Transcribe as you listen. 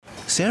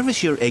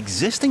Service your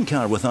existing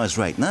car with us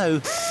right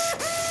now.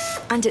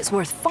 And it's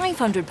worth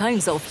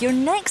 £500 off your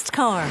next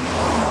car.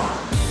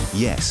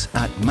 Yes,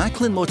 at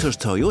Macklin Motors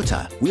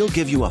Toyota, we'll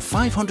give you a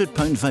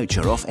 £500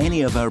 voucher off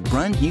any of our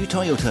brand new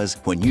Toyotas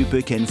when you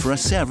book in for a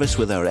service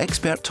with our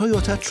expert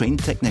Toyota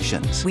trained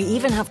technicians. We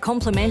even have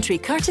complimentary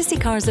courtesy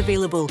cars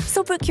available,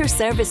 so book your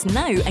service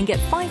now and get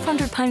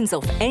 £500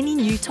 off any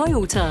new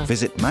Toyota.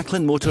 Visit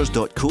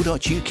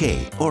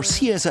macklinmotors.co.uk or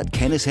see us at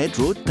Kennishead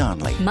Road,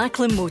 Darnley.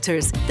 Macklin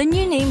Motors, the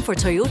new name for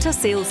Toyota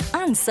sales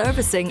and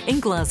servicing in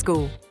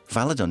Glasgow.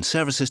 Valid on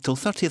services till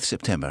 30th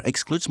September.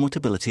 Excludes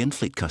Motability and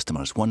fleet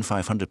customers. One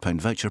 £500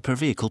 voucher per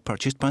vehicle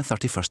purchased by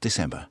 31st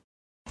December.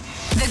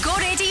 The Go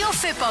Radio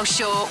Football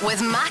Show with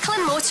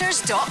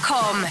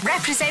MacklinMotors.com,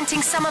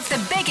 representing some of the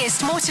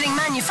biggest motoring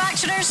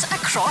manufacturers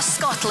across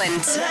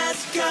Scotland.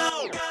 Let's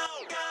go!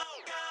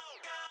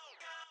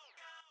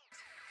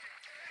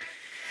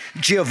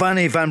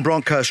 Giovanni Van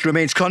Bronckhorst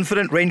remains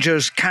confident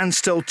Rangers can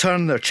still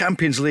turn their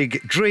Champions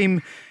League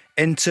dream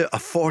into a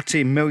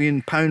 £40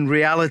 million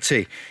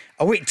reality.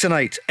 A week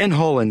tonight in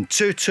Holland,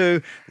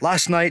 2-2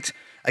 last night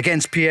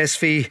against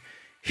PSV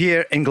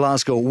here in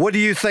Glasgow. What do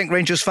you think,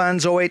 Rangers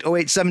fans? 08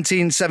 08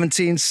 17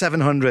 17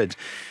 700.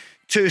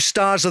 Two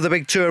stars of the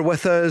big tour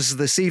with us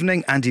this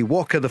evening. Andy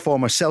Walker, the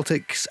former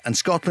Celtics and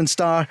Scotland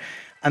star,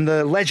 and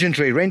the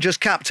legendary Rangers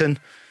captain,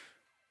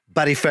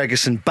 Barry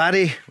Ferguson.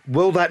 Barry,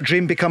 will that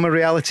dream become a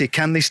reality?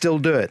 Can they still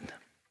do it?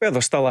 Well,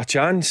 there's still a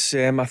chance.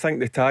 I think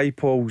the tie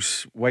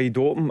pole's wide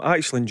open. I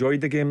actually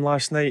enjoyed the game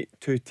last night.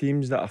 Two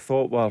teams that I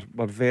thought were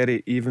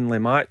very evenly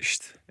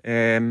matched.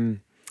 So,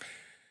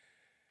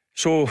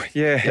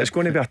 it's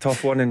going to be a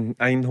tough one in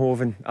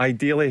Eindhoven.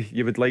 Ideally,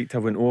 you would like to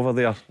have went over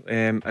there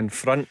in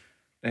front.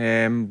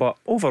 But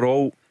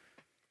overall,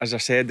 as I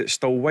said, it's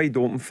still wide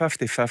open,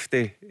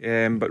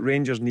 50-50. But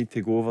Rangers need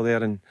to go over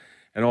there and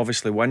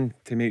obviously win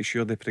to make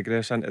sure they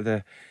progress into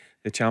the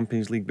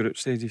Champions League group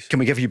stages. Can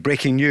we give you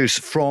breaking news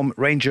from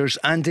Rangers,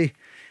 Andy?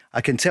 I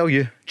can tell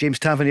you James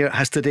Tavernier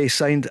has today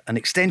signed an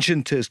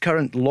extension to his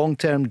current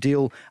long-term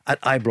deal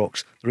at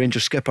Ibrox. The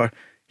Rangers skipper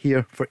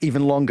here for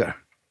even longer.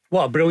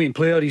 What a brilliant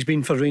player he's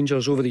been for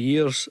Rangers over the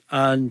years.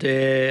 And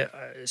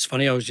it's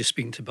funny, I was just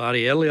speaking to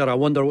Barry earlier. I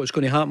wonder what's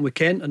going to happen with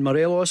Kent and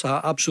Morelos. I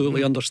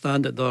absolutely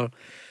understand that they're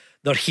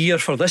here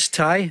for this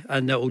tie,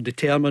 and it will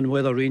determine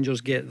whether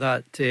Rangers get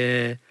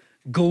that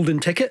golden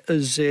ticket,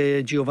 as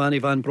Giovanni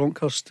Van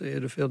Bronckhorst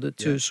referred it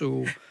to.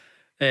 So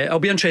it'll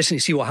be interesting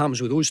to see what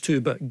happens with those two.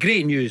 But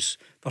great news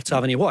for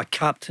Tavernier. What a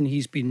captain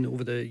he's been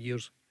over the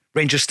years.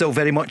 Rangers still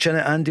very much in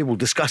it, Andy. We'll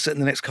discuss it in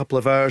the next couple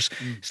of hours.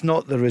 It's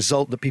not the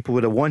result that people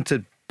would have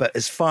wanted, but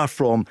it's far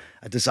from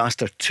a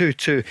disaster.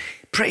 2-2.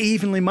 Pretty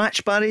evenly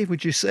matched, Barry,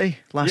 would you say,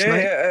 last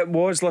night? Yeah, it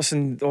was.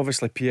 Listen,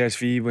 obviously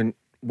PSV went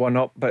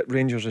 1-up, but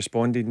Rangers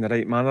responded in the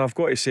right manner. I've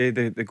got to say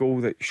the goal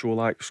that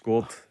Sholak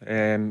scored,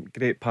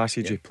 great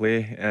passage of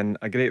play and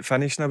a great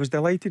finish, and I was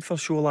delighted for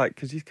Sholak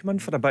because he's come in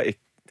for a bit of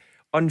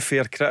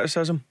unfair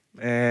criticism.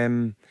 I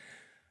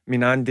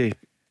mean, Andy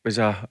was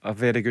a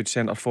very good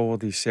centre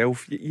forward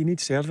himself. You need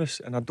service,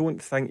 and I don't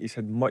think he's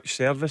had much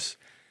service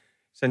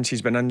since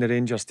he's been in the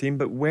Rangers team,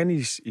 but when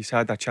he's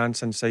had a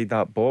chance inside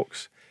that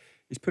box,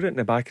 he's put it in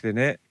the back of the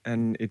net,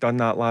 and he done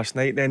that last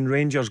night. Then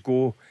Rangers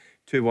go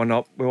 2-1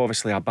 up. Well,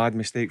 obviously a bad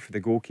mistake for the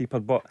goalkeeper,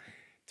 but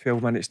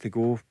 12 minutes to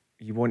go,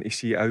 you want to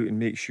see it out and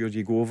make sure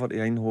you go over to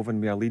Eindhoven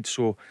with a lead.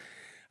 So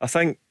I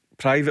think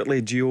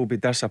privately Gio will be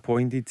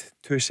disappointed.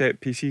 Two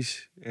set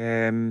pieces,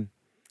 the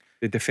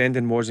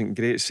defending wasn't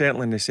great,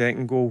 certainly in the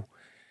second goal,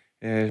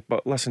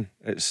 but listen,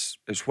 it's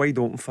wide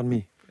open for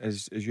me,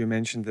 as you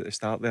mentioned at the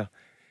start there.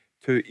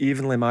 Two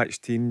evenly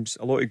matched teams,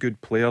 a lot of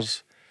good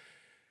players,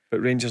 but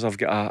Rangers have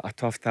got a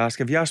tough task.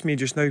 If you ask me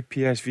just now,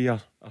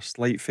 PSV are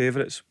slight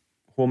favourites.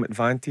 Home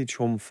advantage,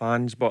 home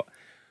fans, but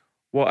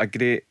what a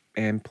great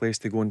place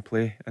to go and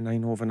play in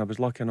Eindhoven. I was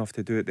lucky enough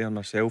to do it there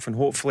myself, and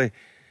hopefully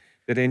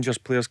the Rangers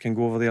players can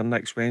go over there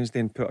next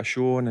Wednesday and put a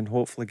show on and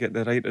hopefully get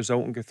the right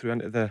result and go through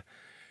into the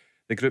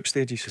group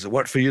stages. Has it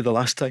worked for you the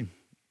last time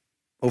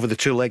over the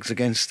two legs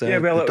against the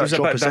it was Dutch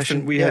a bit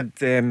opposition?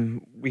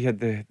 different. We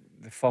had the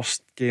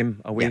first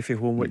game away from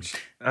home, which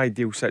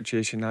ideal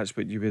situation, that's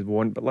what you would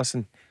want, but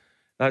listen,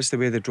 that's the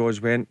way the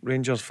draws went.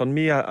 Rangers, for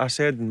me, I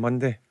said on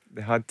Monday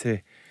they had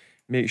to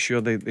make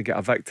sure they get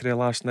a victory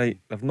last night.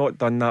 They've not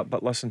done that,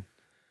 but listen,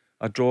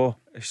 a draw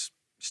is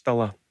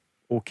still a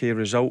okay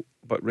result,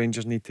 but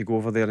Rangers need to go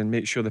over there and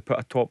make sure they put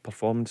a top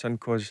performance in,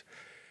 because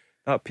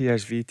that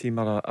PSV team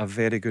are a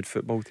very good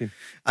football team.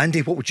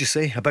 Andy, what would you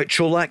say about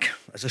Cholak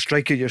as a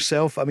striker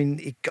yourself? I mean,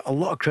 he got a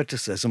lot of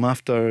criticism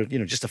after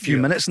just a few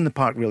minutes in the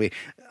park, really,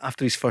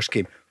 after his first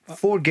game.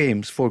 4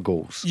 games, 4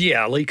 goals.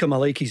 Yeah, I like him. I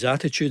like his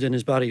attitude, and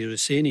as Barry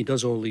was saying, he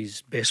does all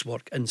his best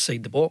work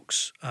inside the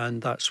box,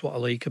 and that's what I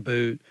like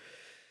about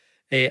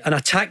an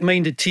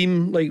attack-minded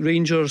team like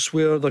Rangers,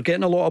 where they're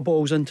getting a lot of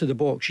balls into the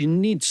box. You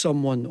need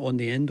someone on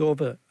the end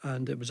of it,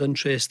 and it was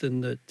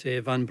interesting that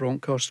Van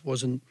Bronckhorst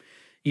wasn't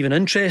even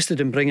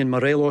interested in bringing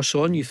Morelos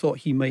on. You thought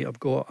he might have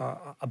got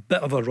a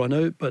bit of a run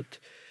out, but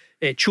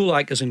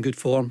Cholak is in good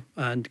form,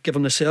 and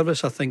given the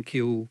service, I think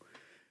he'll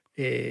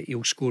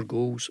he'll score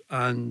goals.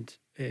 And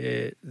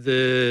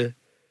the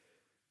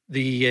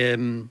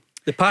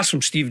pass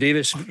from Steve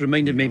Davis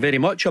reminded me very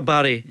much of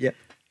Barry. Yep.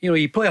 You know,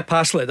 you play a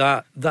pass like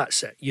that,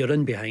 that's it. You're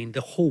in behind.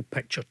 The whole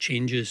picture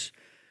changes.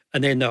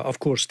 And then, of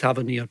course,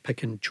 Tavernier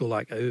picking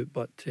Cholak out.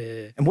 But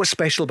and what's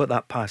special about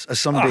that pass? As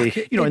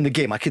somebody, in the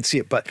game, I could see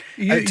it, but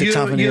out to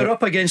Tavernier. You're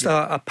up against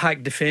a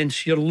packed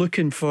defence. You're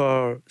looking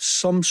for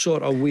some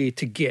sort of way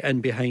to get in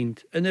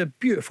behind. And a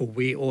beautiful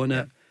weight on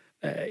it.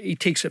 He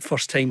takes it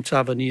first time,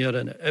 Tavernier,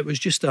 and it was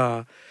just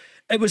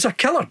it was a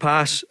killer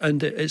pass,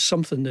 and it's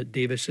something that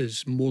Davis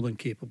is more than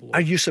capable of.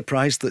 Are you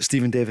surprised that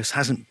Stephen Davis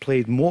hasn't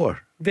played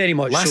more? Very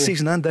much last so.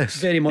 season and this.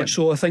 Very much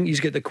so. I think he's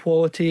got the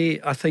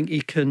quality. I think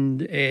he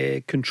can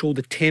control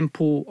the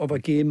tempo of a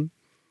game.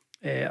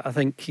 I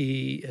think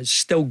he has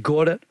still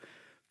got it.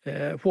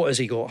 What has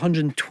he got?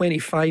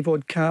 125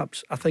 odd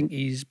caps. I think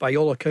he's, by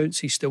all accounts,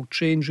 he still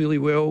trains really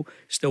well,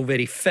 still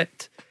very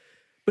fit.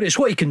 But it's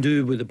what he can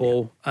do with the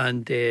ball.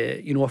 And,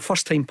 a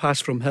first time pass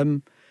from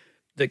him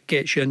that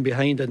gets you in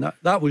behind. And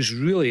that was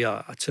really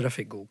a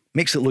terrific goal.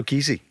 Makes it look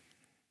easy.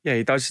 Yeah,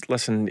 he does.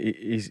 Listen,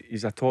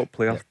 he's a top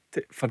player.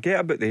 Forget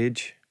about the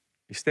age.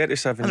 He's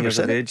 37 years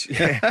of age.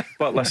 Yeah.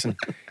 But listen,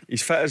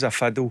 he's fit as a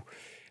fiddle.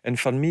 And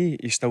for me,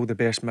 he's still the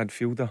best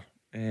midfielder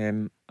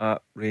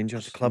at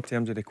Rangers club in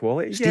terms of the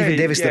quality. Stephen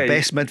Davis, the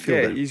best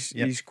midfielder.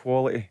 Yeah, he's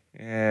quality.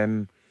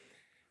 And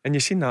you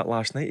seen that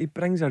last night. He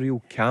brings a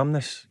real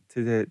calmness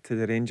to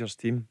the Rangers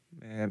team.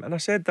 And I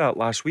said that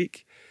last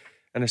week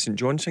in the St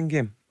Johnstone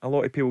game. A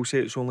lot of people say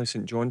it's only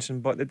St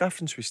Johnstone, but the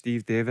difference with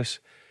Steve Davis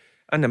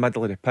in the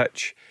middle of the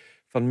pitch,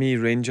 for me,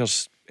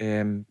 Rangers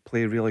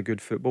play really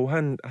good football.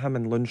 Him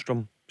and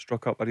Lundstrom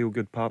struck up a real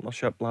good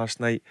partnership last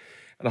night,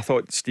 and I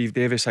thought Steve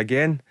Davis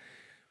again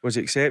was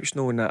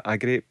exceptional in a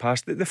great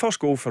pass. The first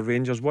goal for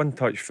Rangers, one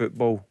touch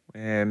football,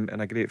 and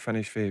a great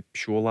finish for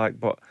Cholak.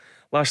 But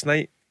last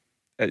night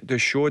it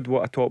just showed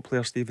what a top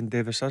player Stephen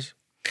Davis is.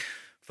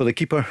 For the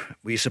keeper,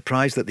 were you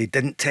surprised that they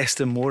didn't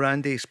test him more,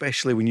 Andy,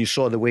 especially when you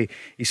saw the way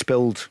he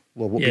spilled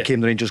what became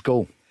the Rangers'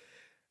 goal?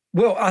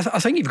 Well, I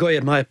think you've got to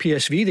admire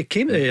PSV. They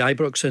came to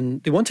Ibrox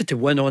and they wanted to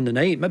win on the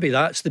night. Maybe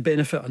that's the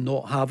benefit of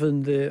not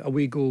having the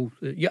away goal.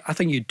 Yeah, I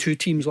think you had two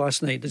teams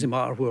last night. It doesn't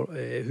matter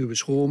who was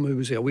home, who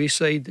was the away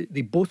side.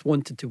 They both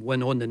wanted to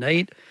win on the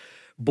night.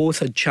 Both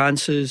had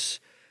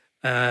chances.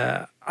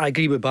 I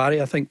agree with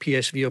Barry. I think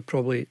PSV are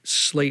probably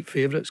slight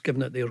favourites,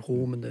 given that they're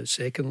home in the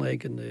second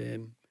leg, and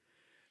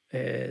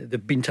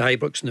they've been to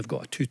Ibrox and they've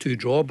got a 2-2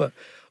 draw. But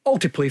all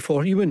to play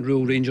for. You wouldn't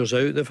rule Rangers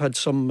out. They've had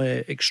some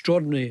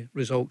extraordinary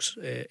results,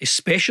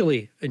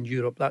 especially in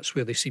Europe. That's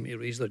where they seem to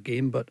raise their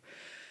game. But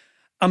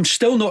I'm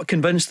still not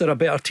convinced they're a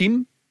better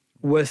team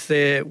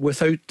without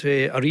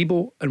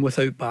Aribo and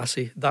without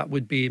Bassi. That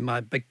would be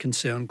my big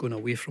concern going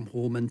away from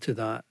home into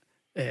that.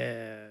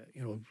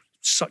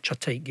 Such a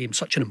tight game,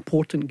 such an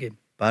important game.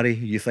 Barry,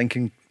 you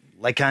thinking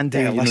like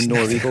Andy? No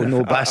Aribo,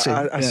 no Bassi.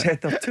 I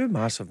said they're two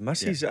massive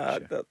misses.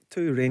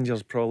 Two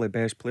Rangers probably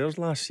best players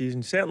last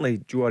season.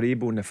 Certainly Joe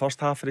Aribo in the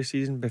first half of the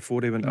season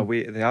before he went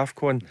away to the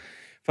AFCON.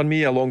 For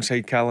me,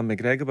 alongside Callum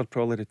McGregor, were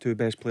probably the two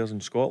best players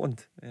in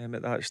Scotland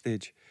at that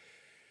stage.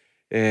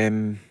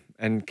 And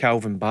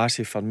Calvin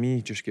Bassey, for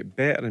me, just get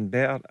better and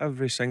better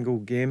every single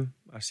game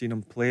I seen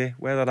him play.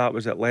 Whether that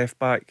was at left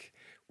back,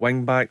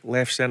 wing back,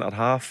 left centre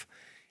half,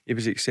 he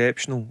was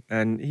exceptional.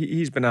 And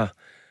he's been a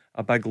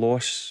big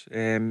loss.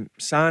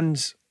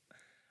 Sands,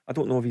 I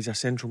don't know if he's a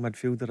central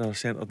midfielder or a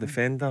centre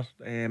defender.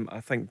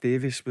 I think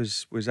Davis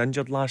was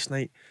injured last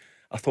night.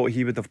 I thought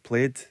he would have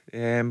played.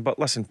 But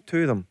listen,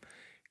 two of them,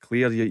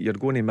 clear, you're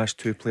going to miss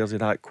two players of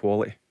that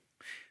quality.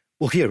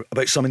 We'll hear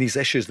about some of these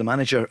issues. The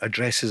manager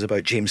addresses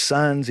about James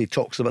Sands. He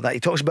talks about that. He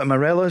talks about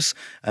Morelos,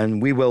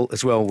 and we will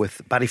as well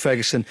with Barry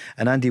Ferguson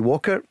and Andy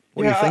Walker.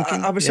 What are you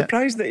thinking? I was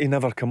surprised that he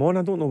never come on.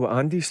 I don't know what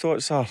Andy's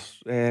thoughts are.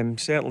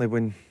 Certainly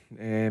when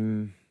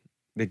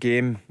the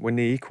game, when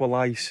they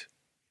equalise,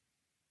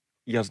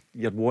 you're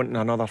wanting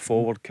another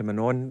forward coming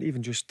on,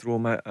 even just throw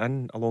him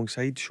in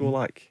alongside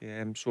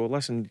Cholak. So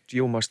listen,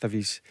 Gio must have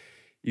his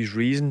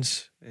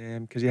reasons,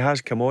 because he has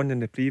come on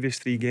in the previous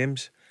 3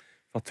 games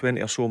for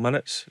 20 or so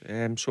minutes.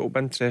 So it'll be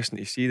interesting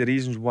to see the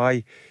reasons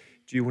why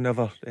Gio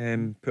never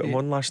put him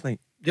on last night.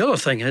 The other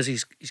thing is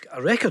he's got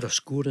a record of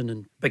scoring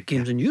in big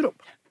games in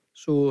Europe,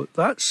 so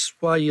that's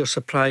why you're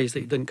surprised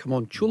that he didn't come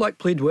on. Cholak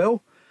played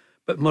well,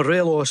 but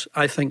Morelos,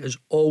 I think, has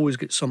always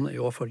got something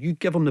to offer. You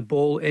give him the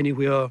ball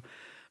anywhere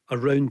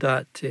around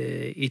that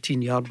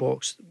 18-yard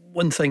box,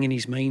 one thing in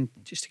his mind,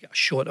 just to get a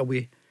shot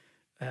away.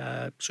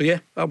 So yeah,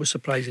 I was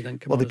surprised he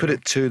didn't come on. Well, they put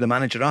it to the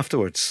manager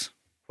afterwards.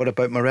 What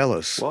about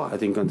Morelos? Well, I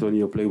think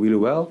Antonio played really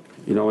well.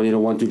 You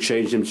don't want to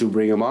change him to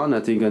bring him on.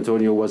 I think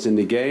Antonio was in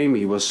the game.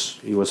 He was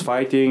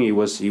fighting. He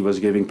was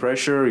giving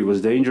pressure. He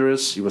was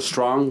dangerous. He was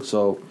strong.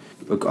 So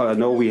look, I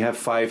know we have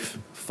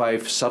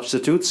five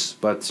substitutes,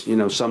 but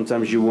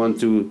sometimes you want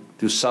to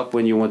sub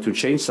when you want to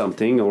change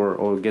something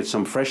or get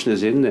some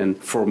freshness in.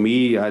 And for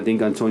me, I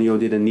think Antonio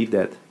didn't need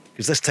that.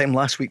 Because this time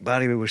last week,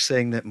 Barry, we were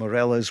saying that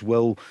Morelos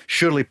will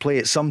surely play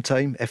at some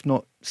time, if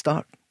not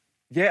start.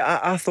 Yeah,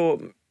 I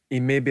thought He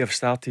maybe have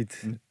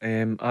started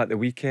at the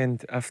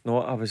weekend. If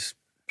not, I was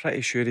pretty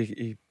sure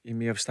he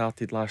may have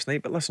started last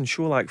night. But listen,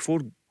 Sholak,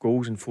 4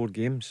 goals in 4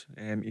 games.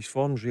 His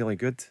form's really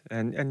good.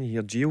 And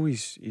here, Gio,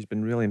 he's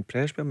been really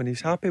impressed with him, and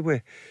he's happy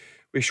with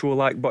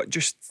Sholak. But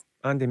just,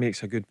 Andy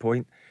makes a good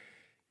point.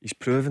 He's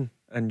proven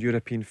in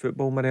European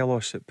football,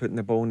 Morelos, at putting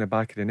the ball in the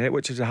back of the net,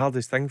 which is the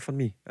hardest thing for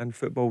me in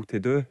football to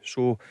do.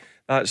 So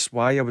that's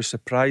why I was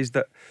surprised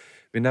that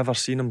we never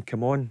seen him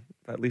come on,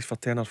 at least for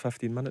 10 or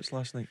 15 minutes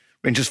last night.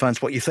 Rangers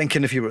fans, what are you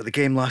thinking if you were at the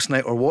game last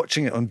night or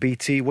watching it on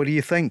BT? What do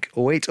you think?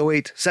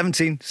 0808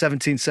 17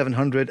 17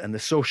 700 and the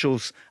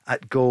socials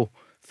at Go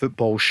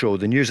Football Show.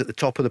 The news at the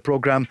top of the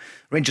programme: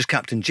 Rangers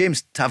captain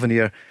James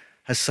Tavernier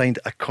has signed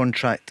a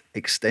contract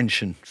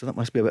extension. So that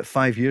must be about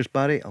 5 years,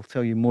 Barry. I'll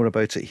tell you more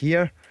about it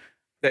here.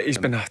 He's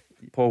been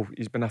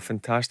a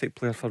fantastic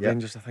player for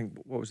Rangers. I think,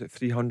 what was it,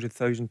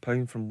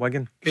 £300,000 from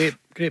Wigan.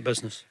 Great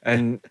business.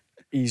 And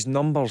his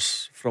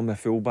numbers from the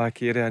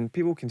full-back area, and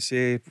people can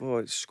say, oh,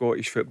 it's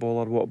Scottish football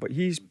or what, but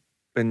he's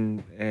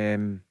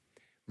been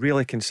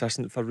really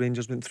consistent for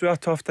Rangers. Went through a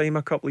tough time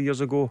a couple of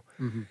years ago.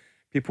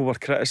 People were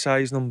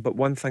criticising him, but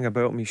one thing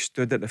about him, he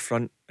stood at the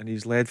front and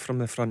he's led from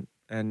the front.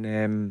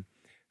 And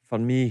for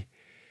me,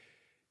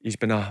 he's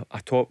been a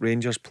top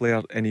Rangers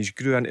player, and he's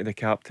grew into the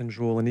captain's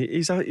role, and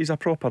he's a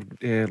proper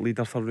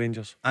leader for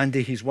Rangers.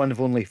 Andy, he's one of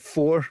only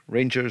 4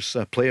 Rangers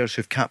players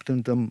who've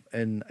captained them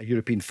in a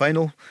European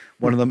final.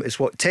 One of them is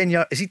 10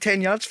 yards. Is he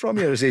 10 yards from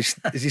you, or is he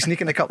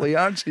sneaking a couple of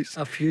yards?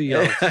 A few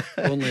yards.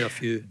 Only a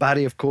few.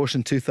 Barry, of course,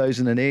 in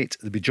 2008.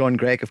 There'll be John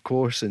Gregg, of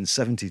course, in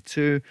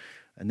 72.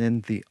 And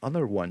then the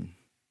other one,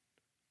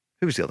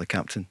 who was the other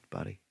captain,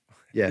 Barry?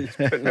 Yeah,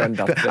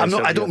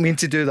 I don't mean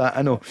to do that.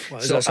 I know.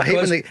 So I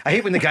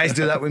hate when the guys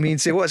do that with me and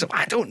say, "What?"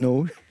 I don't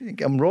know.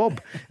 I'm Rob.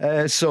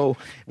 So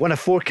one of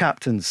 4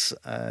 captains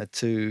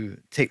to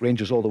take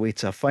Rangers all the way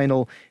to a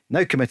final.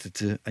 Now committed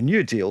to a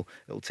new deal.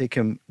 It'll take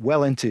him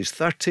well into his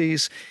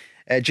 30s.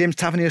 James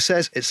Tavernier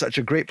says, "It's such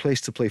a great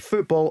place to play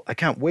football. I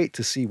can't wait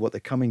to see what the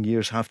coming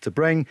years have to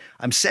bring.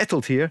 I'm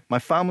settled here. My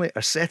family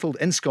are settled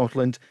in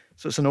Scotland,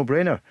 so it's a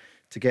no-brainer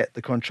to get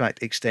the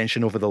contract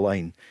extension over the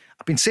line."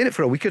 I've been saying it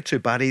for a week or two,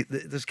 Barry.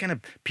 There's kind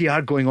of PR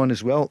going on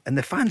as well, and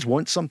the fans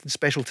want something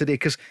special today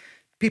because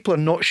people are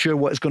not sure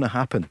what is going to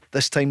happen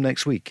this time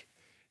next week.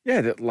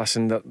 Yeah,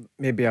 listen, that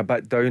maybe a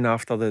bit down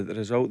after the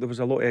result. There was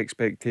a lot of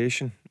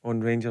expectation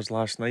on Rangers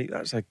last night.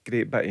 That's a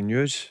great bit of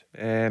news.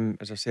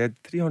 As I said,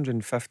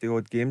 350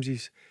 odd games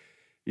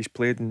he's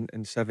played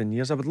in 7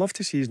 years. I would love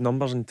to see his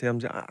numbers in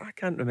terms of, I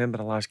can't remember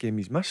the last game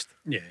he's missed.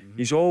 Yeah,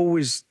 he's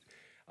always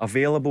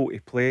available to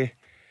play.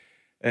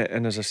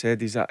 And as I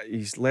said,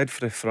 he's led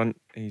for the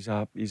front. He's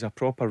a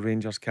proper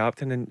Rangers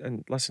captain,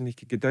 and listen, he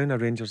could go down a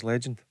Rangers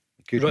legend.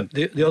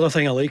 The other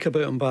thing I like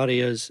about him, Barry,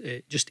 is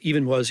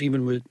even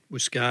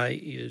with Sky,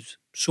 he is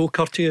so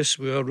courteous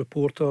with our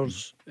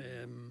reporters.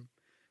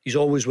 He's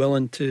always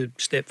willing to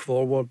step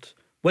forward,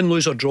 win,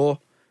 lose or draw,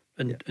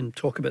 and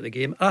talk about the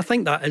game. I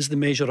think that is the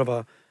measure of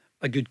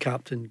a good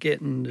captain,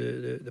 getting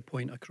the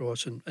point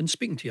across and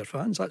speaking to your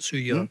fans. That's who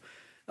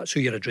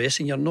you're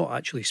addressing. You're not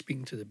actually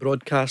speaking to the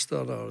broadcaster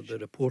or the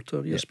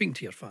reporter. You're speaking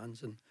to your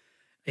fans, and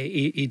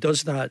he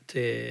does that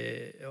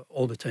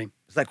all the time.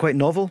 Is that quite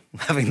novel,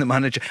 having the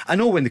manager? I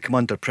know when they come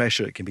under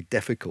pressure it can be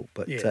difficult,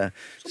 but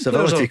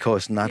civility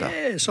costs nada.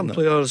 Yeah, some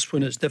players,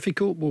 when it's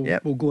difficult,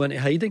 will go into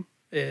hiding,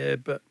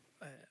 but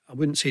I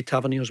wouldn't say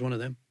Tavernier's one of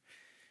them.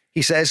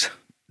 He says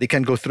they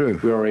can go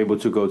through. We are able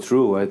to go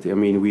through. I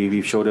mean,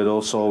 we've showed it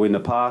also in the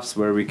past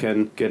where we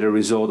can get a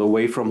result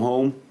away from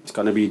home. It's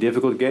going to be a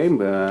difficult game,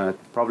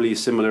 probably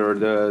similar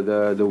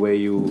the way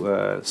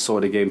you saw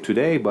the game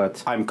today.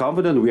 But I'm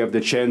confident we have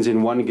the chance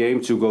in one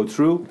game to go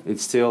through.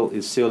 It's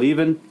still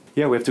even.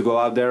 Yeah, we have to go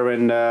out there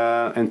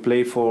and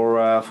play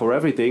for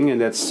everything, and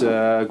that's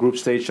group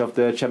stage of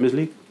the Champions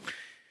League.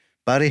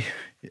 Barry,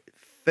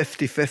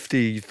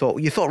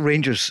 50-50. You thought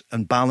Rangers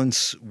and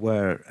balance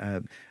were.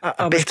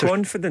 I was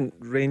confident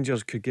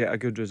Rangers could get a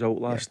good result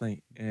last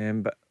night.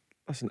 But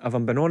listen, if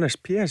I'm being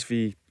honest,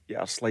 PSV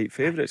are slight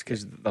favourites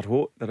because they're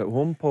at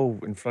home, Paul,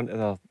 in front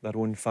of their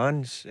own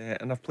fans,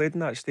 and I've played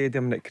in that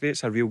stadium, and it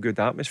creates a real good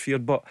atmosphere.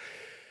 But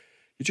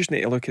you just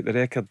need to look at the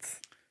record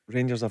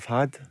Rangers have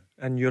had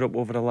in Europe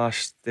over the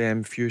last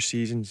few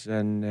seasons,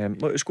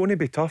 and look, it's going to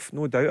be tough,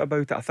 no doubt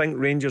about it. I think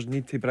Rangers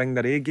need to bring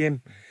their A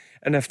game,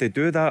 and if they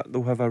do that,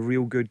 they'll have a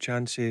real good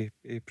chance of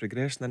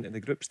progressing into the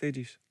group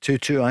stages.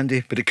 2-2,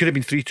 Andy, but it could have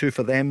been 3-2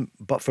 for them,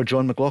 but for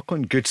John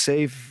McLaughlin, good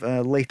save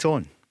late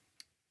on.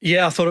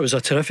 Yeah, I thought it was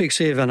a terrific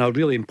save and a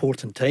really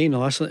important time. The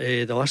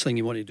last thing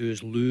you want to do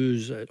is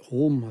lose at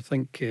home. I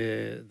think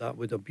that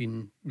would have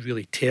been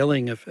really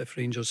telling if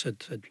Rangers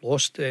had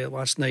lost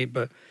last night.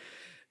 But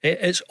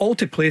it's all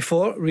to play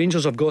for.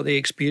 Rangers have got the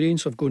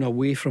experience of going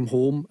away from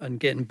home and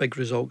getting big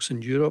results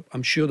in Europe.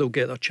 I'm sure they'll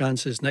get their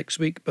chances next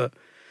week, but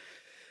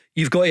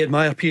you've got to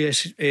admire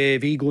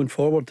PSV going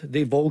forward.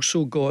 They've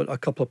also got a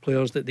couple of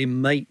players that they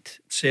might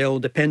sell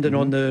depending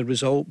on the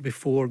result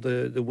before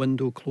the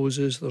window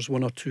closes. There's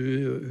one or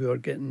two who are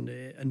getting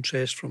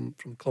interest from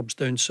clubs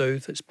down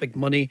south. It's big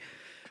money,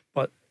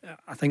 but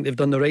I think they've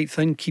done the right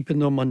thing, keeping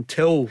them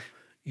until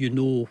you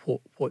know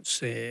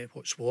what's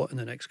what in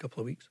the next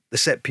couple of weeks. The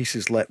set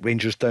pieces let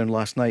Rangers down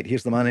last night.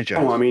 Here's the manager.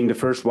 Oh, I mean, the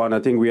first one, I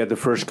think we had the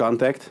first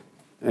contact,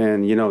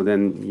 and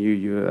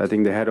then I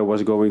think the header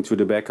was going to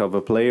the back of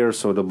a player,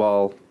 so the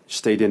ball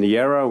stayed in the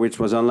area, which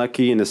was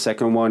unlucky. In the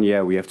second one,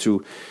 we have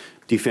to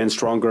defend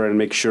stronger and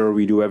make sure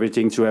we do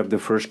everything to have the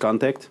first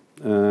contact.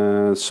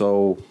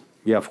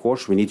 Of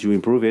course, we need to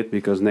improve it,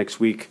 because next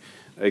week,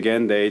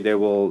 again, they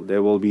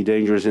will be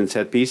dangerous in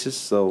set pieces.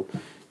 So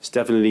it's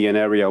definitely an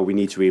area we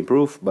need to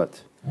improve,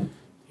 but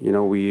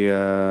we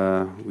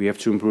have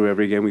to improve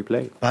every game we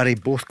play. Barry,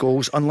 both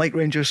goals, unlike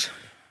Rangers.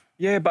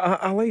 Yeah, but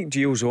I like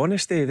Gio's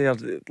honesty there.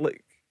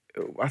 Like,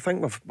 I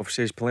think we've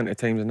said plenty of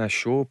times in this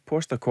show,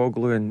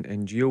 Postecoglou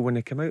and Gio, when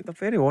they come out, they're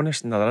very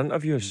honest in their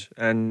interviews,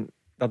 and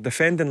they're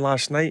defending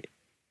last night.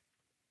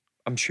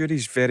 I'm sure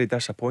he's very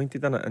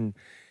disappointed in it, and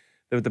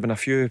there would have been a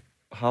few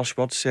harsh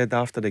words said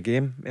after the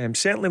game.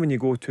 Certainly when you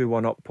go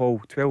 2-1 up,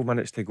 Paul, 12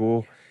 minutes to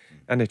go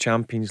in the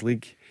Champions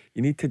League,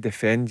 you need to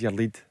defend your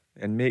lead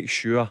and make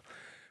sure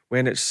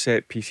when it's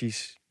set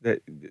pieces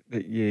that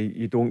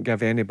you don't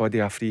give anybody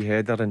a free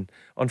header. And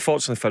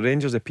unfortunately for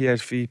Rangers, the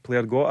PSV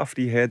player got a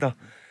free header,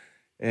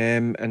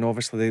 and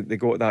obviously they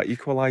got that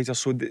equaliser.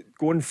 So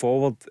going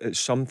forward, it's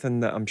something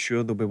that I'm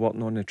sure they'll be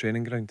working on the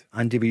training ground.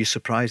 Andy, were you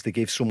surprised they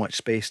gave so much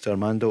space to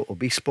Armando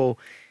Obispo?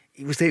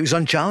 He was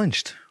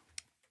unchallenged.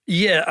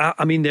 Yeah,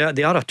 I mean,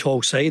 they are a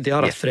tall side, they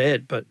are a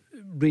threat, but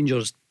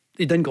Rangers,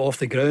 they didn't get off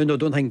the ground. I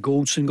don't think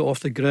Goldson got off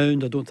the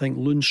ground. I don't think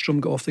Lundstrom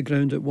got off the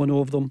ground at one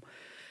of them.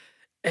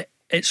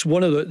 It's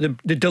one of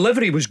the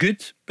delivery was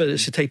good, but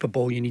it's the type of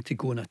ball you need to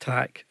go and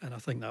attack, and I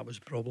think that was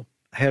the problem.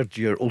 I heard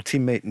your old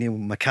teammate Neil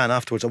McCann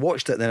afterwards. I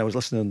watched it, then I was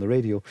listening on the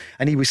radio,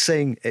 and he was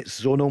saying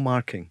it's zonal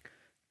marking.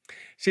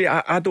 See,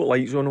 I don't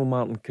like zonal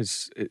marking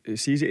because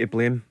it's easy to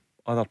blame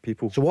other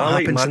people. So what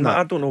happens in that?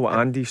 I don't know what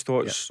Andy's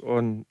thoughts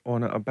on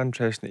it. I'd be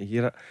interested to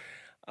hear it.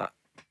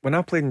 When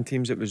I played in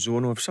teams that was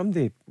zonal, if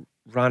somebody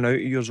ran out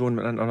of your zone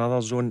and into another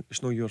zone,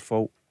 it's not your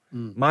fault.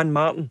 Man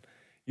marking,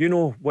 you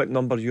know what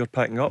number you're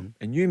picking up,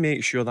 and you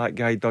make sure that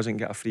guy doesn't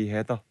get a free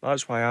header.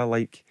 That's why I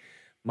like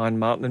man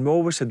marking. And we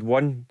always had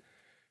one,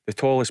 the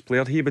tallest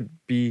player, he would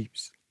be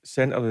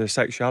centre of the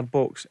 6-yard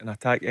box and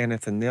attack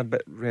anything there,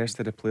 but the rest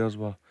of the players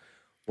were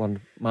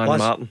man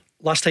marking.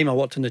 Last time I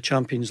worked in the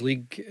Champions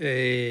League,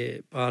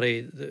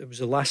 Barry, it was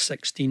the last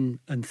 16,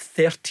 and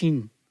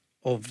 13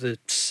 of the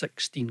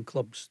 16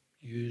 clubs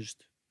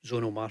used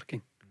zonal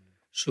marking.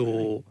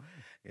 So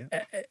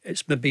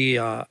it's maybe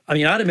I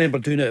remember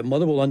doing it at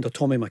Motherwell under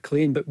Tommy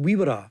McLean, but we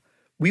were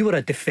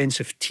a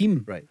defensive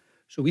team, right?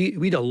 So we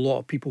had a lot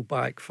of people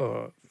back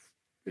for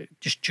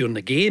just during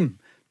the game,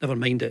 never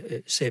mind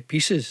at set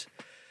pieces.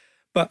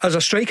 But as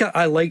a striker,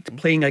 I liked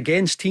playing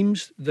against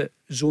teams that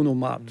zonal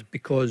marked,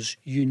 because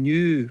you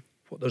knew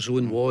what their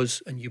zone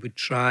was, and you would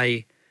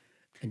try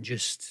and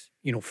just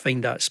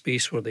find that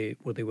space where they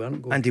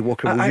weren't going. Andy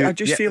Walker, I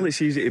just feel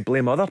it's easy to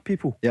blame other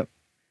people. Yep.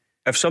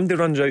 If somebody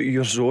runs out of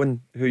your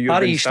zone, who you're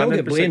Barry, you still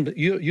get blamed.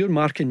 You're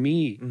marking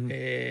me,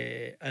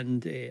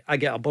 and I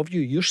get above you.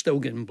 You're still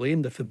getting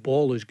blamed. If the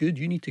ball is good,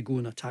 you need to go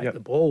and attack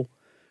the ball.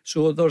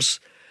 So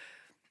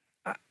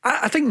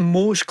I think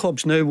most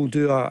clubs now will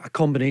do a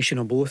combination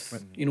of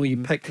both. You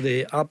pick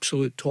the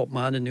absolute top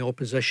man in the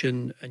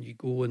opposition, and you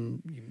go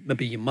and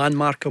maybe you man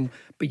mark him,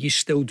 but you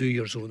still do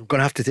your zone. Going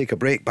to have to take a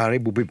break, Barry.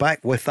 We'll be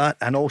back with that,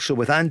 and also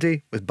with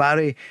Andy, with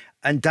Barry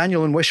and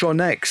Daniel and Wishaw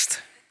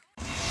next.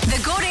 The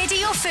Go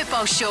Radio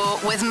Football Show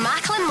with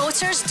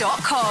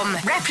MacklinMotors.com,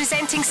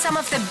 representing some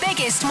of the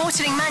biggest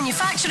motoring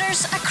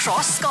manufacturers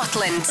across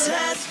Scotland.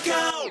 Let's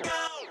go!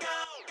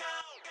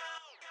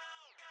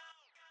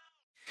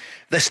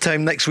 This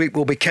time next week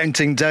we'll be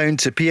counting down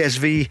to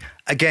PSV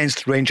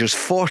against Rangers.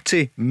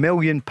 £40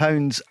 million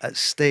at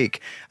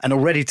stake. And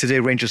already today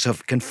Rangers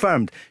have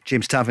confirmed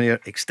James Tavernier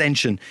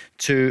extension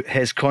to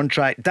his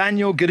contract.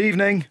 Daniel, good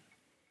evening.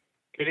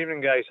 Good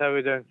evening, guys. How are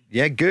we doing?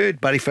 Yeah, good.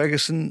 Barry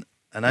Ferguson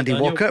and Andy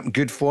Walker,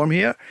 good form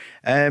here.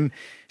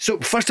 So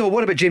first of all,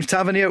 what about James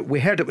Tavernier? We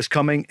heard it was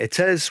coming. It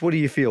is. What do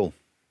you feel?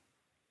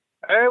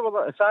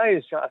 Well, I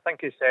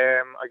think it's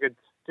a good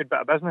bit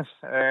of business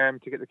to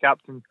get the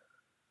captain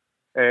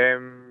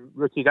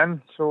rooted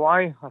in. So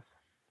I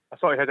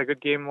thought he had a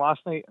good game last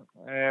night.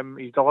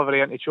 His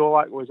delivery into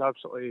Cholak was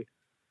absolutely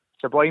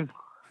sublime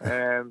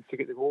to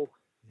get the goal.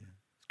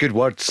 Good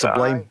word,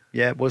 sublime.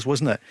 Yeah, it was,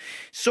 wasn't it?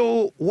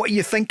 So what are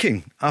you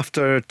thinking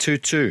after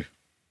 2-2?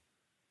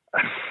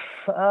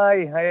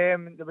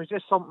 There was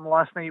just something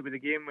last night with the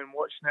game when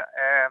watching it.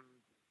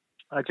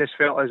 I just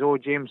felt as though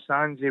James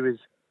Sands, he was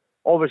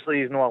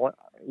obviously he's not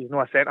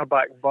a centre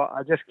back, but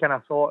I just kind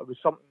of thought it was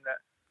something that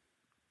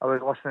I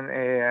was listening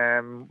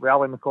to with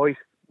Ali McCoy,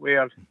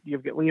 where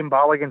you've got Liam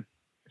Balogun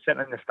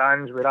sitting in the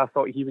stands, where I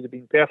thought he would have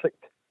been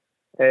perfect,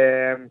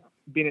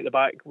 being at the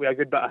back with a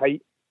good bit of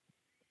height.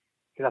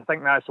 Because I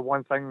think that's the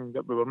one thing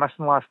that we were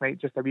missing last night,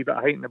 just a wee bit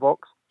of height in the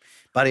box.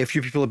 Barry, a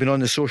few people have been on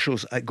the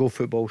socials at Go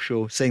Football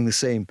Show saying the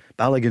same.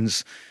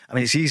 Balogun's, I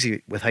mean, it's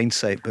easy with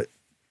hindsight, but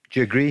do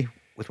you agree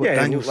with what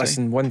Daniel's saying.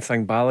 Listen, one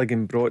thing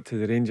Balogun brought to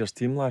the Rangers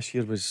team last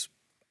year was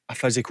a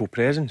physical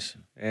presence.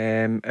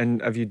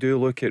 And if you do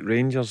look at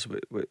Rangers,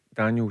 what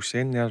Daniel's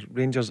saying there,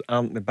 Rangers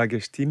aren't the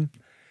biggest team.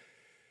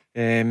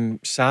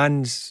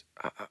 Sands,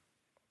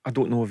 I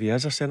don't know if he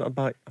is a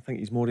centre-back. I think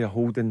he's more a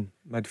holding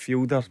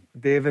midfielder.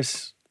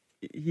 Davis,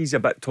 he's a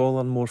bit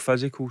taller and more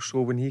physical,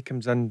 so when he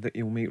comes in, that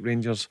he'll make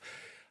Rangers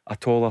a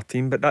taller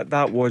team. But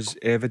that was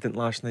evident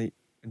last night.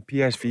 In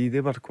PSV,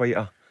 they were quite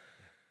a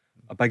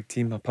big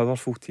team, a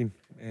powerful team.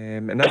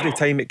 And every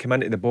time it came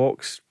into the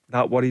box,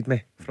 that worried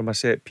me from a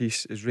set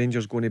piece. Is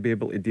Rangers going to be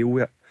able to deal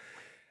with it?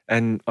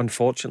 And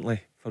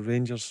unfortunately for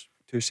Rangers,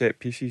 2 set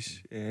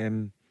pieces,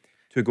 2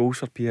 goals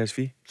for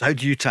PSV. So how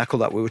do you tackle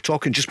that? We were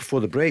talking just before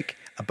the break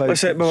about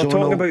we were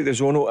talking about the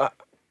zonal.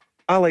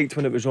 I liked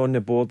when it was on the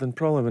board, and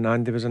probably when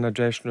Andy was in the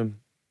dressing room,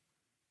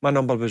 my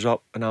number was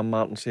up and I'm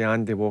Martin say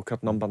Andy Walker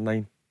number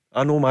 9.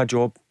 I know my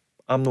job.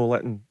 I'm not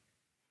letting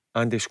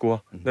Andy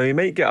score. Now you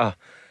might get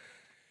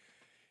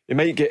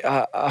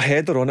a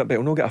header on it, but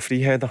he'll not get a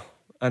free header.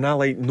 And I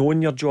like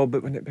knowing your job,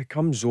 but when it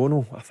becomes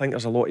zonal, I think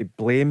there's a lot of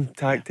blame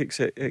tactics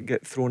that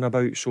get thrown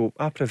about. So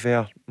I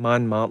prefer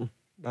man Martin.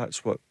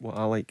 That's what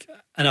I like.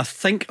 And I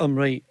think I'm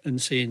right in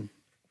saying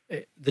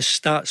the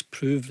stats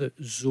prove that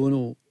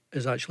zonal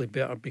is actually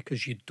better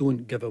because you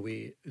don't give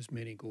away as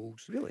many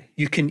goals. Really?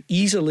 You can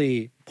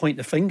easily point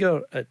the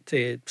finger at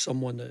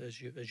someone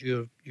that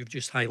you've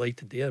just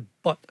highlighted there,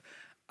 but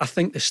I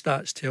think the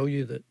stats tell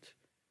you that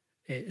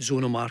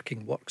zonal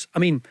marking works. I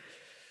mean,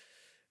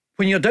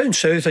 when you're down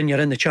south and you're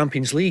in the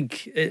Champions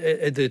League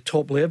at the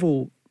top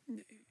level,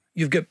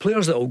 you've got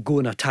players that will go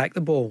and attack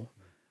the ball.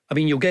 I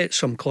mean, you'll get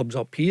some clubs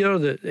up here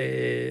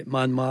that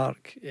man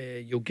mark,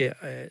 you'll get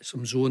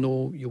some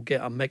zonal, you'll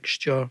get a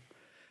mixture.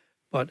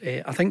 But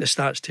I think the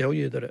stats tell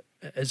you that it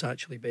is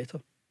actually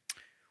better.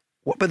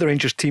 What about the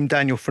Rangers team,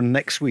 Daniel, for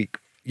next week?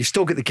 You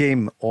still get the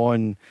game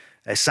on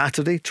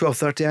Saturday,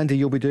 12:30. Andy,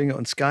 you'll be doing it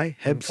on Sky.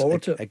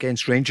 Hibs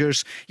against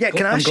Rangers. Yeah,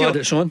 can I ask you? I'm glad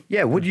it's on.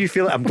 Yeah, what do you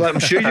feel? I'm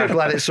sure you're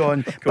glad it's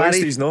on.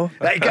 Coisty's no.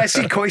 I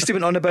see Coisty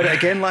went on about it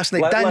again last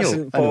night. Daniel,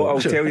 listen, Paul, I'll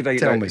tell you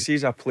right now. See,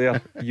 as a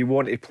player, you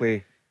want to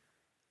play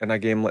in a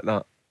game like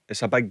that.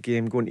 It's a big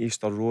game going to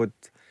Easter Road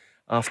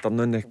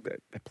afternoon.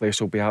 The place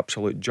will be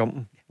absolute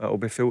jumping. It'll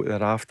be full to the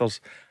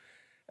rafters.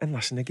 And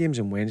listen, the game's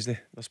on Wednesday.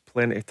 There's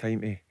plenty of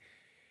time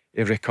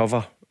to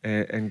recover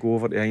and go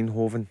over to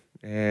Eindhoven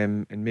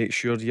and make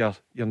sure you're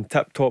in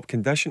tip-top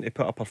condition to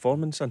put a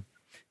performance in.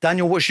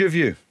 Daniel, what's your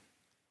view?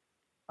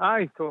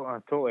 I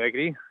totally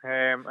agree.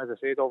 As I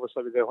said,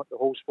 obviously with the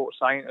whole sports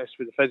scientists,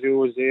 with the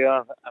physios there,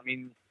 I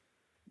mean,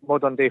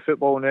 modern day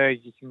football now,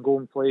 you can go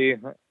and play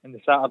on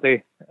the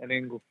Saturday and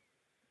then go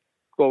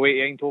away to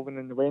Eindhoven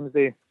on the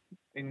Wednesday,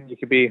 and you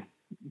could be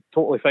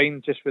totally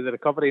fine. Just with the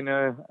recovery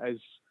now,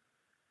 it's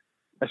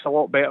a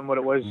lot better than what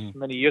it was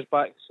many years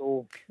back.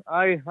 So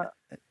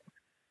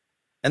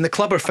and the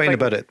club are fine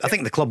about it. I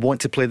think the club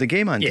want to play the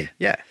game, Andy.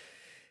 Yeah.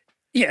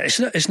 It's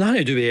nothing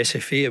to do with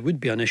SFA. It would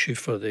be an issue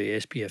for the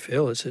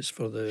SPFL. It's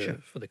for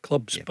the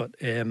clubs. Yeah. But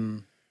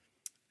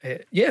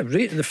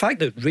the fact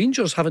that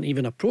Rangers haven't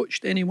even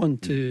approached anyone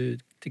to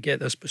get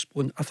this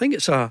postponed, I think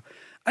it's a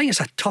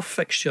tough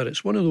fixture.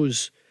 It's one of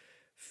those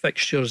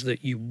fixtures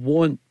that you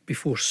want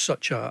before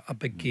such a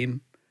big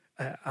game.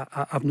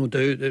 I've no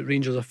doubt that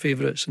Rangers are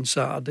favourites on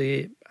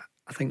Saturday.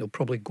 I think they'll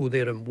probably go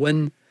there and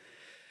win.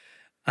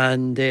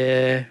 And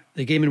the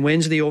game on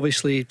Wednesday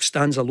obviously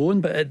stands alone.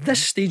 But at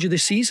this stage of the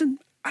season,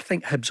 I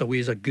think Hibs away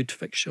is a good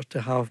fixture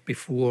to have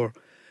before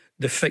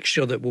the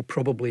fixture that will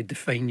probably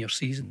define your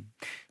season.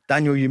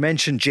 Daniel, you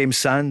mentioned James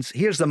Sands.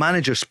 Here's the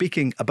manager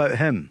speaking about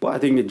him. Well, I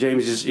think that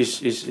James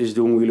is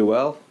doing really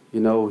well. You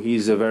know,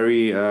 he's a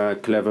very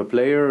clever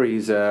player.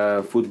 His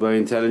football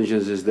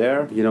intelligence is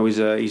there. You know, he's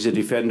a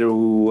defender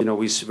who, you know,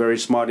 he's very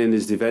smart in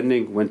his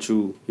defending. When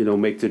to, you know,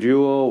 make the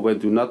duel, when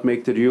to not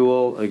make the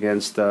duel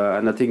against.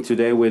 And I think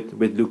today with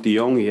Luc de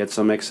Jong, he had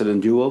some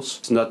excellent duels.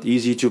 It's not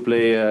easy to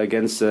play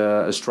against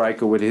a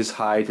striker with his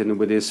height and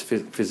with his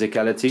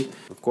physicality.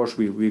 Of course,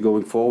 we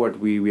going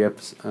forward. We have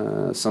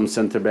some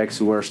centre backs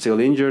who are still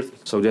injured,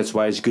 so that's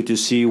why it's good to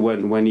see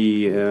when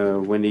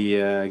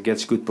he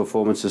gets good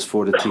performances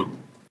for the team.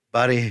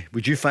 Barry,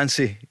 would you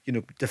fancy, you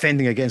know,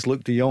 defending against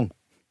Luc de Jong?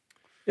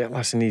 Yeah,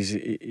 listen,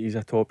 he's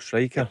a top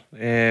striker.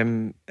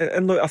 And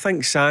look, I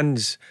think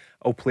Sands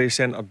will play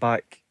centre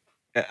back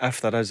if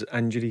there is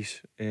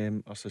injuries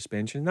or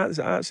suspension.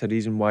 That's the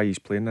reason why he's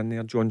playing in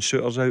there. John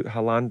Souttar's out,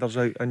 Hollander's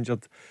out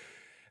injured,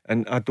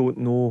 and I don't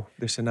know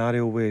the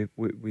scenario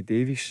with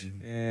Davies.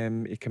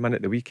 He came in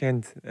at the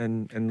weekend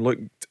and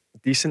looked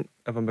decent,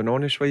 if I'm being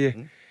honest with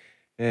you.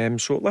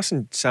 So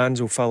listen, Sands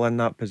will fill in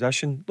that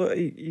position. Look,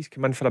 he's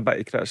come in for a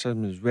bit of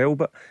criticism as well,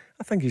 but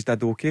I think he's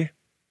did okay.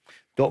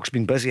 Doc's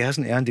been busy,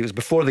 hasn't he, Andy? It was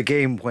before the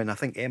game when I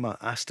think Emma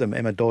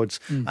Dodds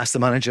asked the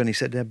manager, and he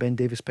said Ben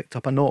Davies picked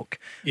up a knock.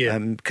 Yeah,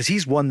 because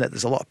he's one that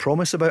there's a lot of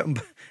promise about him,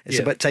 but it's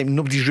a bit time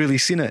nobody's really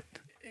seen it.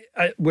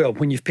 Well,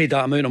 when you've paid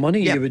that amount of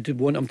money, you would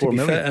want him to be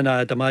fit, and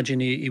I'd imagine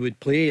he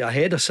would play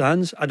ahead of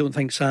Sands. I don't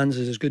think Sands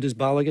is as good as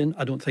Balogun.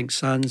 I don't think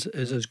Sands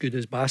is as good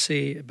as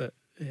Bassey, but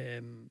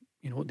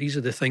These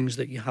are the things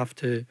that you have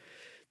to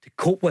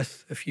cope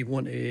with if you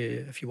want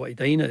to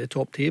dine at the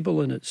top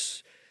table. And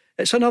it's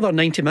another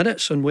 90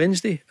 minutes on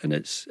Wednesday, and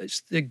it's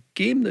the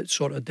game that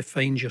sort of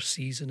defines your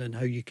season and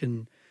how you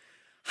can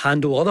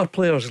handle other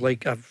players.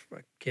 Like I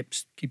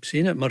keep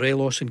saying it,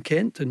 Morelos and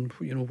Kent, and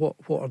what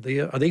are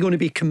they going to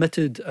be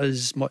committed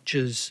as much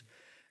as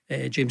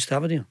James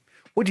Tavernier?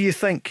 What do you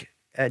think,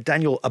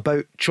 Daniel,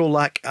 about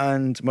Cholak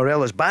and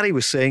Morelos? Barry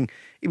was saying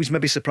he was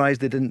maybe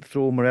surprised they didn't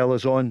throw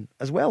Morelos on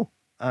as well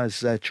as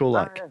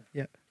Cholak.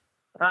 Yeah.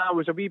 I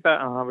was a wee bit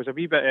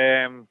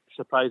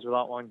surprised with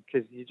that one,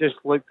 because you just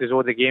looked as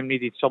though the game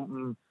needed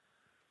something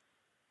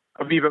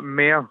a wee bit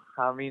more.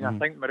 I mean, I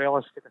think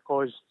Morelos could have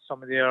caused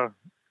some of their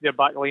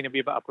back line a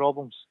wee bit of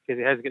problems, because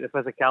he has got the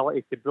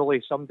physicality to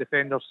bully some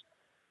defenders.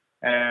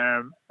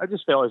 I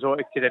just felt as though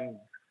it could have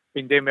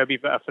been doing me a wee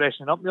bit of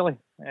freshening up, really.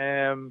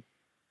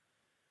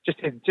 Just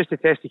to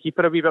test the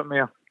keeper a wee bit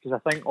more, because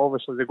I think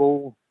obviously the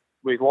goal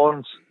with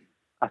Lawrence,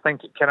 I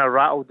think it kind of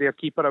rattled their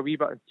keeper a wee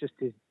bit, just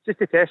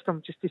to test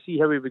him, just to see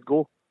how he would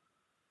go.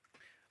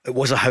 It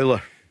was a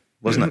howler,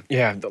 wasn't it?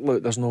 Yeah,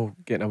 look, there's no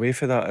getting away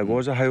from that. It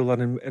was a howler,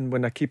 and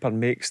when a keeper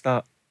makes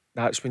that,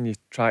 that's when you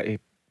try to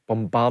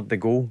bombard the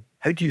goal.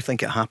 How do you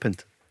think it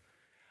happened?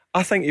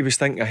 I think he was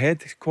thinking ahead,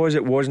 because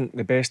it wasn't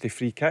the best of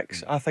free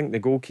kicks. I think the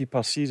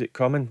goalkeeper sees it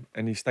coming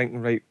and he's thinking,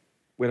 right,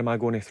 where am I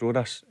going to throw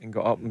this? And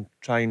got up and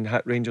try and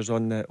hit Rangers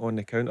on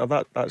the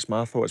counter. That's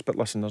my thoughts. But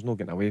listen, there's no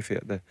getting away from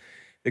it.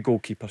 The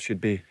goalkeeper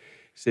should be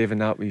saving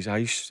that with his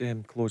eyes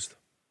closed.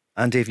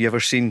 Andy, have you ever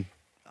seen?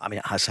 I mean,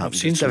 it has happened. I've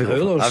seen some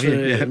howlers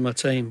in my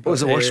time. What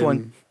was the worst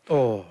one?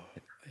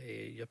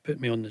 You put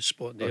me on the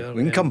spot there.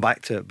 We can come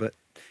back to it, but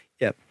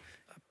yeah.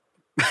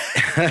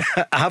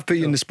 I have put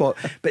you in the spot,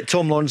 but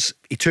Tom Lawrence,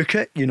 he took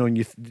it, and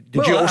you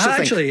did you also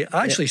think?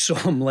 I actually saw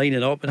him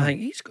lining up, and I think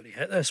he's going to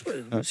hit this.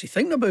 What's he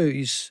thinking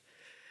about?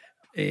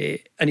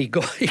 And he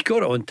got it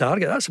on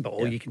target. That's about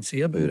all you can say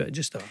about it.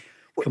 Just a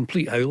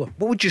complete howler.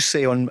 What would you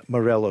say on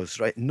Morelos?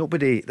 Right,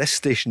 nobody. This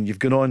station you've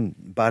gone on,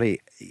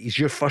 Barry. He's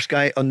your first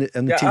guy on the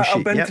team sheet.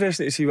 I'll be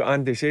interested to see what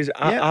Andy says.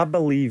 I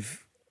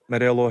believe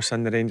Morelos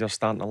and the Rangers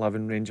starting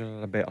 11. Rangers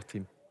are a better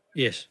team.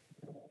 Yes.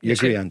 You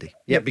agree, Andy?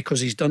 Yeah,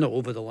 because he's done it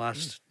over the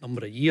last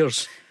number of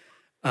years,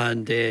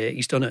 and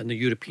he's done it in the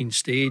European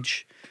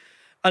stage.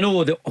 I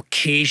know that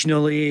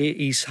occasionally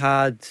he's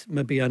had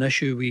maybe an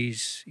issue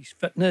with his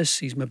fitness.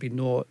 He's maybe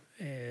not.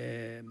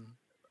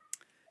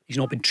 He's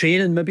not been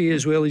training maybe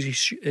as well as he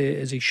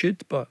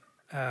should. But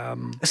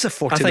it's a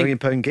 £40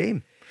 million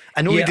game.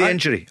 I know the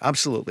injury.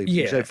 Absolutely,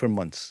 he's out for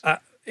months.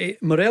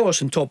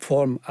 Morelos in top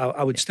form.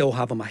 I would still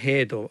have him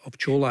ahead of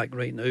Cholak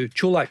right now.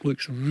 Cholak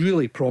looks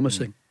really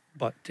promising.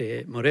 But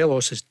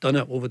Morelos has done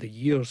it over the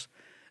years,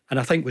 and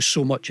I think with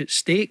so much at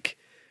stake,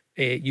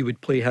 you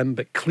would play him.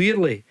 But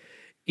clearly,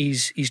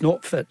 he's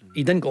not fit.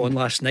 He didn't go on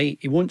last night.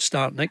 He won't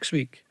start next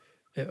week.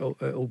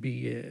 It'll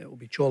be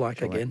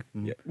Cholak again.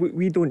 Yeah.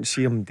 We don't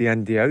see him day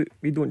in day out.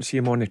 We don't see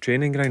him on the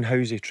training ground.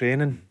 How's he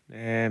training?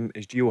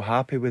 Is Gio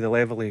happy with the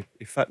level of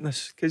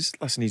fitness? Because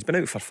listen, he's been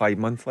out for 5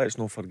 months. Let's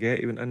not forget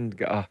he went in and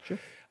got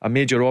a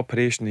major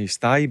operation in his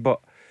thigh. But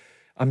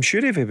I'm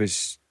sure if he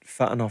was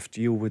fit enough,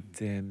 Gio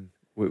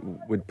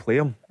would play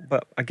him.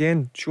 But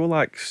again,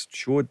 Cholak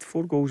showed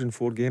 4 goals in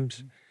 4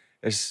 games.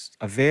 Is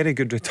a very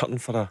good return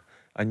for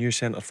a new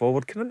centre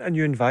forward, coming into a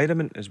new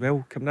environment as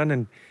well, coming in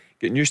and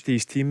getting used to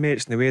his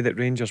teammates and the way that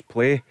Rangers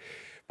play.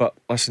 But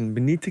listen,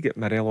 we need to get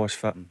Morelos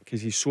fit,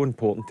 because he's so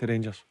important to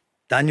Rangers.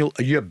 Daniel,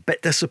 are you a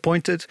bit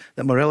disappointed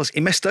that Morelos, he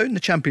missed out in the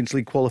Champions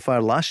League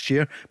qualifier last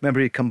year?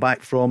 Remember, he'd come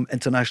back from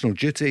international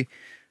duty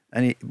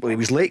and he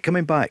was late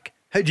coming back.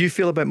 How do you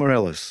feel about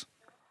Morelos?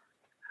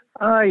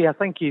 I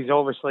think he's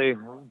obviously.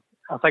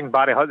 I think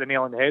Barry hit the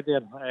nail on the head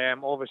there.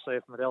 Obviously,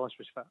 if Morelos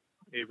was fit,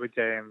 he would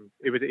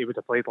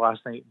have played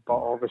last night. But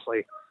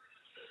obviously,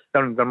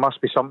 there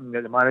must be something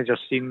that the manager's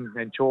seen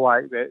in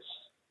Cholak that's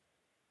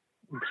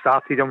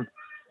started him,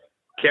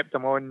 kept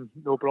him on,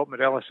 no brought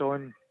Morelos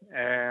on.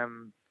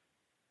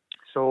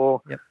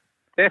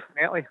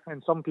 Definitely,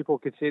 and some people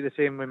could say the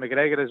same with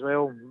McGregor as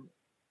well.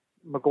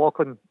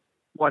 McLaughlin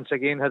once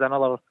again had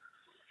another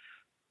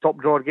top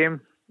drawer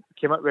game.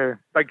 Came up with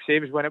big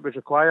saves when it was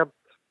required.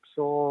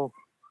 So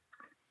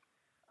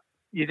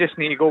you just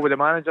need to go with the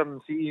manager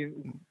and see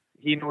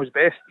he knows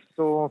best.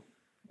 So,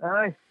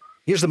 aye.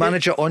 Here's the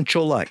manager on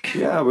Cholak.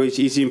 Yeah, well,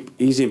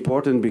 he's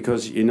important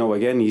because,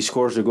 again, he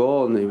scores a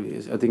goal,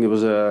 and I think it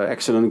was an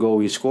excellent goal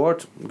he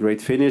scored.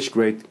 Great finish,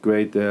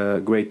 great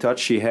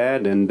touch he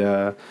had, and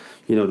the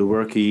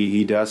work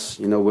he does.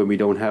 When we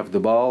don't have the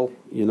ball,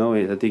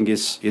 I think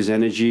his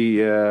energy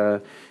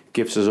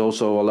gives us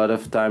also a lot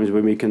of times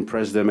when we can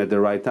press them at the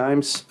right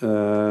times.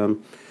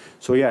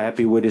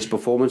 Happy with his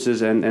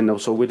performances and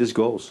also with his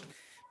goals.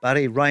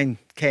 Barry, Ryan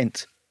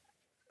Kent,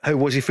 how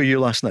was he for you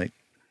last night?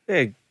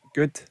 Yeah,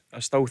 good. I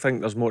still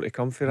think there's more to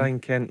come for Ryan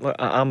Kent. Look,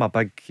 I'm a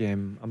big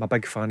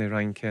fan of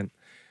Ryan Kent.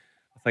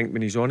 I think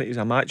when he's on it, he's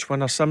a match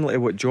winner, similar to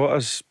what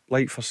Jota's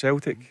like for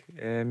Celtic.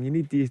 You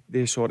need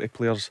these sort of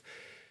players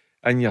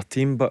in your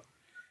team. But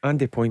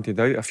Andy pointed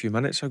out a few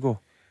minutes ago,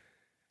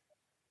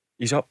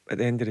 he's up at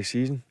the end of the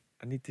season.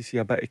 I need to see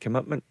a bit of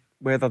commitment.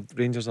 Whether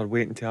Rangers are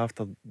waiting to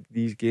after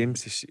these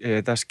games,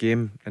 this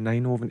game in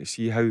Eindhoven, to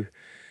see how,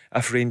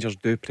 if Rangers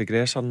do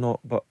progress or not.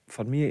 But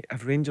for me,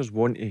 if Rangers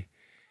want to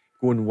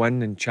go and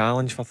win and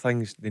challenge for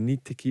things, they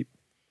need to keep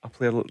a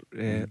player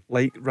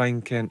like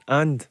Ryan Kent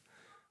and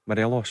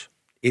Morelos.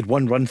 He had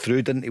one run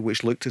through, didn't he,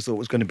 which looked as though it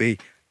was going to be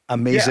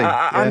amazing.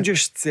 I'm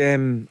just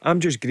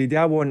greedy.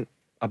 I want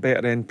a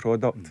better end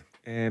product.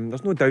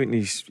 There's no doubt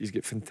he's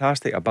got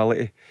fantastic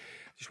ability.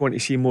 Just want to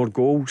see more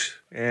goals.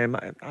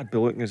 I'd be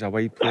looking as a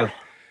wide player,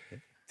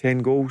 10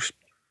 goals,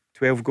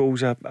 12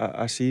 goals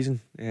a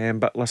season.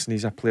 But listen,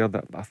 he's a player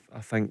that I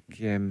think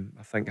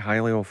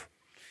highly of.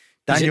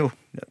 Daniel,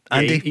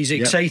 Andy, he's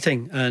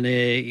exciting, and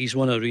he's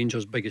one of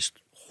Rangers' biggest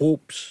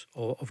hopes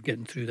of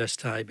getting through this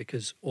tie,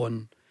 because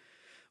on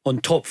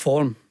top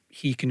form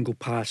he can go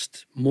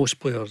past most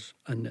players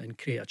and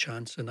create a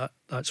chance, and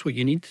that's what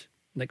you need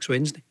next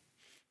Wednesday.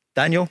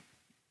 Daniel?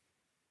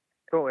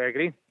 Totally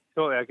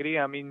agree.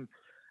 I mean,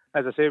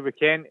 as I said,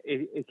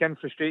 he can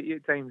frustrate you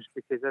at times,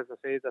 because, as I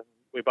said,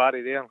 with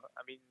Barry there,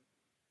 I mean,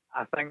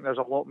 I think there's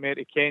a lot more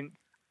to Kent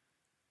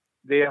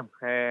there.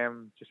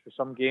 Just for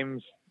some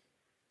games,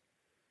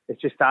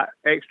 it's just that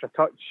extra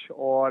touch,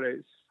 or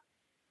it's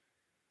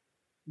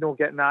not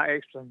getting that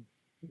extra,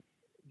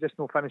 just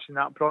not finishing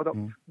that product,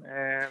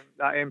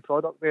 that end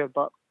product there.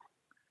 But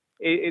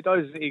it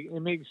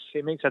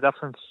makes a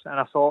difference. And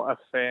I thought if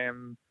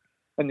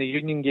in the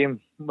Union game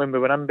when we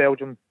were in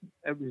Belgium,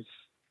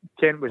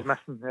 Kent was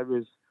missing. It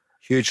was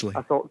hugely.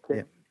 I thought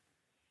Kent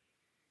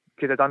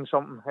could have done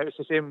something. It was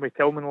the same with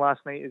Tillman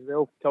last night as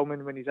well.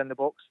 Tillman, when he's in the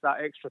box,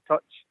 that extra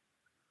touch,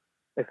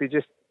 if he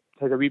just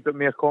had a wee bit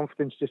more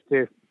confidence just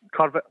to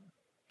curve it,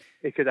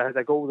 he could have had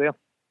a goal there.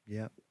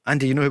 Yeah.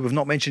 Andy, you know who we've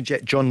not mentioned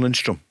yet? John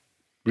Lundstrom.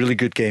 Really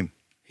good game.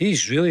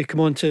 He's really come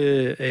on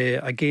to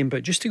a game.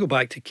 But just to go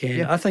back to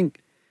Kent, I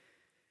think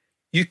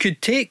you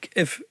could take,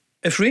 if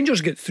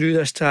Rangers get through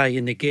this tie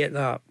and they get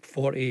that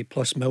 40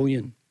 plus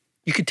million,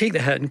 you could take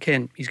the hit in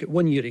Kent. He's got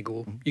 1 year to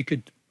go. You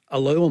could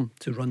allow him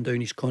to run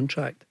down his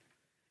contract.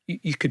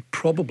 You could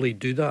probably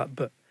do that,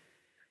 but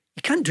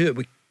you can't do it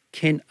with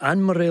Kent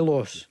and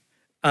Morelos.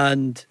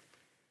 And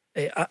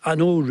I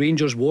know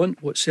Rangers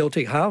want what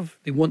Celtic have.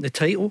 They want the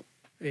title.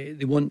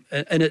 They want,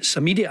 and it's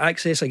immediate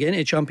access again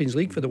to Champions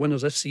League for the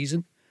winners this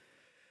season.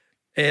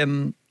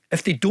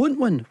 If they don't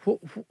win,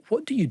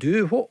 what do you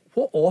do? What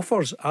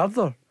offers are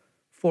there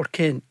for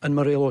Kent and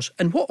Morelos?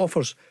 And what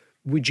offers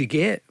would you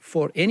get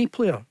for any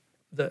player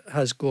that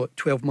has got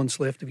 12 months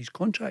left of his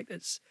contract?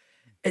 It's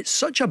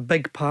such a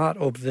big part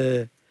of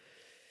the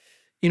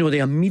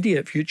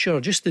immediate future.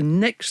 Just the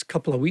next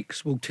couple of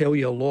weeks will tell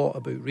you a lot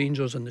about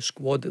Rangers and the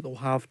squad that they'll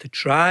have to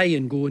try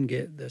and go and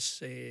get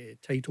this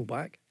title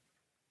back.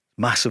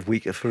 Massive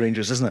week for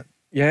Rangers, isn't it?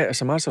 Yeah,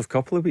 it's a massive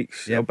couple of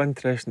weeks. It'll be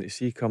interesting to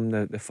see come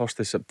the 1st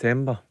of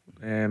September.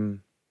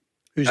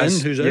 Who's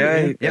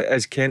in?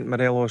 Is Kent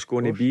Morelos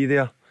going to be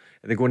there?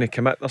 Are they going to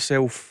commit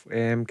themselves?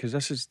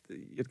 Because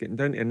you're getting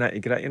down to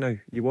nitty gritty now.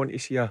 You want to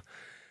see a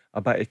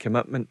bit of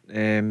commitment.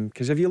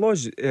 Because if you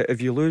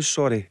lose,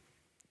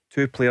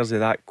 two players of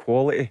that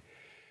quality,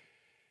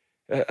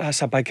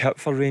 that's a big hit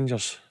for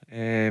Rangers.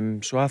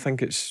 So I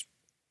think it's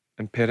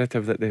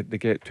imperative that they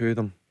get two of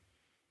them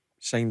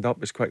signed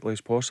up as quickly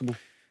as possible.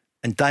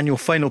 And Daniel,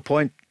 final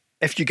point,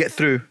 if you get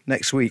through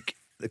next week,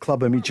 the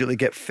club immediately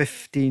get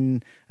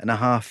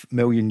 €15.5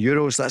 million.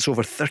 That's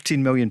over £13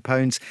 million.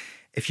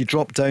 If you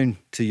drop down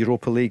to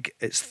Europa League,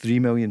 it's £3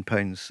 million,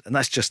 and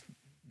that's just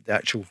the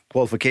actual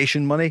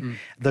qualification money.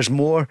 There's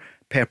more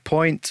per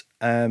point,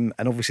 and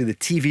obviously the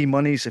TV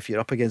monies if you're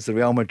up against the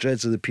Real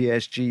Madrids or the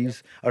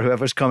PSGs or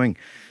whoever's coming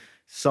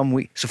some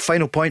week. So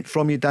final point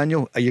from you,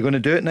 Daniel, are you going to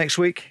do it next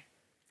week?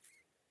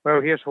 Well,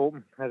 here's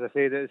hoping. As I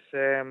said, it's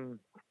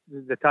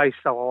the tie's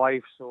still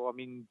alive, so I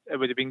mean it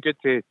would have been good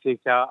to take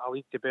a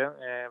lead to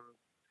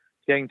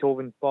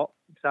Eindhoven, but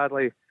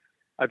sadly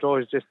a draw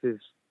is just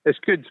as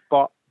good,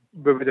 but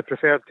we would have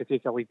preferred to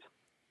take a lead.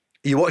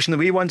 Are you watching the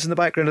wee ones in the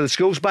background? Are the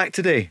schools back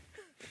today?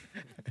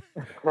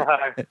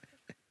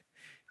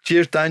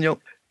 Cheers, Daniel.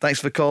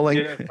 Thanks for calling.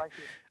 Yeah, thank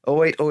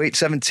you. 08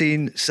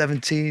 17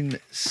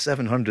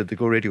 700, the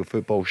Go Radio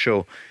Football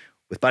Show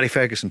with Barry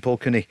Ferguson, Paul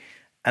Cooney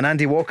and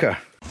Andy Walker.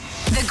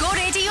 The Go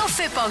Radio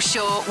Football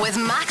Show with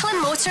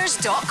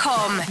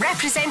MacklinMotors.com,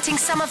 representing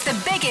some of the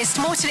biggest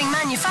motoring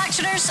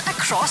manufacturers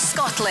across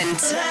Scotland.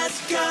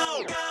 Let's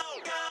go!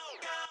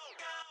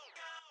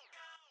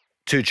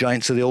 Two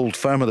giants of the old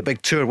firm of the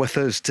big tour with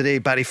us today,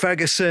 Barry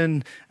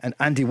Ferguson and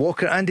Andy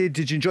Walker. Andy,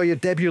 did you enjoy your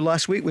debut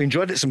last week? We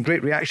enjoyed it. Some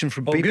great reaction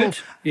from people. Good.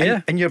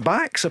 Yeah. And you're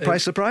back.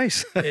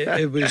 Surprise.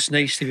 It was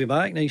nice to be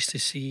back. Nice to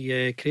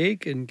see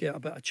Craig and get a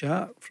bit of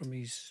chat from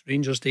his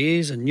Rangers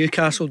days and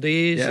Newcastle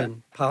days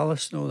and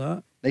Palace and all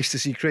that. Nice to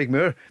see Craig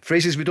Moore.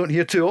 Phrases we don't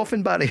hear too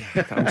often, Barry.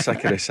 I'm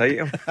sick of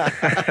reciting him.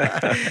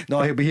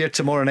 No, he'll be here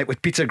tomorrow night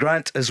with Peter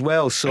Grant as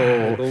well.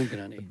 So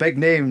big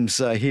names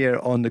here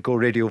on the Go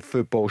Radio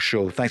Football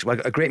Show. Thanks. Well,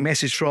 a great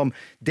message from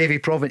Davy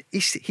Provan.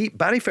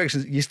 Barry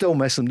Ferguson, you still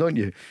miss him, don't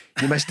you?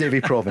 You miss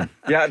Davy Provan.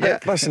 Yeah.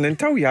 Listen,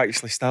 until you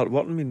actually start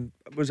working, I mean,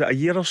 was it a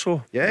year or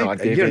so? Yeah, no,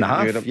 a year and a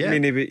half. Yeah. I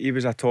mean, he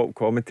was a top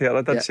commentator.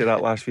 I did say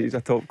that last week. He's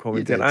a top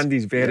commentator. And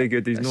he's very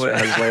good. He's not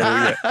at his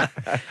level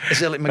yet.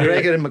 Is it like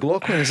McGregor and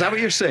McLaughlin? Is that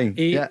what you're saying?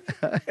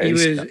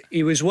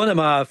 He was one of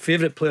my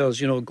favourite players,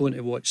 going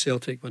to watch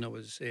Celtic when I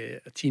was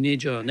a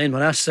teenager. And then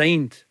when I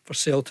signed for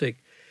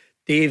Celtic,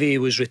 Davy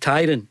was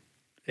retiring.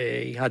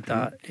 He had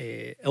that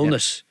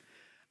illness.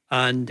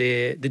 And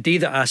the day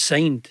that I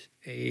signed,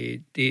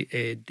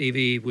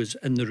 Davy was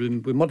in the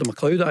room with Murdo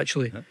McLeod,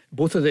 actually.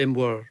 Both of them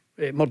were,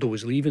 Murdo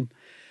was leaving.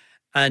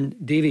 And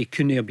Davy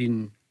couldn't have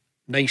been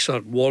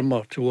nicer,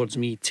 warmer towards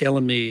me,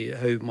 telling me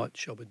how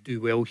much I would do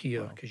well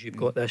here, because you've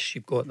got this,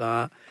 you've got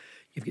that,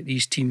 you've got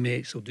these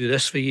teammates, they'll do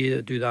this for you,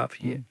 they'll do that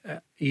for you.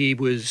 He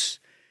was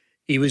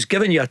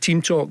giving you a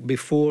team talk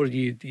before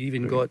you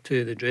even got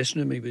to the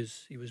dressing room.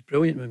 He was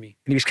brilliant with me.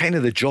 And he was kind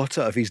of the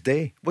Jota of his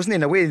day, wasn't he?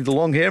 In a way, the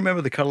long hair,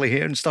 remember the curly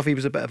hair and stuff. He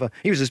was a kind of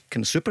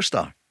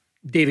superstar.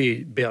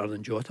 Davy better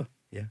than Jota.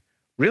 Yeah,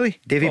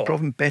 really, Davy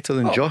Provan better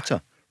than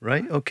Jota.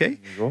 Right, okay.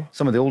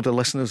 Some of the older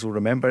listeners will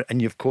remember.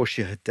 And of course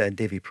you had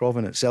Davy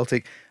Provan at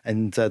Celtic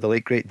and the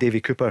late great Davy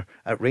Cooper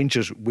at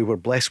Rangers. We were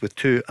blessed with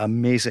two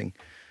amazing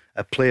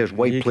players,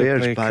 wide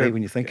players, Barry,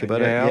 when you think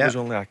about it. I was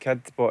only a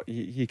kid, but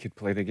he could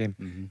play the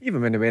game.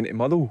 Even when he went to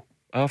Motherwell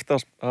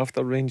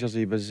after Rangers,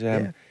 he was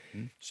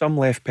some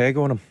left peg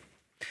on him.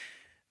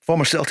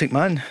 Former Celtic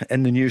man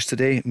in the news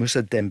today,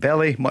 Moussa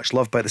Dembele, much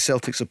loved by the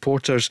Celtic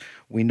supporters.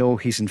 We know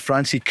he's in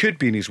France. He could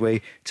be on his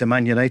way to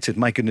Man United.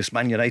 My goodness,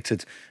 Man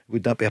United,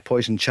 would that be a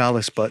poison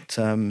chalice? But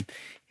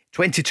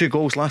 22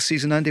 goals last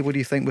season, Andy. What do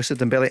you think, Moussa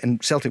Dembele?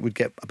 And Celtic would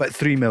get about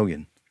 3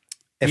 million.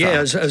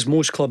 As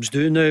most clubs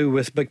do now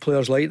with big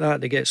players like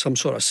that, they get some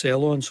sort of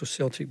sell on, so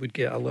Celtic would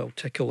get a little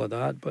tickle of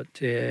that. But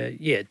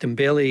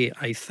Dembele,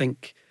 I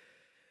think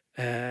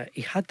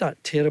he had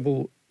that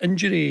terrible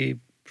injury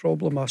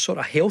problem, a sort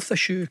of health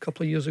issue a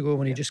couple of years ago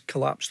when he just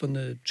collapsed on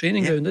the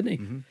training ground, didn't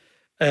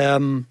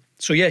he?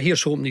 So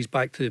here's hoping he's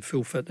back to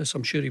full fitness.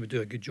 I'm sure he would do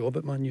a good job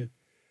at Man U.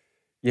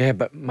 Yeah,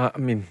 but I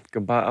mean, go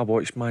back, I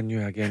watched Man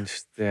U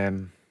against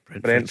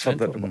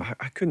Brentford.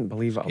 I couldn't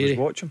believe what I was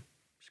watching.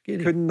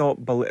 Scary. Could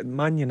not believe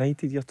Man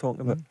United you're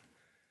talking about.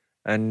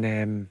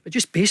 And but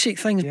just basic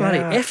things, Barry.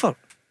 Effort,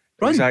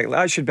 run. Exactly,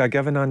 that should be a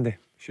given, Andy.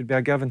 Should be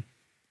a given.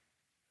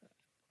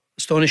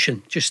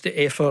 Astonishing, just the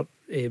effort,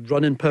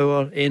 running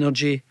power,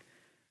 energy.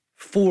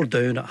 4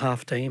 down at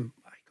half time.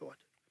 My God,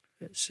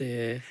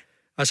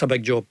 that's a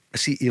big job. I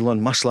see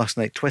Elon Musk last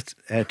night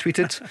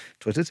tweeted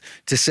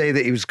to say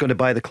that he was going to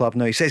buy the club.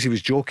 Now he says he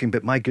was joking,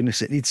 but my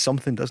goodness, it needs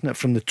something, doesn't it?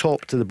 From the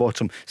top to the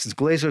bottom. Since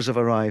Glazers have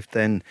arrived,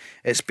 then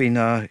it's been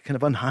a kind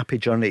of unhappy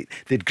journey.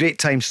 They had great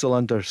times still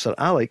under Sir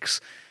Alex,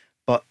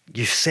 but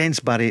you sense,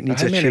 Barry, it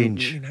needs a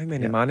change. How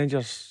many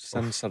managers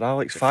since Sir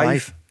Alex?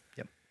 5.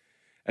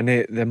 And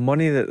the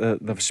money that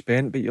they've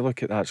spent, but you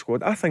look at that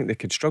squad, I think they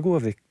could struggle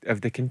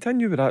if they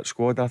continue with that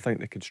squad. I think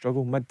they could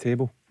struggle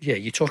mid-table. Yeah,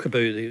 you talk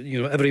about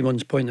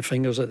everyone's pointing the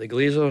fingers at the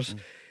Glazers.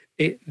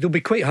 They'll be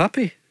quite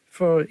happy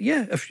for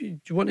if you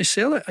want to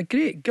sell it,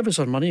 great, give us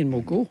our money and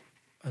we'll go.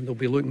 And they'll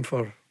be looking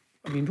for,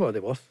 I mean, what are they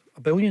worth?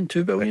 $1 billion,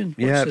 $2 billion?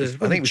 I think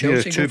it was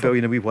near $2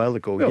 billion a wee while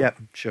ago. Well,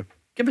 sure.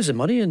 Give us the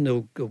money and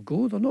they'll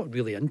go. They're not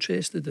really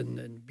interested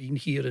in being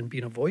here and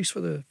being a voice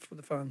for the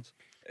fans.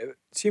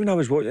 See, when I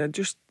was watching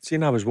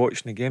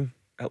the game,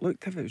 it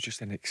looked as if it was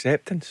just an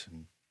acceptance.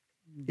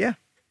 Yeah.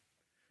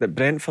 That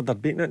Brentford are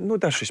beating it. No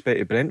disrespect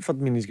to Brentford. I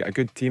mean, he's got a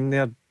good team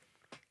there,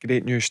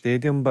 great new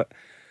stadium. But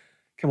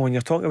come on,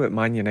 you're talking about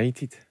Man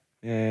United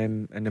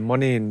and the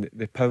money and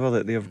the power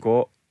that they've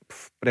got.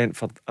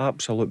 Brentford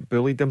absolute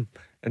bullied them,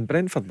 and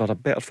Brentford were a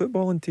better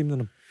footballing team than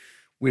them.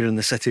 We're in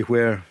the city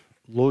where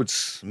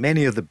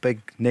many of the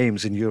big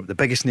names in Europe, the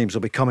biggest names,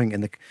 will be coming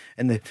in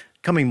the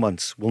coming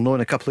months. We'll know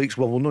in a couple of weeks.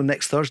 Well, we'll know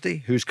next Thursday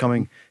who's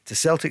coming to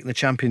Celtic in the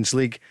Champions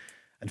League,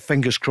 and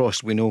fingers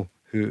crossed we know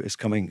who is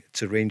coming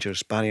to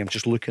Rangers. Barry, I'm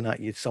just looking at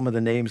you, some of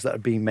the names that are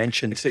being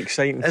mentioned. It's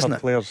exciting for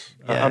players.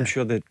 Yeah. I'm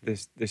sure the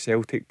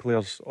Celtic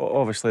players,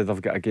 obviously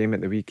they've got a game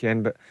at the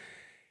weekend, but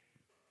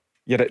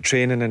you're at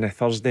training on a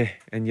Thursday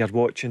and you're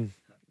watching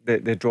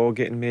the draw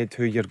getting made,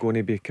 who you're going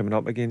to be coming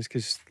up against,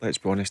 because let's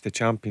be honest, the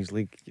Champions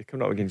League, you're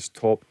coming up against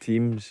top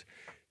teams,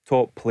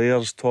 top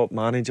players, top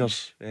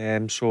managers,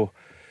 so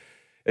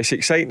it's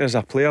exciting as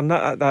a player, and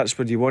that's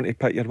what you want to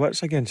pit your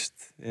wits against.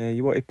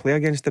 You want to play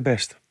against the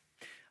best.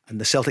 And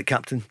the Celtic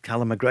captain,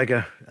 Callum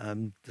McGregor,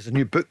 there's a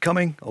new book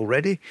coming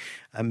already,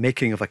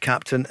 Making of a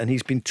Captain, and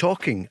he's been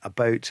talking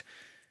about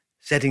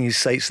setting his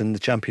sights in the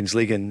Champions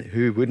League, and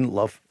who wouldn't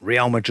love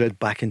Real Madrid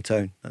back in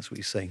town? That's what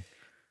he's saying.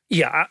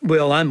 Yeah,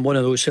 well, I'm one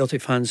of those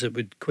Celtic fans that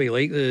would quite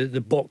like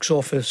the box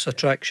office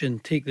attraction,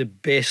 take the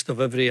best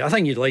of every. I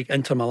think you'd like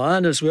Inter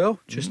Milan as well,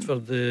 just for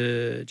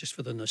the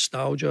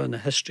nostalgia and the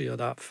history of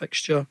that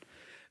fixture.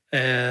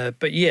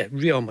 But yeah,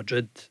 Real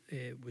Madrid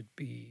would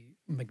be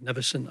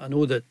magnificent. I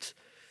know that.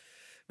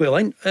 Well,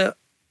 are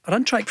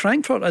Eintracht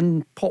Frankfurt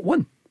in pot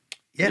 1?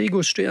 Yeah, they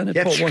go straight in at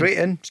pot 1. Straight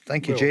in.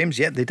 Thank you, James.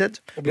 Yeah, they did.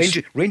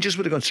 Rangers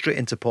would have gone straight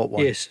into pot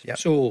 1. Yes. Yep.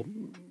 So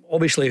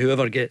obviously,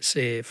 whoever gets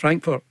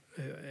Frankfurt,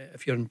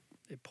 if you're in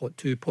pot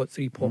 2, pot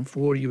 3, pot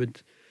 4, you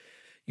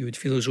would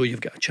feel as though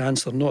you've got a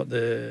chance. They're not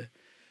the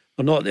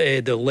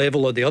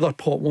level of the other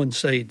pot 1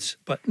 sides.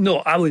 But no,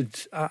 I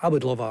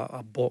would love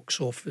a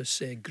box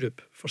office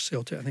group for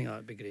Celtic. I think that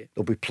would be great.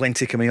 There'll be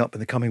plenty coming up in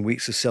the coming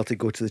weeks as Celtic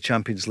go to the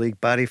Champions League.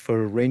 Barry,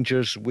 for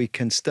Rangers, we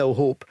can still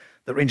hope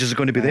that Rangers are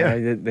going to be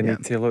there. They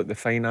need to look at the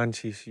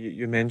finances.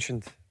 You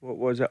mentioned, what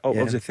was it,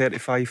 upwards of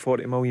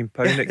 35-40 million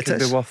pounds it could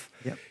be worth.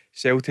 Yep.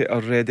 Celtic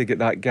are ready to get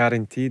that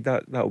guaranteed.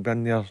 That'll be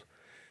in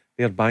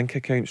their bank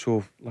account.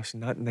 So listen,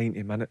 that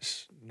 90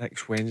 minutes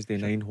next Wednesday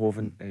in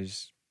Eindhoven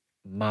is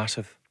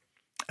massive.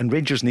 And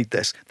Rangers need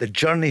this. The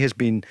journey has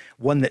been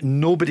one that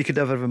nobody could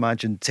ever have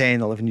imagined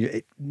 10, 11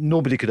 years.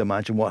 Nobody could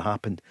imagine what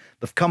happened.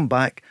 They've come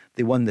back.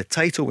 They won the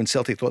title when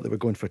Celtic thought they were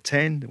going for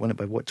 10. They won it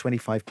by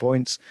 25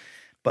 points.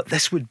 But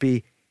this would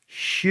be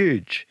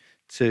huge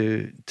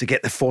to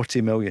get the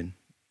 40 million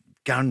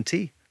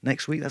guarantee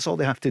next week. That's all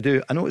they have to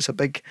do. I know it's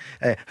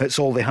it's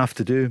all they have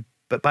to do.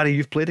 But Barry,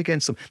 you've played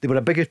against them. They were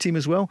a bigger team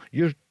as well.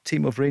 Your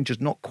team of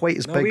Rangers, not quite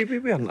as big. We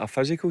weren't a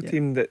physical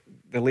team that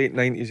the late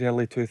 90s,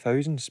 early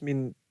 2000s. I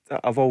mean,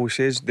 I've always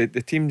said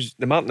the teams,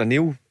 the Martin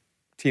O'Neill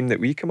team that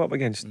we come up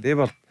against,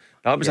 that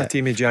was a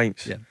team of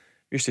giants. We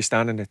used to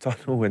stand in the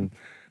tunnel and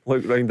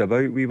look round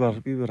about. We were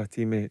a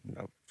team of,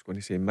 I was going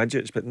to say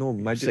midgets, but no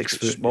midgets, 6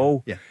 foot,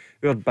 small. Yeah.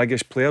 Our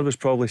biggest player was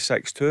probably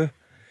 6'2",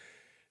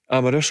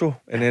 Amoruso,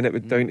 and then it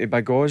went down to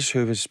Big Oz,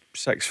 who was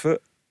 6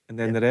 foot, and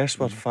then the rest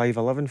were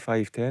 5'11",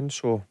 5'10".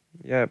 So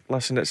yeah,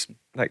 listen, it's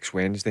next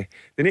Wednesday.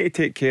 They need to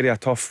take care of a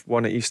tough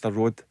one at Easter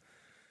Road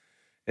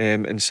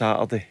on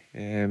Saturday,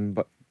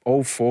 but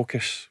all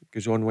focus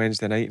goes on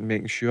Wednesday night and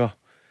making sure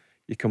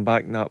you come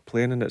back in that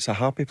plane, and it's a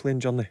happy plane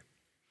journey.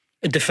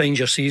 It defines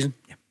your season.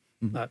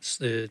 That's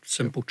the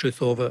simple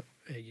truth of it.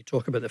 You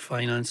talk about the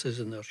finances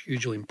and they're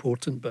hugely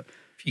important, but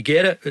if you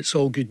get it, it's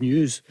all good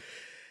news.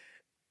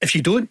 If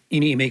you don't, you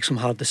need to make some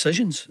hard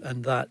decisions,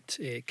 and that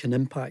can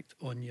impact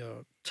on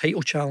your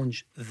title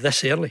challenge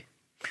this early.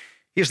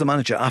 Here's the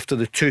manager after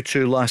the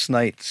 2-2 last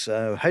night.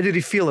 How did he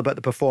feel about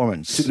the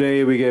performance?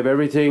 Today we gave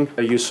everything.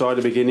 You saw at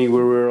the beginning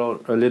we were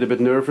a little bit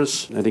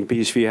nervous. I think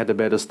PSV had a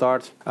better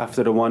start.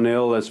 After the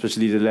 1-0,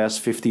 especially the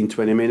last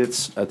 15-20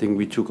 minutes, I think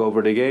we took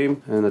over the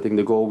game. And I think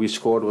the goal we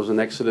scored was an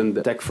excellent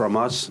attack from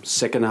us.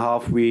 Second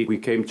half we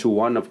came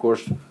 2-1, of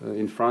course,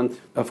 in front.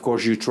 Of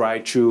course you try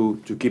to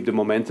keep the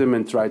momentum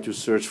and try to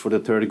search for the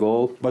third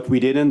goal. But we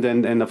didn't,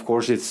 and of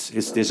course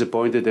it's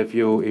disappointed if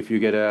you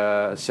get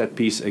a set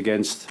piece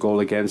against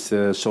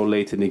so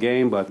late in the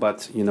game,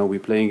 but you know, we're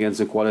playing against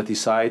a quality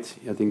side.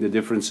 I think the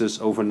differences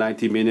over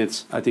 90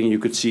 minutes, I think you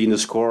could see in the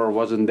score,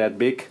 wasn't that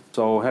big.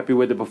 So happy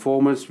with the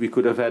performance. We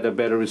could have had a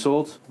better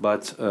result,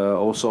 but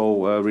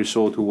also a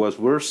result who was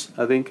worse,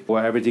 I think.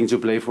 We're everything to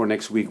play for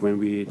next week when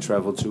we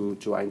travel to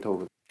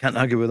Eindhoven. Can't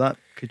argue with that,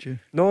 could you?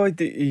 No,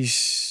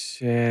 he's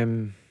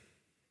bang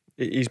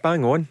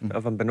on,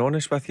 if I'm being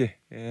honest with you.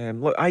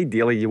 Look,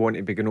 ideally you want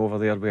to be going over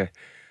there with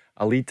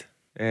a lead.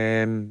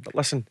 But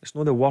listen, it's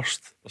not the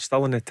worst. They're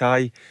still in the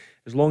tie.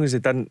 As long as they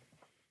didn't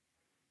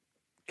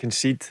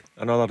concede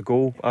another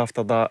goal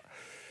after that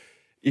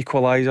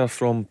equaliser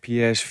from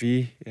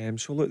PSV.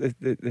 So look,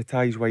 the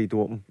tie's wide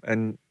open.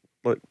 And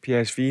look,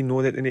 PSV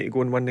know that they need to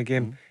go and win the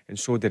game, and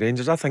so do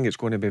Rangers. I think it's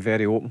going to be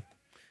very open.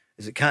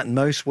 Is it cat and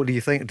mouse? What do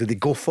you think? Do they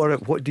go for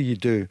it? What do you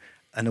do?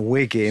 An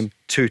away game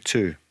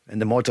 2-2 in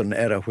the modern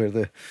era where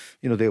the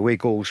away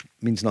goals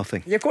means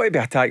nothing. You've got to be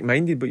attack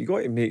minded, but you've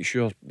got to make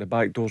sure the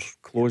back door's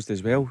closed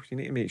as well. You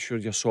need to make sure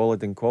you're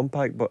solid and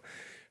compact. But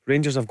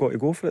Rangers have got to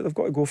go for it. They've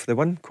got to go for the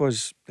win,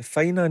 because the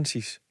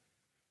finances,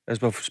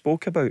 as we've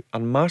spoke about, are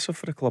massive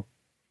for the club.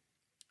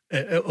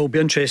 It'll be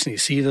interesting to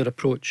see their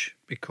approach,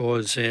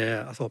 because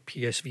I thought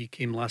PSV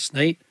came last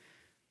night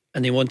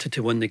and they wanted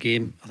to win the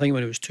game. I think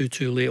when it was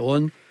 2-2 late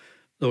on,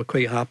 they were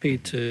quite happy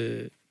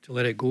to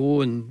let it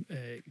go and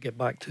get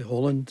back to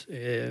Holland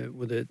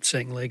with the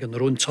second leg on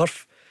their own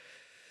turf.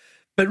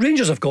 But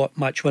Rangers have got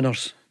match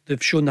winners.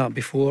 They've shown that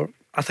before.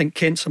 I think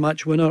Kent's a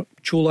match winner.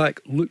 Čolak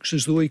looks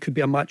as though he could be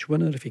a match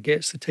winner if he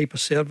gets the type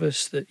of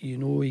service that you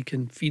know he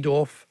can feed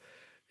off.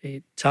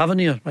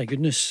 Tavernier, my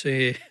goodness,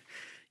 you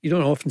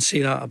don't often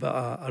say that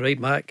about a right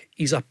back.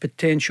 He's a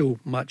potential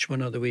match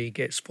winner the way he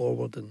gets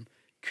forward and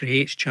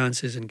creates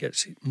chances and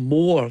gets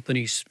more than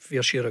his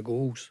fair share of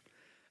goals.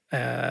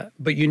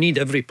 But you need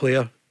every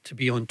player to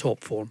be on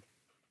top form.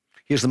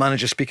 Here's the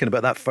manager speaking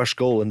about that first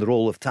goal and the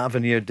role of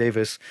Tavernier,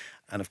 Davis,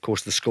 and of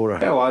course the scorer.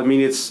 Yeah, well, I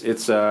mean it's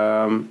it's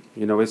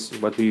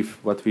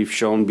what we've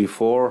shown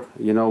before.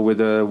 You know, with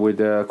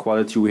the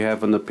quality we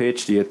have on the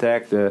pitch, the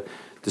attack, the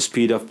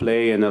speed of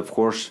play, and of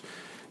course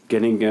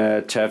getting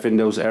Tav in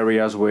those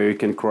areas where you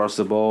can cross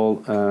the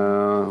ball,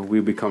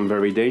 we become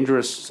very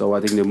dangerous. So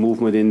I think the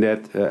movement in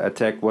that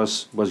attack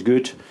was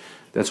good.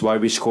 that's why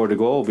we scored a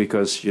goal,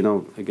 because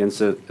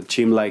against a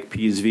team like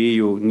PSV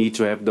you need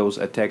to have those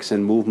attacks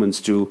and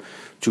movements to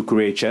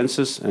create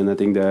chances, and I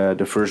think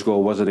the first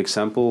goal was an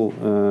example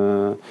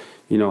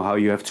how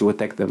you have to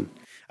attack them.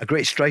 A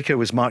great striker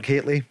was Mark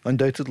Hateley,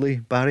 undoubtedly,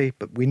 Barry,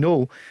 but we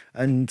know,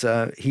 and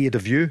he had a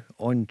view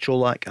on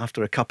Cholak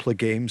after a couple of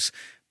games.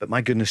 But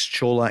my goodness,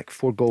 Cholak,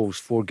 4 goals,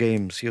 4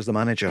 games. Here's the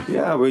manager.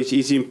 Yeah, well,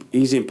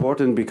 he's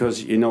important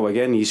because,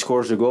 again, he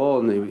scores the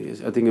goal.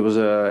 And I think it was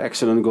an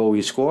excellent goal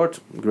he scored.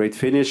 Great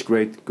finish,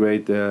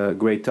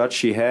 great touch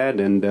he had.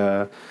 And,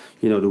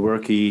 the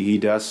work he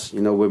does,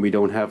 when we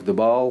don't have the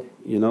ball.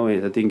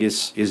 I think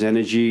his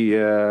energy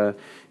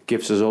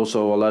gives us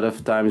also a lot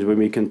of times when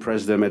we can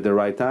press them at the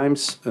right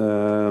times.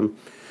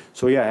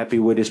 Happy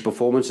with his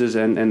performances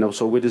and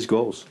also with his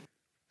goals.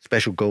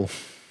 Special goal.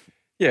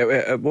 Yeah,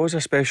 it was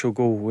a special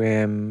goal.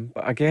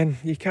 But again,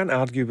 you can't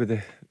argue with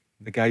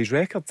the guy's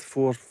record.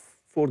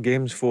 Four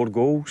games, 4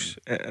 goals.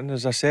 And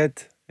as I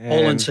said...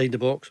 all inside the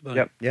box.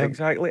 Yep,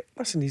 exactly.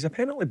 Listen, he's a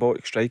penalty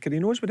box striker. He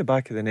knows where the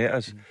back of the net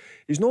is.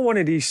 He's not one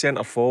of these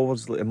centre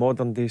forwards, like a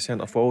modern day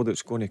centre forward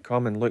that's going to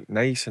come and look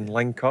nice and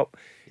link up.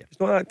 He's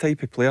not that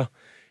type of player.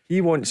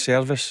 He wants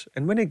service.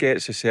 And when he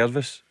gets the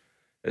service,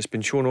 it's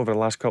been shown over the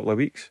last couple of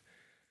weeks,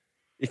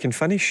 he can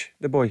finish,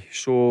 the boy.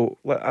 So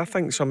I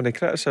think some of the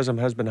criticism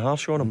has been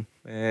harsh on him.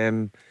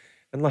 And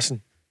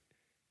listen,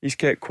 he's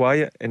kept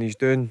quiet and he's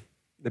doing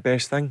the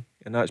best thing,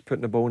 and that's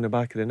putting the ball in the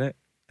back of the net.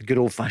 A good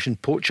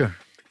old-fashioned poacher.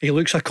 He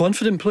looks a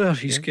confident player.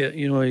 He's got,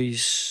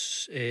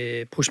 his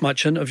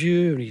post-match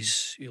interview, and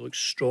he looks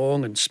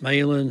strong and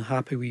smiling,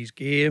 happy with his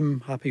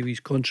game, happy with his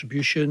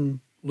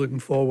contribution, looking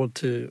forward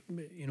to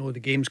the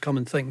games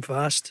coming thick and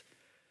fast.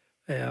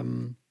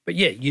 But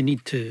yeah, you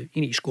need to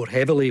score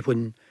heavily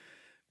when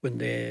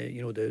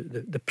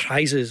the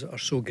prizes are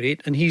so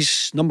great. And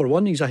he's number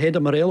one. He's ahead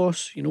of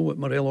Morelos. You know what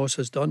Morelos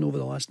has done over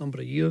the last number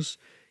of years.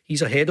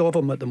 He's ahead of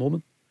him at the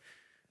moment.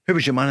 Who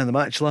was your man in the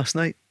match last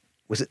night?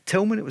 Was it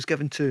Tillman it was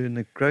given to in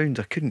the ground?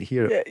 I couldn't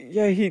hear it.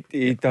 Yeah,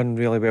 he done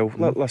really well.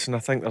 Listen, I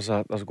think there's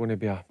going to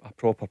be a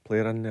proper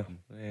player in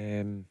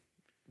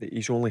there.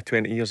 He's only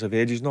 20 years of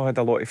age. He's not had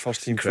a lot of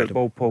first team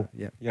football, Paul.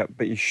 Yeah,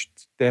 but he's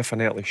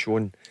definitely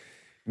shown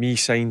me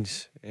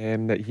signs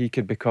that he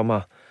could become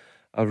a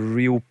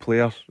real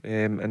player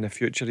in the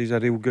future. He's a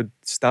real good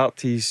start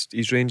to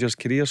his Rangers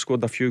career.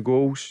 Scored a few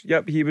goals.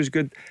 Yep, he was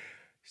good.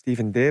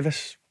 Stephen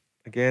Davis,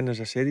 again,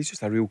 as I said, he's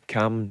just a real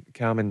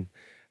calming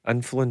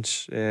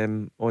influence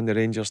on the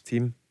Rangers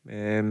team.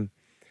 So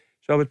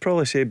I would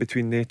probably say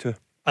between they two.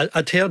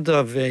 I'd heard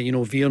of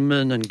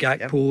Veerman and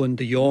Gakpo and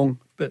De Jong,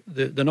 but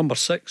the number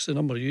 6, the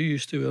number you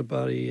used to were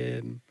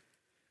Barry.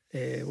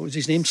 What was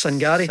his name?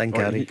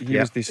 Sangari. He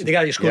was the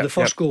guy who scored the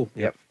first goal.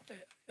 Yep.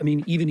 I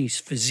mean, even his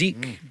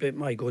physique, but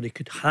my God, he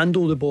could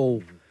handle the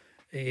ball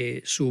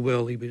so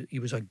well. He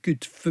was a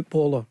good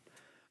footballer,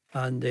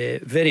 and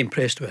very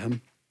impressed with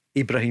him.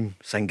 Ibrahim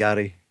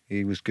Sangari.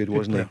 He was good,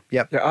 wasn't he?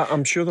 Yep. Yeah,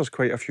 I'm sure there's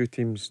quite a few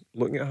teams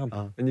looking at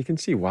him, and you can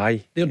see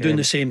why. They're doing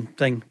the same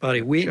thing,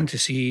 Barry, waiting to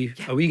see,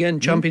 are we getting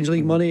Champions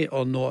League money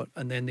or not,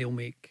 and then they'll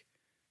make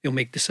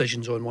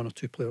decisions on 1 or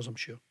 2 players, I'm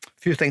sure. A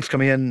few things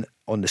coming in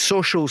on the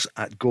socials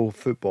at Go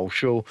Football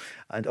Show,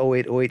 and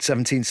 0808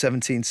 17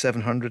 17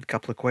 700. A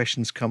couple of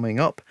questions coming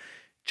up.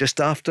 Just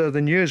after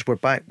the news, we're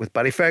back with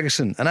Barry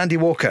Ferguson and Andy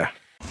Walker.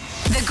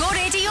 The Go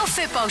Radio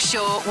Football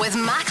Show with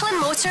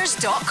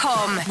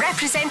MacklinMotors.com,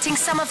 representing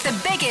some of the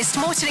biggest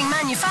motoring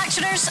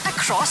manufacturers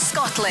across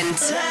Scotland.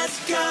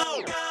 Let's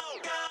go!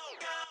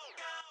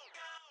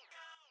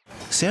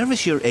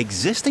 Service your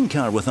existing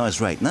car with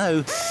us right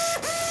now,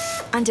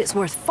 and it's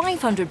worth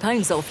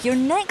 £500 off your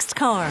next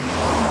car.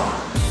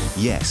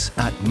 Yes,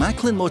 at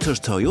Macklin Motors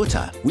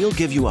Toyota, we'll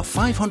give you a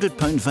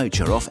 £500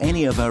 voucher off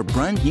any of our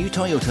brand new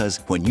Toyotas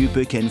when you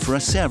book in for a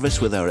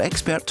service with our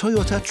expert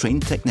Toyota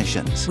trained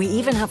technicians. We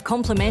even have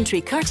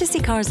complimentary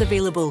courtesy cars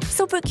available,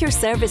 so book your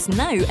service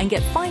now and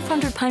get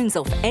 £500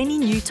 off any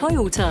new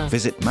Toyota.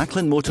 Visit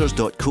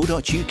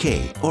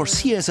macklinmotors.co.uk or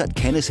see us at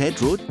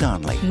Kennishead Road,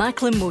 Darnley.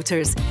 Macklin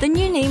Motors, the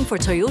new name for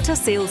Toyota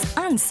sales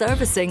and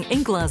servicing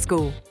in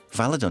Glasgow.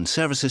 Valid on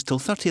services till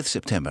 30th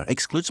September.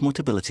 Excludes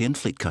Motability and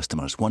fleet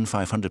customers. One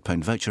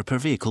 £500 voucher per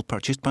vehicle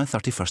purchased by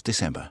 31st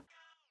December.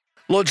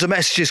 Loads of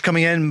messages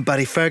coming in.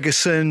 Barry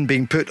Ferguson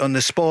being put on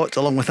the spot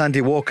along with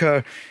Andy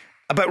Walker.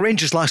 About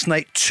Rangers last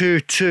night,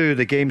 2-2.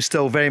 The game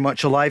still very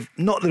much alive.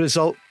 Not the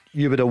result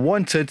you would have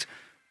wanted,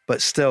 but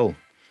still,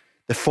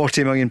 the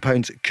 £40 million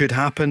could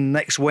happen.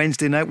 Next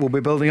Wednesday night, we'll be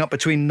building up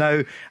between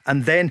now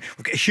and then.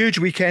 We've got a huge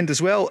weekend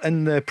as well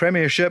in the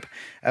Premiership.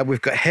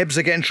 We've got Hibs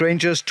against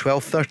Rangers,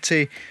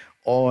 12:30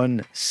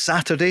 on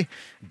Saturday.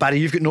 Barry,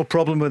 you've got no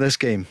problem with this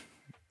game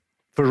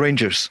for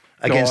Rangers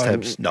against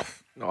Hibs? No.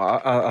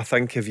 I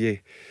think if you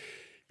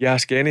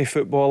ask any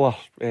footballer,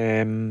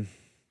 you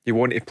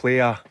want to play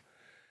a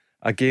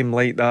game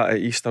like that at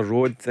Easter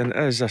Road, and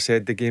as I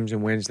said, the game's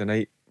on Wednesday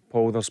night,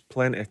 Paul, there's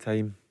plenty of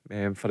time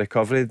for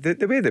recovery.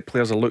 The way that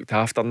players are looked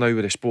after now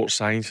with the sports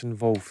science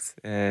involved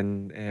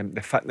and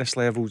the fitness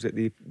levels that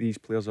these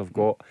players have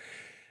got,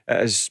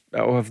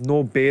 it'll have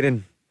no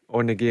bearing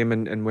on the game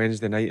in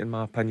Wednesday night, in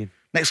my opinion.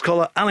 Next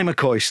caller, Ali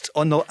McCoist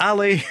on the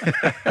alley.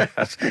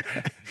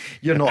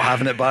 You're not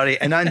having it, Barry.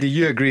 And Andy,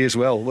 you agree as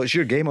well. What's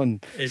your game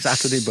on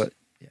Saturday? But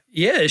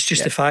yeah, it's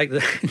just the fact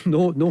that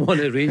no one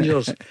at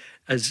Rangers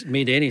has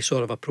made any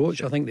sort of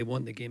approach. I think they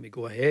want the game to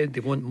go ahead. They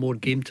want more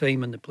game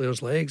time in the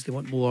players' legs. They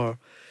want more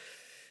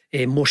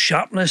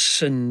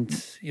sharpness and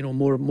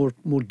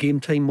more game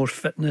time, more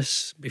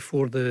fitness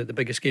before the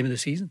biggest game of the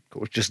season. Of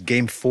course, just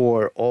game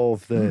 4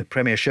 of the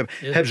Premiership.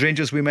 Yeah. Hibs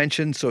Rangers we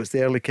mentioned, so it's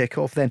the early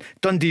kick-off then.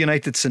 Dundee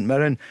United St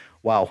Mirren.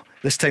 Wow,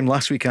 this time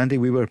last week, Andy,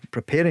 we were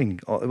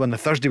preparing on the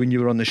Thursday when you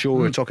were on the show.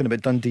 We were talking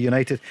about Dundee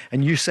United,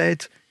 and you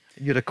said,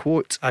 you had a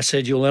quote. I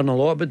said you'll learn a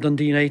lot about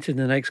Dundee United in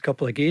the next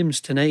couple of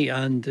games tonight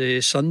and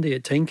Sunday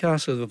at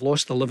Tynecastle. They've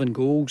lost 11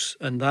 goals,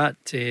 and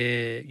that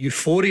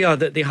euphoria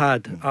that they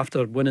had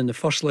after winning the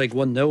first leg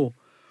 1-0,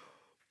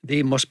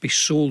 they must be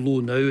so low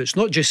now. It's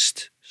not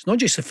just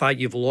the fact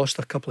you've lost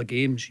a couple of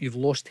games, you've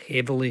lost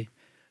heavily,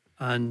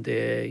 and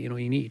you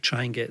need to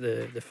try and get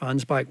the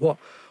fans back.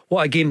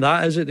 What a game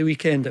that is at the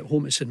weekend at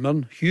home at St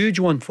Mirren. Huge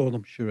one for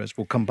them. Sure is.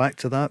 We'll come back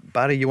to that.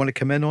 Barry, you want to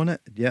come in on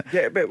it? Yeah,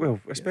 but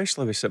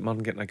especially with St Mirren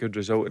getting a good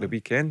result at the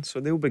weekend,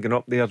 so they'll be going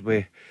up there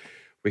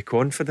with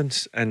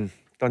confidence. And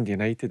Dundee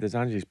United, as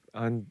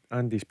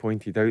Andy's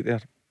pointed out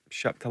there,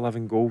 shipped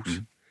 11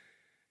 goals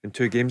in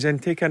 2 games. Then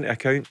take into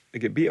account they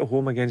get beat at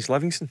home against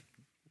Livingston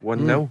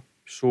 1-0.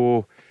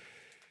 So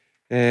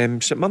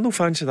St Mirren will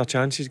fancy their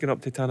chances going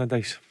up to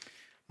Tannadice.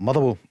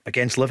 Motherwell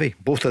against Livy,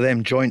 both of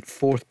them joint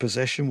 4th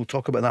position. We'll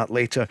talk about that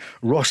later.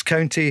 Ross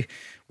County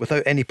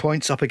without any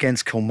points up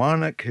against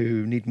Kilmarnock,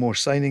 who need more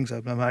signings, I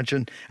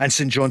imagine, and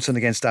St Johnstone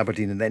against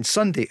Aberdeen. And then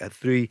Sunday at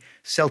 3,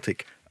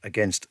 Celtic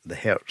against the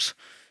Hearts.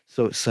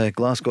 So it's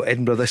Glasgow,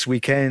 Edinburgh this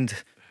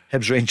weekend,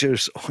 Hibs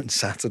Rangers on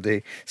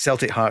Saturday,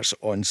 Celtic Hearts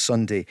on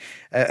Sunday.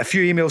 A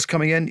few emails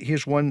coming in.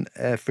 Here's one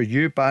for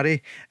you,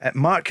 Barry.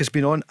 Mark has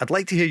been on. I'd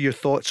like to hear your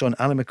thoughts on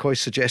Ali McCoy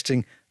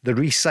suggesting the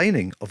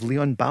re-signing of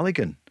Leon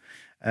Balogun.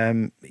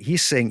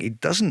 He's saying he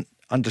doesn't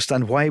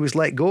understand why he was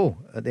let go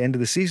at the end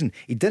of the season.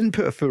 He didn't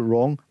put a foot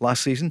wrong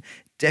last season,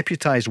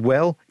 deputised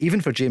well,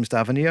 even for James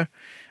Tavernier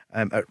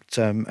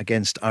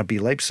against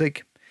RB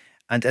Leipzig.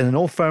 And in an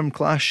all-firm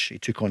clash, he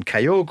took on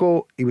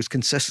Kyogo. He was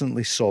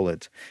consistently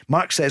solid.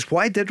 Mark says,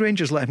 why did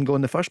Rangers let him go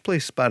in the first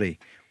place, Barry,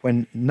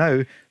 when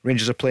now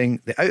Rangers are playing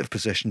the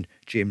out-of-position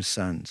James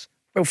Sands?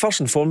 Well, first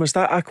and foremost,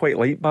 I quite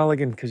like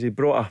Balogun because he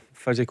brought a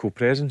physical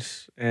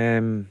presence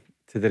to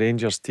the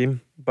Rangers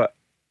team. But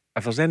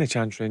if there's any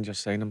chance Rangers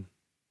sign him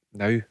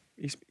now,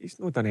 he's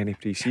not done any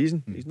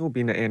pre-season. He's not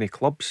been at any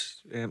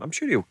clubs. I'm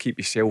sure he'll keep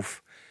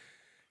himself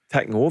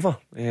ticking over,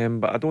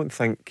 but I don't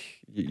think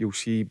you'll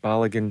see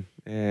Balogun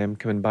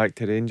coming back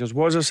to Rangers.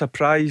 Was I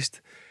surprised?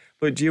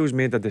 Look, Gio's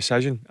made a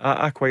decision.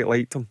 I quite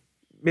liked him.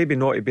 Maybe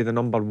not to be the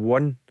number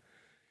 1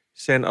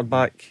 centre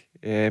back,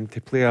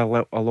 to play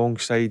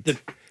alongside.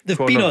 They've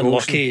been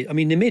unlucky. I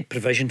mean, they made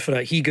provision for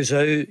it. He goes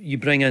out, you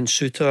bring in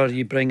Suter,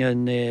 you bring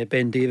in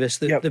Ben Davis.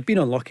 They've been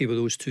unlucky with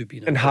those two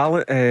being. And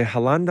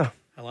Hollander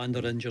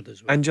injured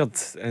as well. Injured,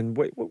 and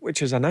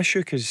which is an issue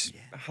because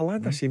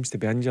Hollander seems to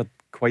be injured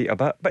quite a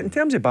bit. But in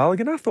terms of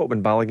Balogun, I thought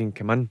when Balogun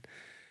came in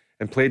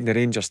and played in the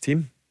Rangers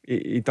team,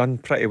 he done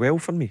pretty well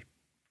for me.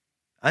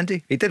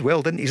 Andy, he did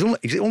well, didn't he?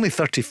 He's only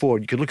 34.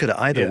 You could look at it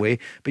either way,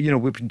 but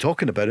we've been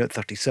talking about it.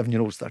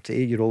 37-year-olds,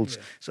 38-year-olds.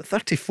 So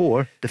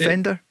 34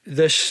 defender.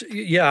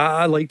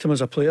 I liked him as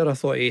a player. I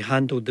thought he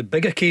handled the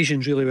big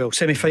occasions really well.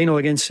 Semi-final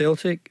against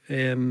Celtic,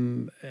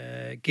 games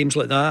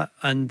like that,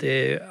 and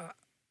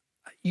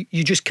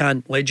you just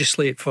can't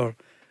legislate for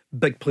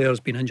big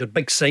players being injured.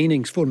 Big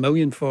signings, 4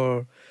 million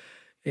for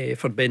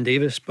Ben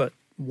Davis, but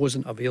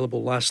wasn't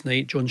available last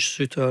night. John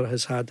Suter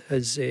has had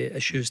his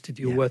issues to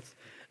deal with.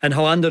 And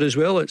Hollander as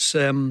well. It's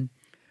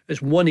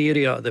one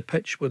area of the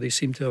pitch where they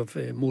seem to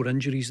have more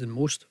injuries than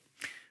most.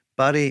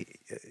 Barry,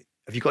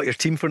 have you got your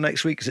team for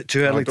next week? Is it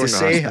too early to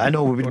say? I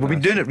know we've been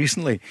doing it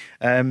recently.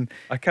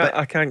 I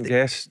can't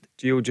guess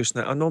Gio just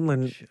now. I'm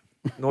normally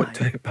not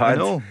too bad. I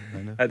know.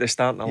 At the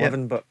starting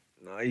 11, but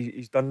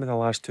he's done with the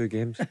last 2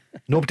 games.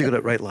 Nobody got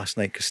it right last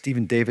night because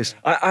Stephen Davis.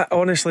 I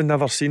honestly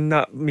never seen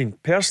that. I mean,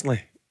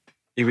 personally,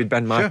 he would be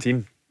in my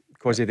team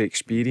because of the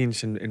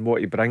experience and what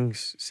he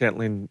brings.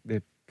 Certainly in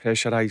the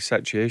pressurised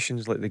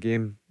situations like the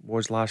game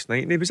was last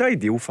night, and he was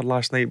ideal for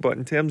last night. But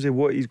in terms of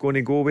what he's going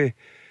to go with,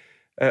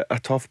 a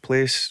tough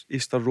place,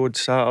 Easter Road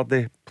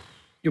Saturday,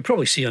 you'll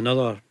probably see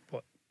another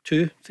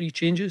 2-3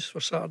 changes for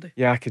Saturday.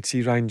 Yeah, I could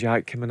see Ryan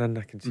Jack coming in.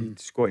 I can see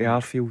Scotty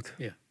Arfield,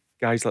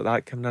 guys like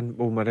that coming in.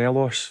 Well,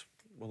 Morelos,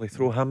 will they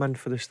throw him in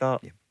for the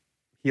start?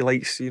 He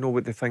likes,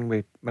 with the thing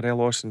with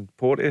Morelos and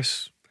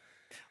Porteous,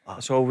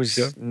 it's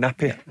always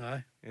nippy.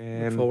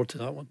 Look forward to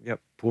that one.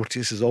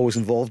 Porteous is always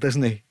involved,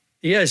 isn't he?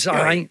 He is.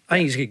 I think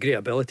he's got great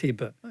ability,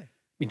 but I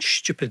mean,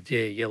 stupid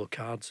yellow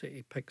cards that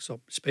he picks up,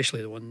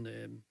 especially the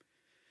one,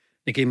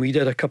 the game we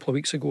did a couple of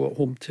weeks ago at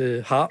home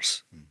to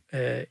Hearts.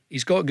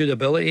 He's got good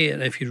ability,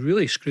 and if he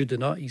really screwed the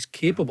nut, he's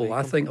capable,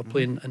 I think, of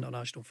playing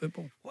international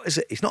football. What is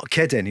it? He's not a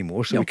kid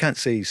anymore, so we can't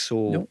say he's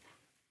so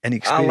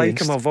inexperienced. I like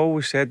him. I've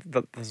always said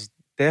that there's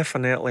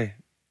definitely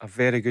a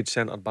very good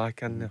centre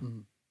back in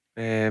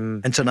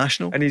there.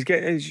 International. And he's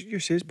getting, as you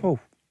says, Paul,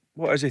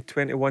 what is he,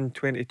 21,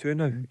 22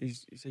 now?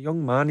 He's a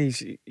young man.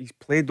 He's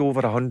played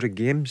over 100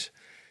 games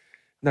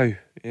now.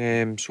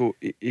 So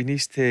he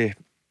needs to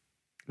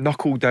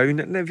knuckle down.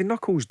 And if he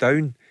knuckles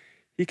down,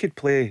 he could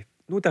play,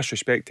 no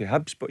disrespect to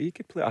Hibs, but he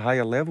could play at a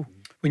higher level.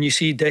 When you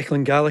see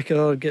Declan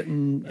Gallagher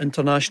getting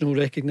international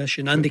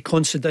recognition, Andy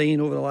Considine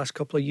over the last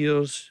couple of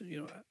years,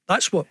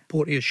 that's what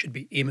Porteous should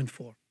be aiming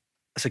for.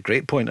 That's a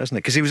great point, isn't it?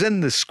 Because he was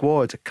in the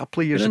squad a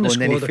couple of years ago,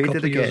 and then he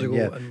faded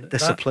again.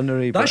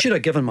 Disciplinary. That should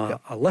have given him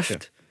a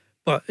lift.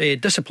 But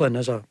discipline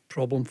is a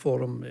problem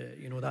for him,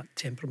 that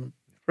temperament.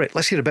 Right,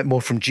 let's hear a bit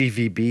more from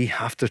GVB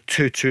after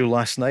 2-2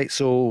 last night.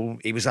 So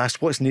he was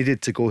asked what's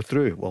needed to go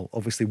through. Well,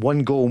 obviously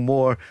 1 goal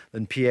more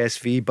than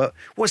PSV, but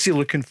what's he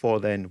looking for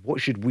then? What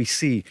should we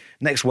see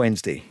next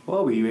Wednesday?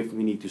 Well, we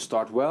need to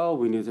start well.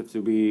 We need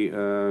to be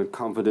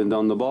confident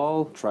on the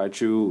ball. Try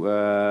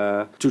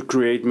to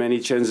create many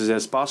chances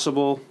as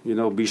possible.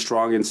 Be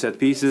strong in set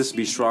pieces.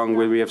 Be strong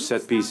when we have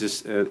set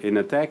pieces in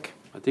attack.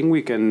 I think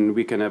we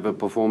can have a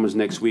performance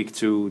next week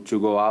to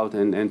go out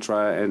and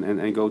try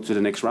and go to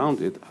the next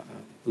round.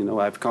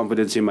 I have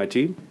confidence in my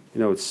team.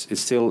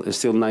 It's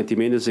still 90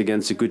 minutes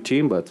against a good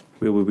team, but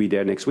we will be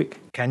there next week.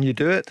 Can you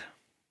do it?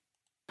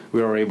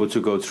 We are able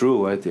to go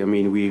through it. I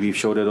mean, we've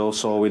showed it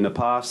also in the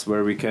past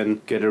where we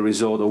can get a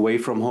result away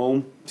from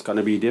home. It's going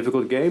to be a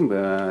difficult game,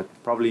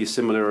 probably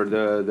similar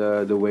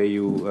the way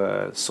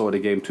you saw the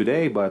game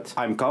today. But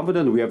I'm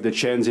confident we have the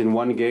chance in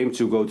one game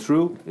to go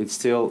through. It's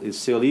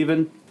still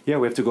even. Yeah,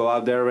 we have to go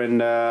out there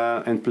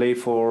and play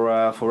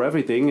for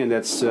everything, and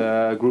that's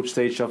group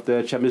stage of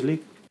the Champions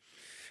League.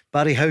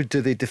 Barry, how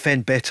do they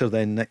defend better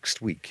then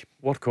next week?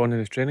 Work on in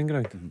his training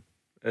ground.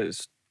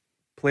 It's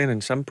plain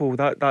and simple.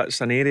 That's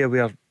an area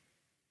where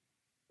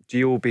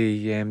Gio will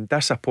be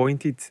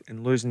disappointed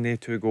in losing the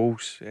 2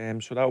 goals.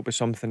 So that'll be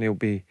something he'll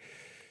be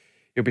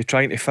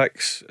trying to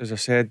fix, as I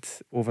said,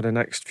 over the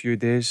next few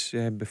days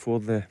before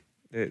they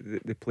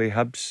play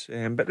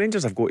Hibs. But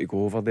Rangers have got to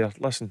go over there,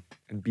 listen,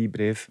 and be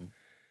brave.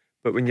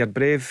 But when you're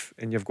brave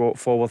and you've got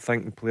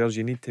forward-thinking players,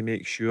 you need to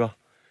make sure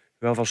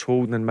whoever's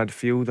holding in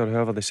midfield or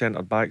whoever the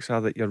centre backs are,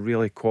 that you're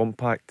really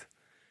compact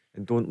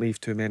and don't leave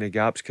too many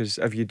gaps. Because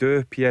if you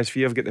do,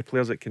 PSV have got the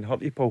players that can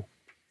hurt you, Paul.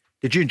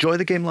 Did you enjoy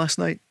the game last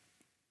night?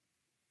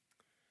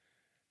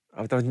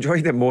 I would have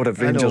enjoyed it more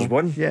if Rangers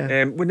won.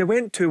 Yeah. When they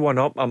went 2-1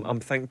 up, I'm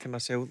thinking to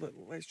myself,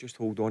 let's just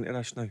hold on to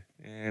this now.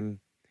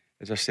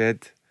 As I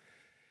said,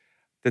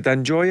 did I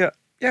enjoy it?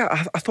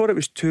 Yeah, I thought it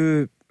was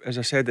two, as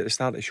I said at the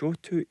start of the show,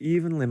 2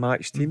 evenly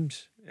matched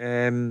teams.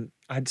 I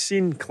had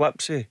seen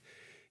clips of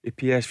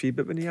PSV,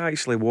 but when you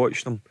actually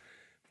watch them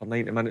for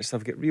 90 minutes,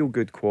 they've got real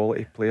good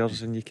quality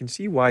players, and you can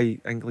see why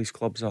English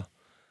clubs are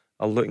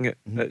looking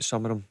at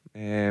some of them.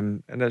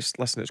 And it's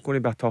going to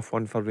be a tough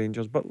one for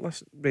Rangers, but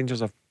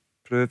Rangers have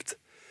proved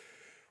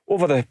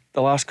over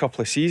the last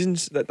couple of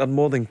seasons that they're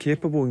more than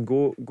capable and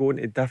going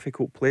to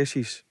difficult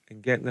places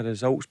and getting the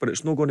results, but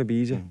it's not going to be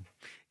easy.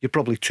 You're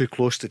probably too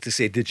close to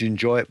say did you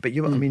enjoy it, but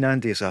you know what I mean,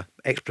 Andy, as a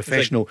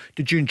ex-professional,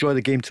 did you enjoy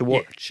the game to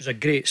watch? Yeah, it's a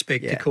great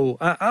spectacle.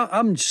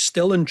 I'm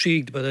still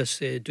intrigued by this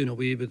doing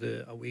away with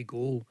the away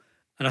goal,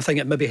 and I think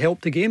it maybe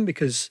helped the game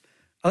because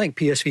I think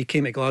PSV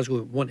came to Glasgow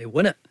and wanted to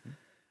win it,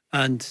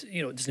 and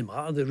it doesn't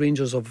matter, the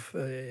Rangers have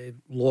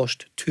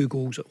lost 2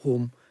 goals at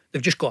home.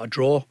 They've just got a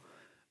draw,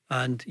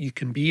 and you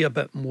can be a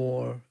bit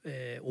more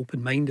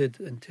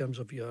open-minded in terms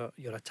of your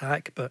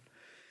attack. But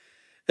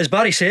as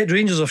Barry said,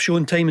 Rangers have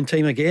shown time and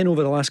time again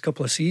over the last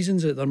couple of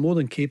seasons that they're more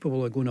than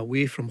capable of going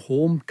away from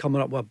home,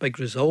 coming up with a big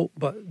result.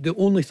 But the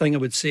only thing I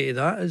would say to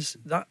that is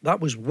that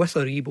was with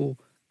Aribo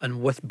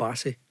and with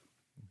Bassi,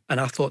 and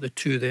I thought the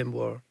 2 of them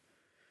were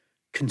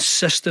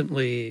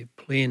consistently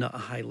playing at a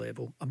high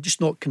level. I'm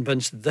just not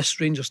convinced this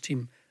Rangers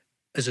team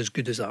is as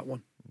good as that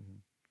one.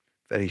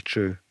 Very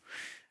true.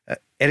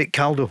 Eric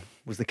Caldo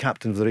was the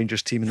captain of the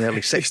Rangers team in the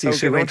early 60s.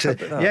 So went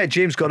to,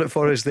 James got it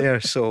for us there.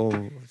 So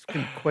it's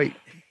been quite.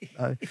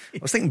 I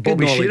was thinking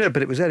Bobby Shearer,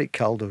 but it was Eric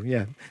Caldo.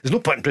 Yeah, there's no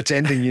point in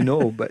pretending,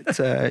 but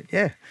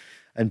yeah.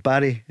 And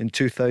Barry in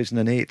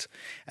 2008.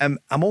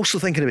 I'm also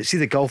thinking about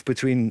the gulf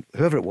between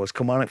whoever it was,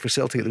 Kilmarnock for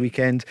Celtic at the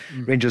weekend,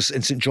 Rangers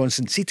in St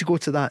Johnstone. See, to go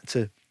to that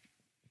to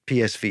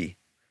PSV,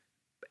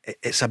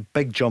 it's a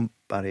big jump,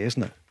 Barry,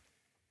 isn't it?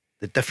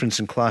 The difference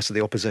in class of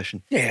the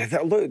opposition. Yeah,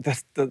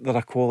 they're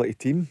a quality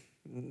team,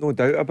 no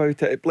doubt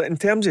about it. But in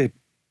terms of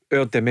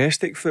our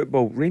domestic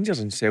football, Rangers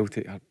and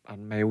Celtic are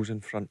miles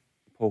in front,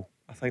 Paul.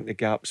 I think the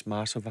gap's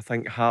massive. I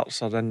think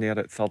Hearts are in there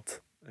at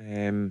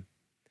third.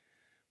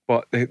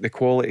 But the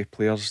quality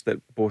players that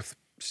both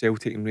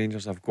Celtic and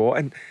Rangers have got,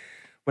 and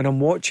when I'm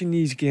watching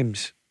these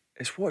games,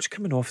 it's what's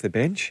coming off the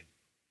bench.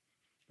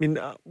 I mean,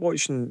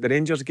 watching the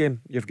Rangers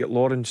game, you've got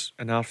Lawrence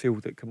and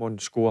Arfield that come on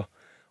and score.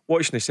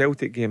 Watching the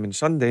Celtic game on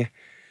Sunday,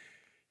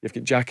 you've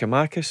got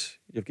Giakoumakis,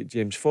 you've got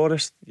James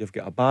Forrest, you've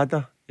got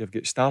Abada, you've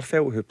got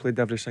Starfelt, who played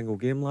every single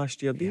game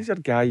last year. These are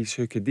guys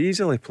who could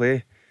easily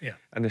play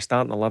in the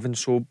starting 11.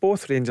 So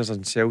both Rangers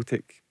and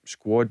Celtic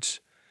squads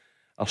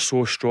are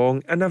so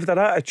strong, and if their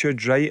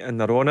attitude's right and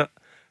they're on it,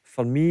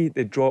 for me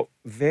they drop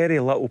very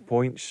little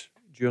points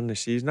during the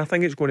season. I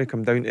think it's going to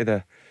come down to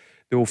the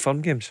Old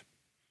Firm games.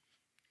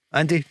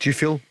 Andy, do you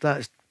feel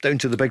that's down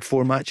to the big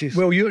 4 matches?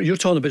 Well, you're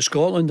talking about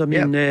Scotland. I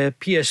mean,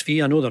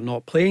 PSV, I know they're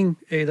not playing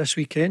this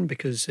weekend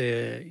because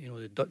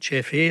the Dutch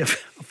FA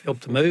have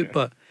helped them out,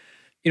 but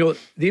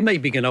they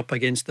might be going up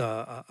against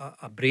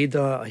a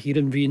Breda, a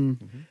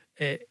Heerenveen,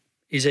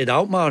 AZ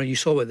Alkmaar. You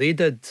saw what they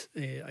did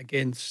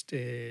against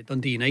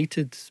Dundee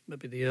United.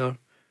 Maybe are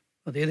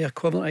they the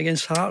equivalent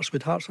against Hearts?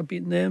 Would Hearts have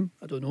beaten them?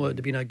 I don't know. It'd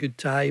have been a good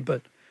tie,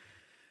 but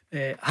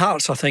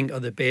Hearts, I think, are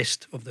the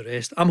best of the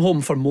rest. I'm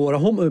hoping for more. I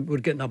hope we're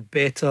getting a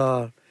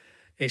better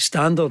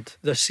standard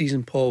this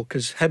season, Paul,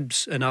 because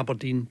Hibs and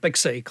Aberdeen, big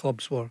city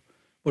clubs, were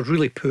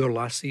really poor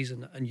last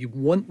season, and you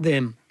want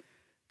them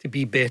to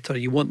be better.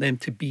 You want them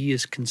to be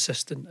as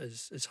consistent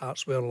as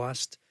Hearts were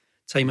last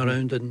time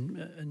around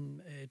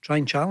and try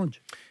and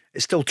challenge.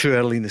 It's still too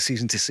early in the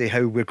season to say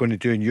how we're going to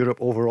do in Europe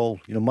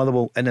overall.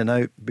 Motherwell in and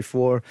out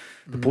before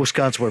the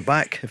postcards were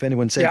back. If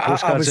anyone said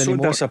postcards I was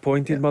anymore. so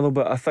disappointed, Motherwell,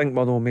 but I think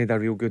Motherwell made a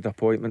real good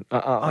appointment.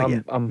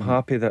 I'm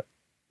happy that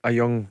a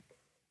young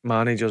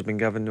manager's been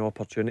given the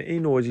opportunity. He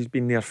knows he's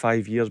been there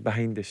 5 years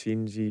behind the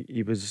scenes.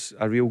 He was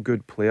a real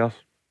good player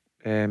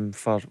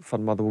for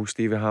Motherwell.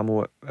 Stevie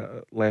Hamill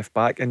at left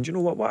back, and do you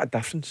know what a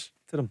difference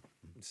to them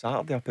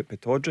Saturday up at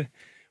Pittodrie.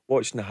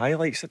 Watching the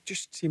highlights, it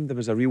just seemed there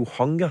was a real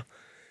hunger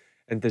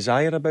and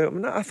desire about him,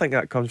 and I think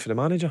that comes from the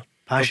manager.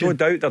 Passion. There's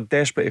no doubt they're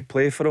desperate to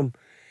play for him,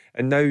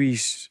 and now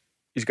he's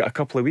got a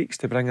couple of weeks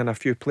to bring in a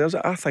few players.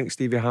 I think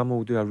Stevie Hamill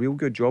will do a real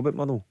good job at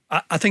Motherwell.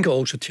 I think it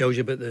also tells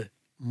you about the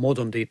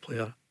modern day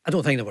player. I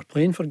don't think they were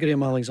playing for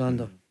Graham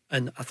Alexander,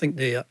 and I think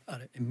they are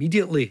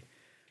immediately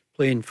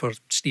playing for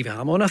Stevie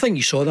Hamill, and I think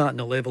you saw that in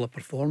the level of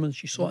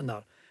performance. You saw it in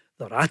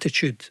their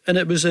attitude, and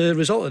it was a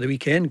result of the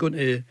weekend going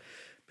to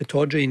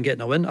Pittodrie and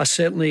getting a win. I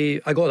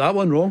got that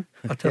one wrong.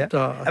 I tipped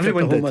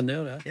everyone a home did. in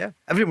there. Yeah,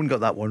 everyone got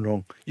that one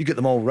wrong. You got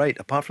them all right,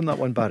 apart from that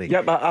one, Barry.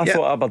 Yeah, but I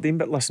thought Aberdeen.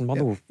 But listen,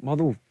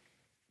 Motherwell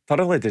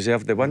thoroughly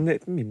deserved the win. I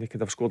mean, they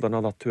could have scored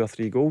another 2 or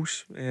 3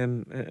 goals,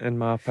 in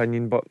my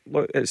opinion. But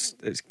look,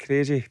 it's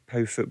crazy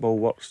how football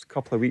works. A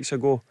couple of weeks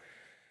ago,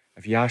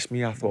 if you asked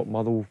me, I thought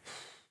Motherwell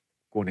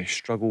going to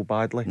struggle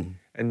badly,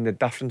 and the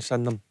difference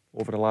in them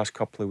over the last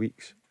couple of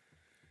weeks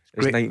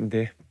is night and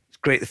day.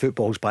 Great the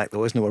football's back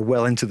though, isn't it? We're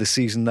well into the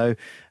season now.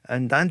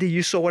 And Andy,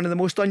 you saw one of the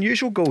most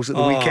unusual goals at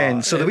the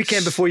weekend. So the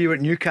weekend before you were at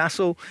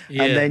Newcastle,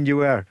 and then you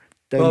were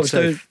down I was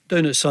south.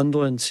 down at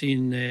Sunderland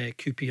seeing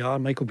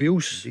QPR, Michael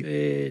Beale's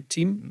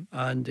team,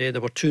 and they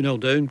were 2-0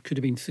 down. Could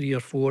have been 3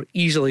 or 4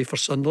 easily for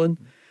Sunderland,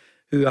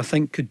 who I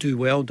think could do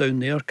well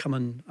down there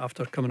coming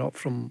up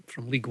from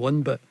League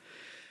One. But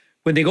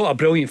when they got a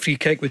brilliant free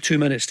kick with 2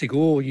 minutes to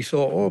go, you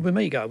thought, we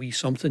might get a wee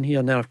something here.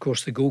 And then of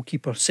course the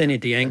goalkeeper Sene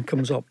Dieng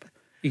comes up.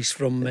 He's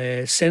from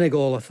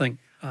Senegal, I think,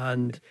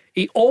 and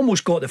he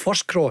almost got the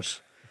first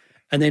cross,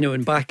 and then it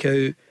went back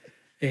out,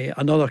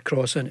 another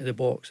cross into the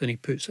box, and he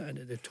puts it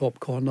into the top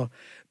corner.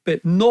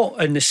 But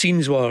and the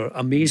scenes were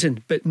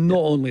amazing. But not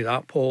only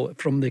that, Paul,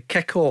 from the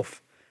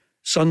kick-off,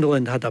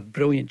 Sunderland had a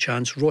brilliant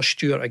chance. Ross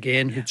Stewart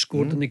again, who'd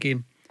scored in the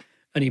game,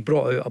 and he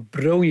brought out a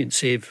brilliant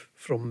save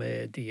from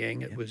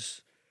Dieng.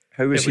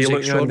 How was he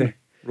looking, Andy?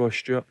 Ross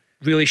Stewart?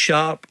 Really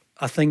sharp.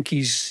 I think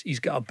he's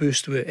got a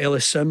boost with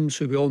Ellis Sims,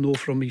 who we all know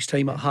from his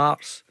time at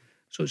Hearts.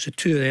 So it's the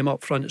two of them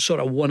up front. It's sort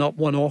of one up,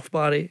 one off,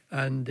 Barry.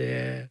 And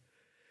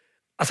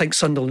I think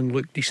Sunderland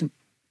looked decent.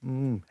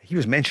 He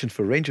was mentioned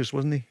for Rangers,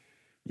 wasn't he?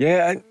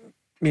 Yeah, I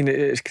mean,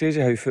 it's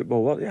crazy how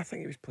football works. I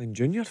think he was playing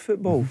junior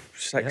football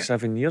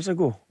 6-7 years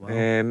ago. Wow.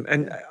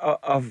 And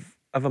if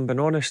I'm being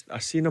honest, I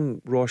seen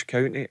him Ross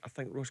County. I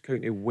think Ross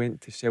County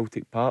went to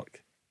Celtic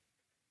Park,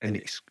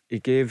 and he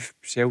gave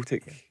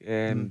Celtic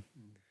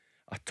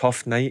a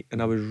tough night,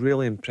 and I was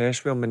really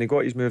impressed with him. And he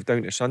got his move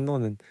down to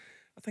Sunderland, and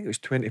I think it was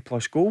 20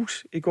 plus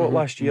goals he got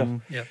last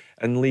year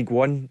in League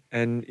One,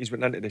 and he's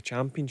went into the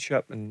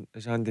Championship, and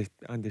as Andy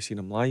seen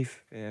him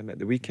live at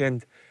the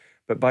weekend.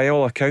 But by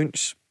all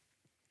accounts,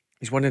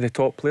 he's one of the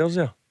top players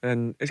there,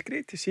 and it's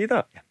great to see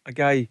that a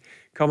guy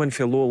coming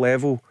from low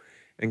level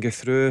and go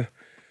through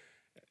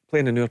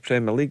playing in our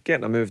Premier League,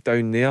 getting a move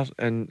down there.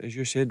 And as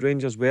you said, there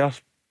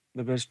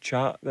was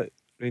chat that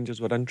Rangers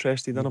were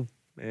interested in him.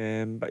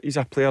 But he's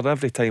a player,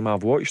 every time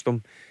I've watched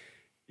him,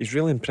 he's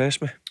really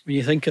impressed me. When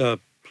you think of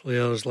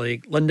players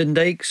like Lyndon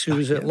Dykes, who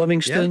was at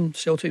Livingston,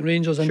 Celtic,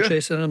 Rangers,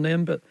 interested in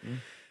him, but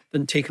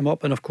didn't take him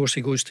up. And of course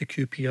he goes to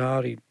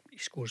QPR. He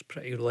scores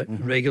pretty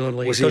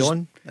regularly. Was he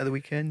on at the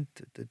weekend?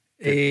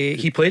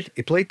 He played.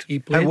 He played.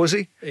 How was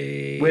he?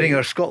 Wearing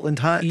our Scotland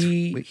hat.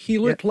 He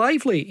looked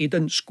lively. He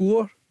didn't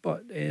score,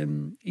 but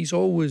he's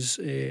always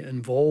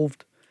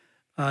involved.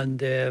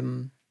 And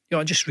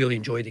I just really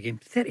enjoyed the game.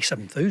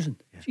 37,000.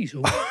 Jeez,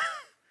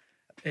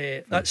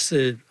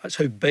 that's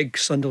how big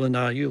Sunderland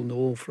are. You'll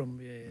know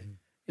from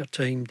your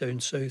time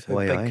down south how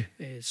big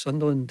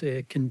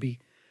Sunderland can be.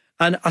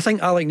 And I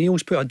think Alec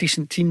Neil's put a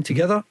decent team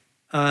together.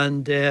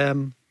 And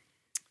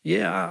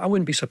I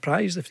wouldn't be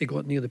surprised if they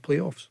got near the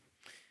playoffs.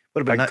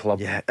 What about Big that club.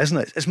 Yeah, isn't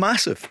it? It's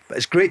massive. But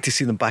it's great to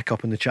see them back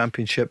up in the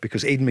Championship,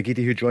 because Aidan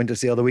McGeady, who joined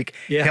us the other week,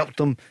 helped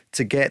them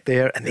to get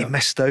there, and they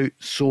missed out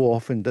so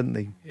often, didn't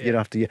they? Year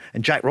after year.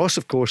 And Jack Ross,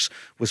 of course,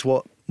 was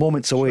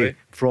moments away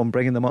from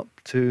bringing them up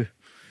to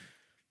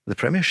the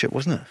Premiership,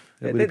 wasn't it?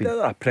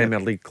 They're a Premier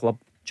League club,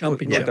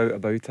 Championship. no doubt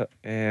about it.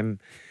 And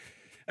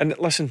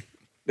listen,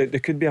 there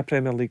could be a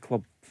Premier League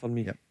club for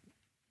me.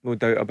 No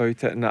doubt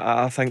about it, and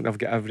I think they've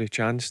got every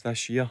chance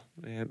this year.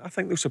 I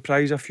think they'll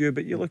surprise a few,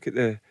 but you look at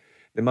the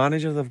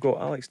manager they've got.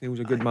 Alex Neil's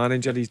a good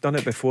manager. He's done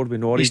it before with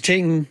Norwich. He's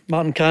taking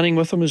Martin Canning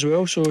with him as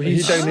well, so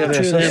he's down there.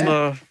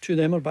 Two of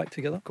them are back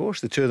together. Of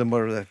course, the two of them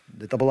were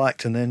the double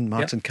act, and then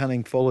Martin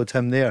Canning followed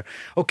him there.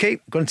 Okay,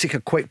 going to take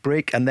a quick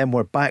break, and then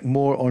we're back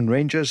more on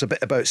Rangers, a bit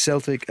about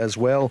Celtic as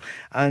well,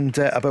 and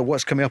about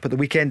what's coming up at the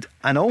weekend,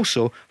 and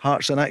also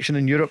Hearts in action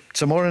in Europe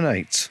tomorrow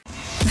night.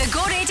 The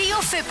Go Radio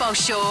Football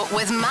Show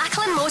with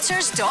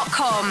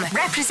MacklinMotors.com,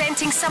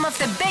 representing some of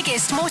the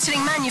biggest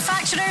motoring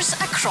manufacturers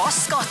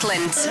across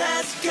Scotland.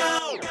 Let's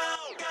go!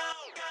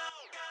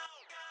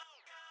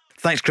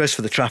 Thanks, Chris,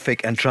 for the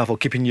traffic and travel,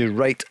 keeping you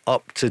right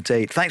up to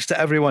date. Thanks to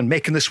everyone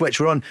making the switch.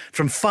 We're on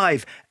from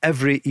 5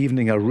 every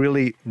evening. A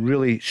really,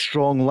 really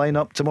strong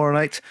lineup tomorrow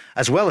night,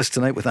 as well as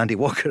tonight with Andy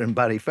Walker and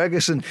Barry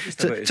Ferguson.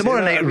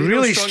 Tomorrow night,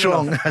 really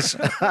strong.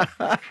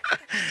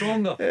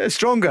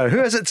 Stronger.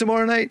 Who is it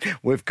tomorrow night?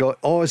 We've got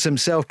Oz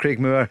himself, Craig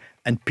Moore,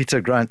 and Peter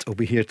Grant will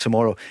be here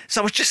tomorrow.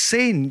 So I was just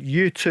saying,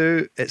 you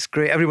two, it's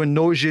great. Everyone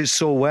knows you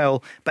so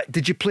well. But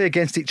did you play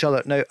against each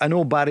other? Now, I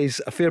know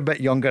Barry's a fair bit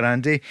younger,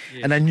 Andy,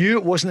 and I knew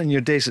it wasn't in your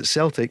days at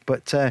Celtic,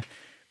 but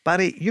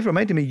Barry, you've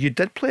reminded me you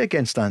did play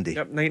against Andy.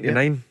 Yep,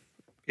 99,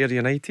 Ayr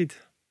United.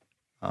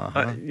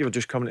 You were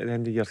just coming at the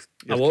end of your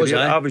career.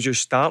 I was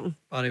just starting.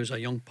 Barry was a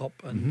young pup,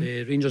 and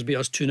Rangers beat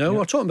us 2-0. We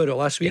were talking about it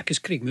last week because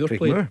Craig Moore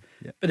played.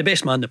 But the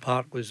best man in the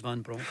park was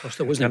Van Bronckhorst.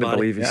 It wasn't Barry. I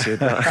can't believe he said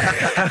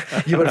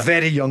that. You were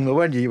very young though,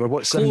 weren't you? You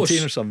were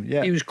 17 or something?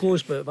 Yeah, he was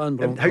close, but Van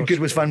Bronckhorst. How good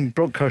was Van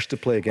Bronckhorst to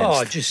play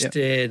against?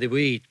 The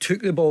way he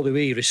took the ball, the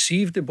way he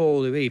received the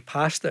ball, the way he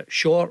passed it,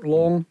 short,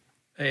 long.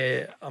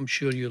 I'm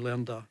sure you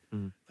learned a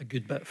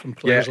good bit from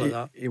players like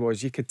that. He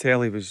was. You could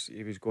tell he was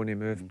going to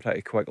move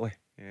pretty quickly.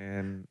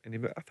 And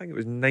I think it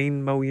was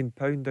 £9 million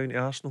down to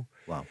Arsenal.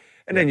 Wow.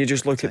 And then you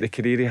just look at the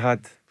career he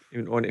had. He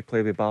went on to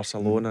play with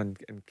Barcelona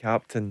and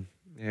captain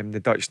the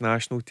Dutch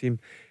national team.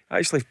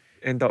 Actually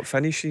ended up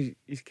finishing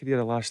his career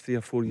the last 3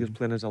 or 4 years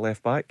playing as a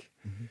left back.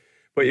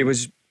 But he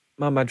was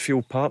my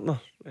midfield partner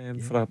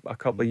for a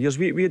couple of years.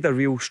 We had a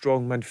real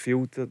strong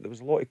midfield. There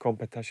was a lot of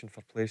competition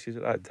for places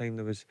at that time.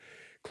 There was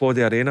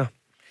Claudio Arena,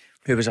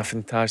 who was a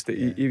fantastic.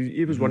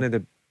 He was one of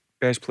the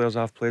best players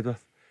I've played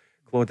with.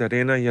 Claude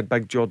Arena, you had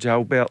big George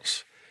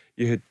Alberts,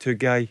 you had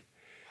Tugai,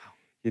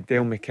 you had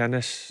Dale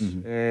McInnes.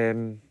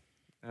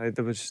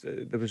 There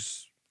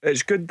was.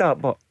 It's good that,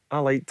 but I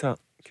liked that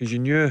because you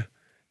knew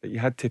that you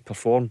had to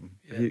perform.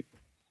 If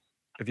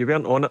you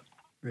weren't on it,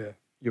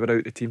 you were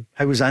out the team.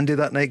 How was Andy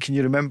that night? Can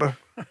you remember?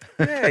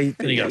 Yeah,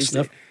 he got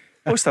sniffed.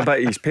 Lost a bit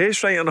of his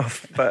pace right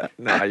enough, but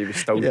he was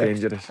still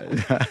dangerous.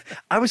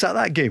 I was at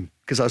that game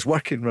because I was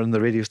working running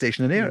the radio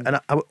station in Ayr, and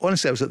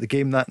honestly I was at the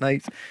game that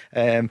night.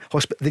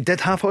 They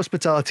did have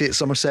hospitality at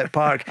Somerset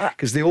Park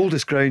because the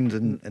oldest ground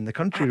in the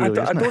country, really.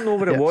 I don't know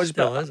what it was,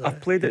 but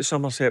I've played at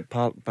Somerset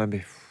Park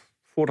maybe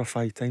 4 or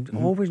 5 times. I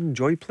always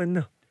enjoy playing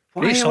there.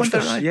 Great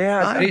surface.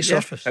 Great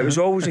surface. It was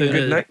always in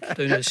good nick.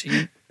 Down at the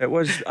sea. It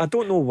was. I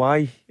don't know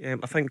why.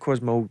 I think because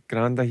my old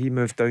granda, he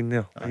moved down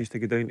there. I used to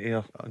go down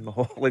there on my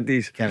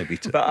holidays. Can't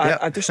beat it. But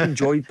I just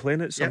enjoyed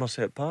playing at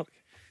Somerset Park.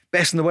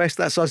 Best in the West,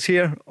 that's us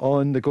here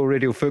on the Go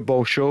Radio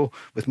Football Show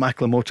with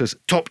Macklin Motors.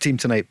 Top team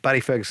tonight, Barry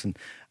Ferguson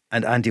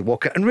and Andy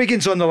Walker. And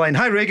Regan's on the line.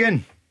 Hi,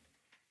 Regan.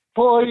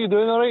 Paul, how are you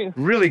doing? All right?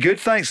 Really good,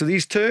 thanks. So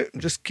these two,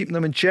 I'm just keeping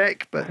them in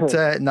check. But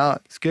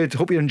it's good.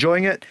 Hope you're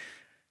enjoying it.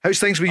 How's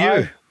things with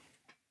you?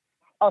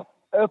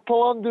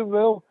 Paul, I'm doing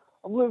well.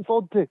 I'm looking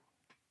forward to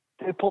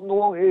popping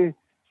along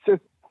to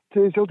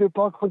Celtic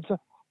Park on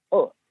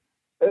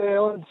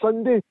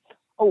Sunday.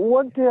 I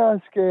want to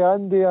ask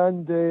Andy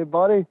and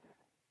Barry,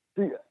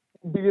 do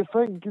you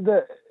think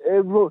that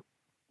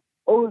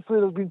obviously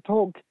there's been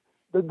talk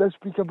this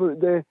week about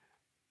the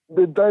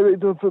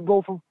director of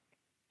football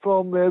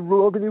from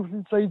Robin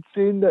Nielsen's side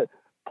saying that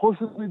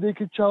possibly they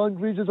could challenge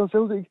Rangers or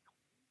Celtic,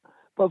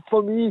 but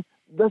for me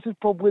this is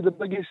probably the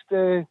biggest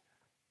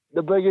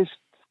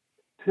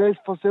test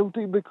for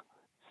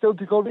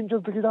Celtic or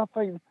Rangers, because I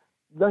think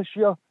this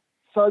year,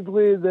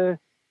 sadly, the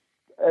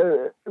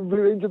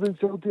Rangers and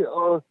Celtic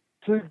are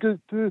too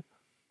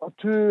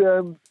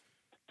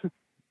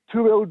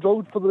well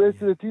drilled for the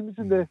rest of the teams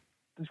in the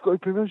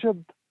Scottish Premiership.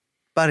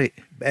 Barry,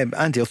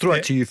 Andy, I'll throw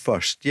it to you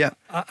first. Yeah,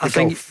 I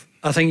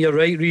think you're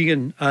right,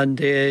 Regan.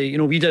 And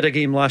we did a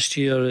game last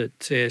year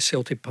at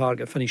Celtic Park.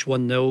 It finished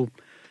 1-0.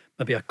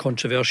 Maybe a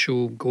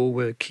controversial goal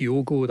with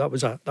Kyogo. That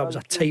was a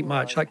tight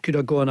match. That could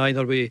have gone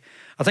either way.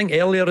 I think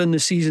earlier in the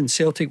season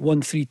Celtic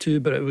won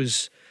 3-2, but it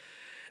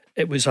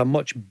was a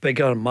much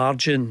bigger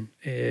margin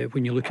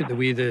when you look at the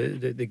way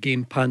the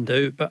game panned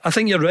out. But I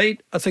think you're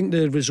right. I think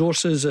the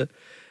resources at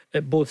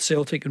at both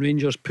Celtic and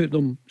Rangers put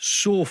them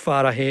so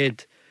far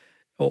ahead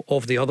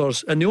of the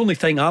others. And the only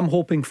thing I'm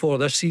hoping for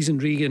this season,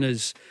 Regan,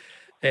 is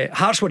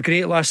Hearts were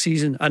great last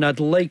season, and I'd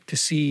like to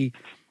see,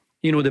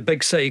 you know, the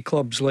big city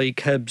clubs like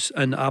Hibs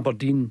and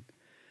Aberdeen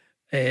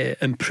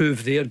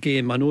improve their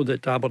game. I know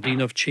that Aberdeen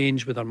have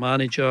changed with their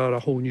manager, a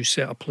whole new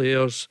set of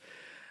players,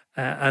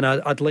 and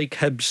I'd like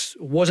Hibs.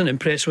 Wasn't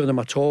impressed with them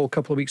at all a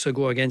couple of weeks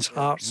ago against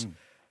Hearts,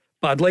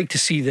 but I'd like to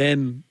see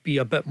them be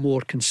a bit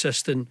more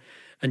consistent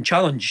and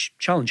challenge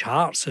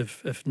Hearts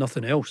if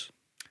nothing else.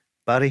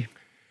 Barry?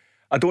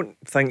 I don't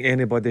think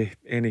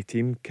any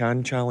team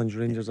can challenge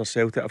Rangers or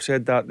Celtic. I've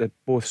said that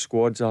both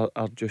squads are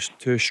just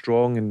too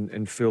strong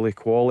and full of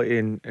quality,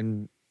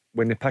 and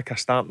when they pick a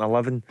starting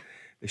 11,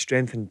 the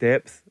strength and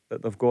depth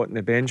that they've got in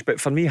the bench. But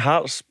for me,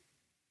 Hearts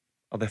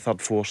are the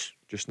third force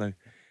just now.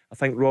 I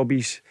think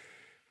Robbie's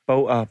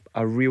built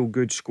a real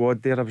good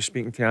squad there. I was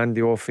speaking to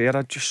Andy off air.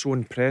 I'm just so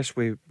impressed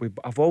with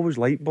I've always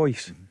liked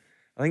Boyce.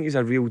 I think he's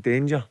a real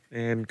danger.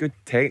 Good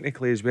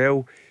technically as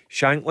well.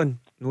 Shanklin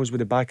knows where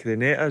the back of the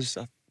net is.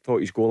 I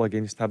thought his goal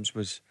against Hibs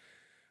was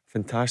a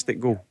fantastic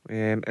goal.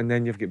 And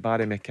then you've got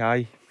Barry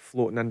Mackay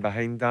floating in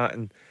behind that,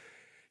 and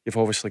you've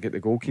obviously got the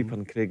goalkeeper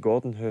and Craig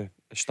Gordon, who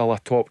is still a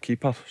top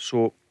keeper.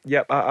 So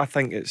yep, I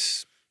think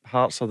it's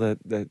Hearts are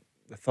the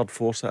third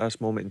force at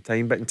this moment in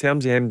time. But in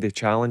terms of MD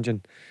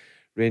challenging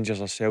Rangers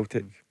or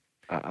Celtic,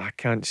 I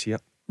can't see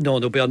it. No,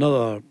 there'll be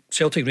another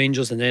Celtic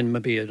Rangers and then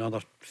maybe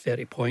another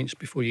 30 points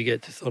before you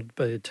get to third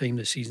by the time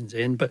the season's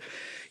end. But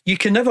you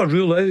can never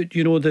rule out,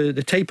 you know, the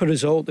type of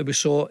result that we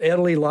saw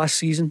early last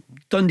season.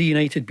 Dundee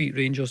United beat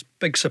Rangers,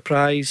 big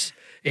surprise.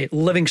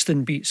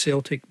 Livingston beat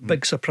Celtic,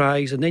 big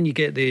surprise. And then you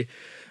get the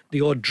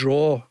odd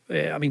draw.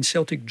 I mean,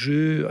 Celtic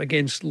drew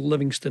against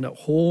Livingston at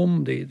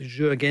home. They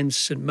drew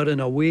against St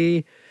Mirren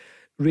away.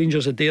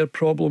 Rangers had their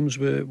problems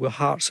with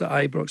Hearts at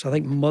Ibrox. I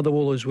think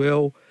Motherwell as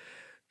well.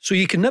 So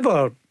you can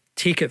never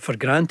take it for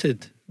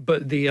granted,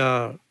 but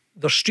they're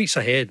streets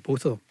ahead,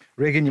 both of them.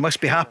 Regan, you must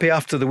be happy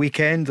after the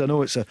weekend. I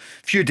know it's a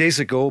few days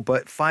ago,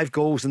 but 5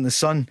 goals in the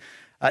sun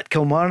at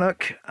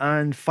Kilmarnock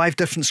and 5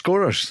 different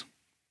scorers.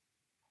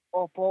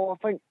 Oh, Paul,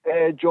 I think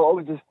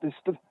Jota was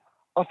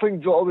I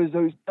think Jota was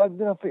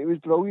outstanding. I think it was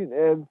brilliant.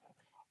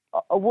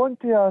 I want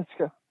to ask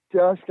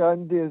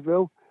Andy as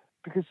well,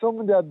 because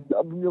someone that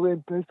I've been really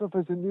impressed with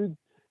is a new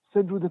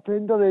central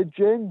defender,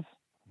 Jens.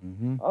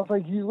 I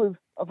think he's looked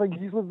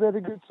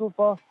very good so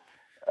far,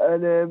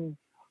 and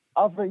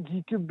I think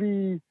he could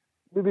be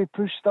maybe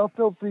pushed up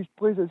if he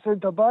plays at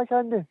centre back,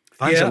 Andy.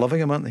 Fans are loving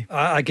him, aren't they?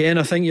 Again,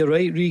 I think you're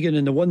right, Regan,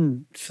 and the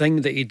one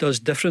thing that he does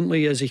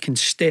differently is he can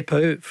step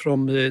out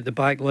from the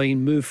back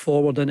line, move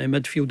forward into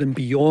midfield and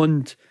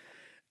beyond,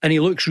 and he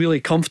looks really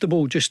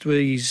comfortable just with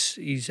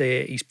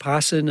his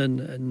passing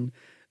and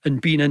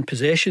being in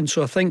possession.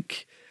 So I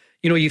think,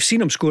 you know, you've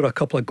seen him score a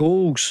couple of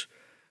goals.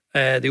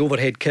 The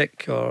overhead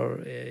kick, or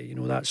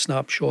that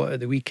snapshot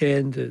at the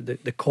weekend,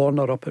 the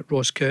corner up at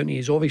Ross County.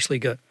 He's obviously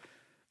got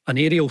an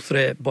aerial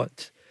threat,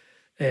 but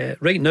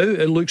right now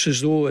it looks as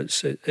though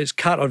it's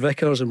Carter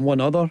Vickers and one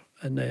other,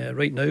 and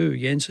right now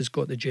Jens has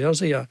got the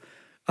jersey. I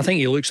think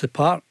he looks the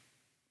part.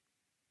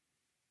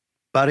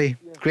 Barry,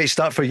 great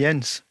start for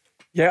Jens.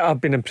 Yeah,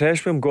 I've been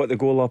impressed with him. Got the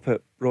goal up at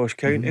Ross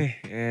County.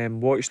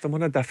 Watched him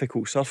on a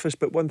difficult surface,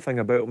 but one thing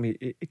about him,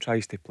 he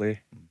tries to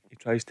play.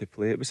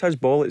 It was his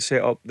ball that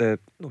set up the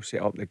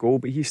goal,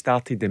 but he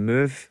started the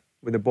move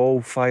with the ball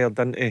fired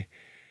into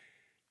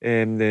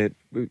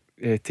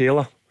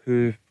Taylor,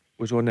 who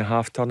was on the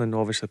half turn and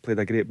obviously played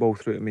a great ball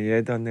through to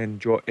Maeda, and then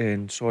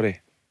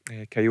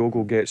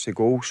Kyogo gets the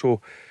goal.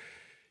 So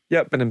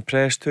yeah, been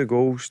impressed. 2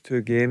 goals,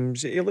 2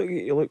 games. He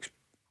looks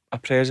a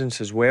presence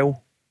as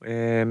well.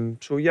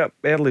 So yeah,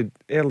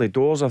 early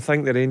doors. I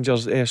think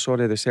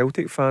the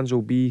Celtic fans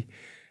will be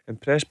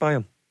impressed by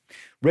him.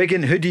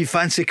 Regan, who do you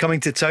fancy coming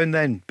to town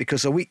then?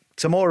 Because a week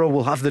tomorrow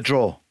we'll have the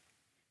draw.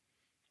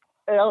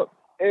 I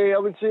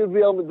would say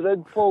Real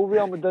Madrid, Paul.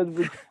 Real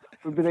Madrid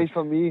would be nice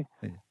for me.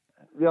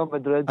 Real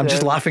Madrid. I'm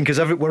just laughing because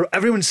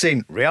everyone's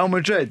saying Real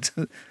Madrid.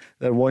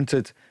 They're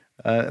wanted.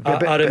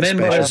 I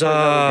remember as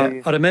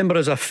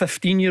a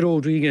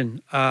 15-year-old,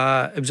 Regan,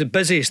 it was the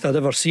busiest I'd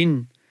ever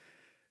seen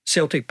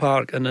Celtic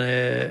Park, and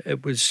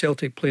it was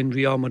Celtic playing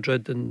Real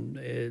Madrid,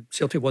 and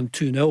Celtic won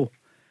 2-0.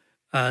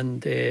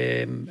 And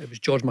it was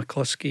George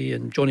McCluskey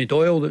and Johnny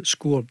Doyle that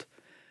scored,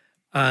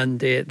 and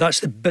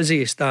that's the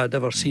busiest I'd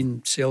ever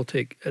seen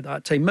Celtic at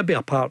that time, maybe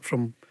apart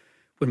from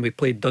when we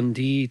played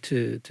Dundee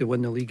to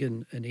win the league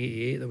in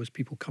 88. There was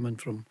people coming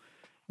from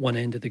one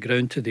end of the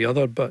ground to the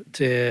other, but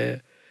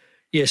the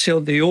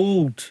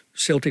old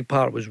Celtic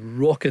Park was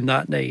rocking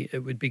that night. It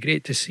would be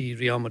great to see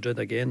Real Madrid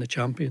again, the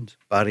champions.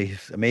 Barry,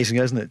 amazing,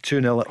 isn't it?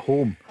 2-0 at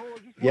home.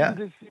 I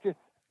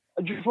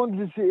just wanted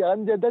to say,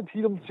 Andy, I did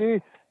hear him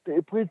say that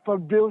he played for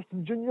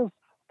Bailston Juniors.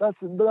 That's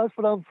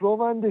where I'm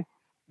from, Andy.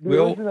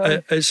 Well,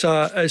 it's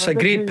a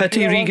great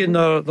pity, Regan.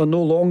 They're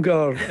no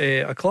longer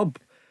a club.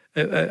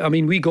 I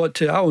mean,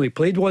 I only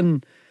played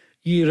one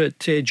year at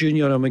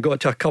junior, and we got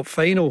to a cup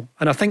final,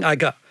 and I think I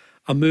got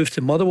a move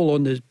to Motherwell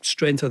on the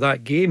strength of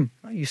that game.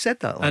 Oh, you said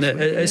that last And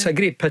week. it's a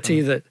great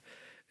pity that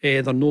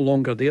they're no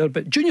longer there.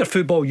 But junior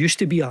football used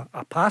to be a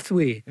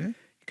pathway. You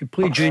could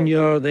play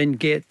junior, then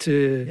get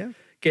to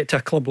a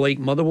club like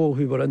Motherwell,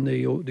 who were in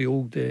the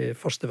old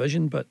First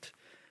Division, but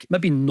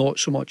maybe not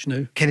so much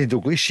now. Kenny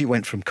Dalglish, he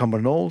went from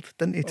Cumbernauld,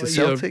 didn't he, to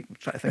Celtic? I'm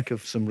trying to think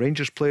of some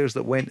Rangers players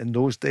that went in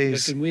those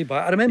days. Going way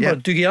back. I remember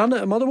Dougie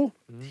Arnott at Motherwell.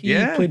 He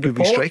played with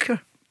Booby Pollock.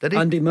 striker, did he?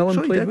 Andy Millen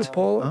So he played did. with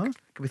Pollock.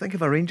 Can we think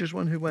of a Rangers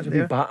one who went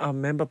Maybe there? I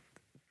remember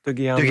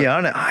Dougie Arnott. Dougie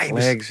Arnott, he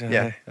was, Legs,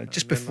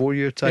 just before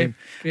your time.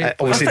 Great I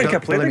Obviously, think I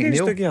played Billy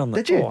against McNeil. Dougie Arnott.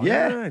 Did you? Oh,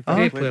 Yeah.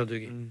 Great player,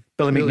 Dougie.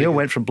 Billy Really McNeil good.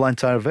 went from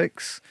Blantyre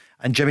Vicks,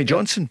 and Jimmy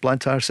Johnson,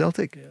 Blantyre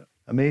Celtic.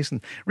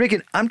 Amazing.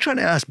 Regan, I'm trying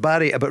to ask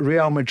Barry about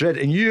Real Madrid,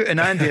 and you and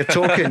Andy are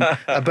talking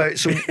about,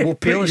 so we'll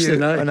put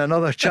you on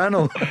another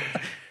channel.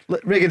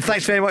 Regan,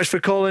 thanks very much for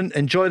calling.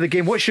 Enjoy the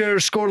game. What's your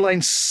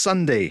scoreline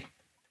Sunday?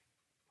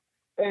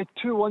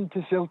 2-1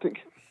 to Celtic.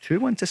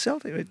 2-1 to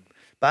Celtic. Right.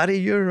 Barry,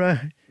 you're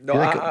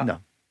No,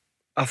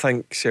 I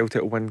think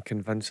Celtic will win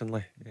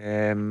convincingly.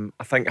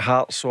 I think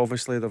Hearts,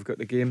 obviously, they've got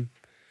the game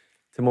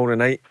tomorrow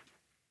night.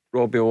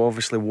 Robbie will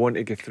obviously want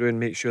to get through and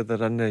make sure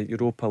they're in the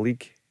Europa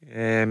League.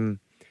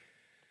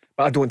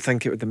 But I don't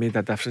think it would have made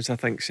a difference. I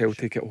think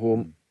Celtic at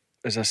home,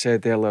 as I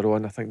said earlier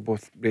on, I think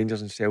both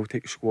Rangers and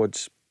Celtic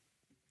squads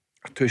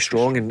are too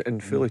strong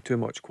and fully too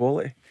much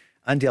quality.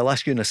 Andy, I'll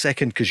ask you in a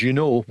second, because you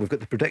know we've got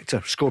the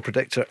predictor, score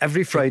predictor.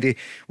 Every Friday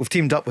we've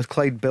teamed up with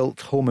Clyde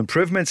Built Home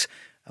Improvements,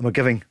 and we're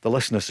giving the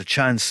listeners a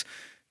chance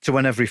to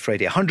win every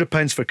Friday.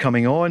 £100 for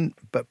coming on,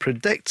 but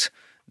predict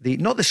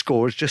not the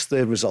scores, just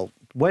the result.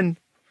 Win,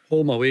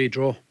 home, away,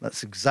 draw.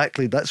 That's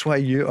why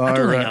you are. I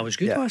don't think I was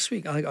good last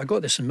week. I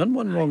got the St Mirren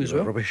one wrong as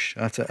well. Rubbish.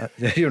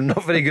 You're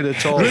not very good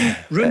at all.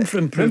 room for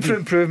improvement. Room for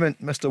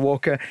improvement, Mr.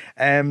 Walker.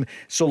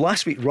 So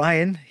last week,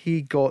 Ryan,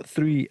 he got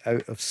 3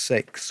 out of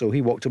 6, so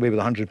he walked away with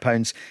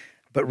 £100.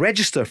 But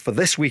register for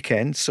this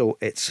weekend, so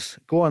it's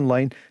go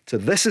online to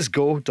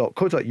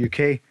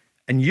thisisgo.co.uk,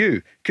 and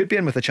you could be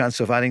in with a chance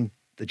of adding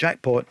the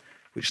jackpot,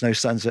 which now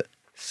stands at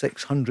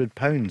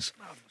 £600.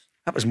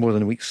 That was more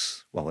than a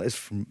week's. Well, it is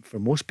for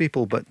most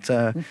people, but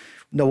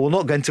no, we'll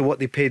not go into what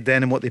they paid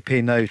then and what they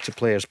pay now to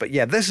players. But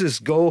yeah, this is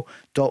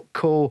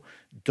go.co.uk.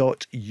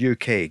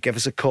 Give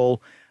us a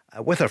call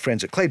with our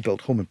friends at Clyde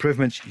Built Home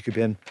Improvements. You could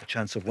be in a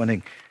chance of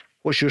winning.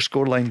 What's your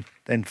scoreline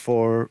then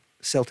for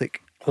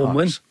Celtic? Home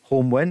win.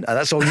 Home win.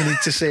 That's all you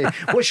need to say.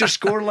 What's your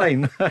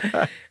scoreline?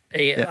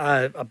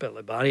 A bit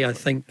like Barry. I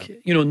think,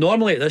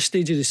 normally at this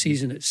stage of the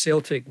season, it's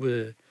Celtic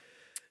with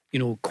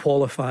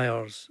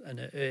qualifiers, and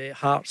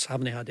Hearts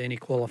haven't had any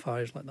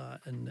qualifiers like that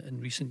in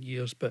recent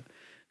years, but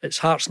it's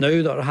Hearts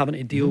now that are having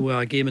to deal with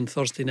a game on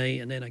Thursday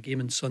night and then a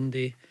game on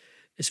Sunday.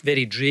 It's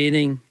very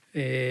draining, so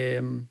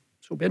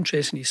it'll be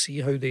interesting to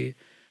see how they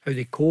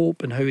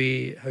cope and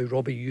how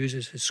Robbie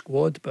uses his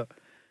squad, but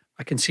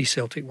I can see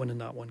Celtic winning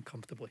that one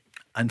comfortably.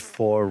 And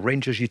for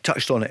Rangers, you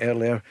touched on it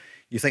earlier,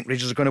 you think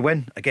Rangers are going to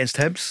win against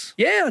Hibs?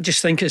 Yeah, I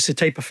just think it's the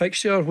type of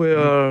fixture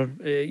where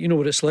you know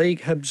what it's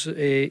like. Hibs,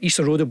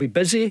 Easter Road will be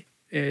busy.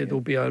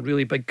 There'll be a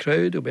really big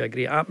crowd. There'll be a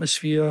great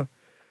atmosphere.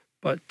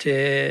 But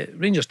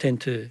Rangers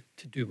tend to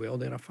do well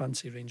there. I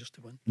fancy Rangers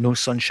to win. No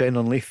sunshine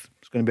on Leith.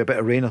 It's going to be a bit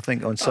of rain, I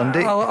think, on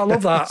Sunday. I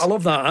love that. I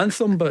love that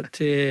anthem, but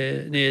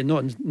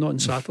not on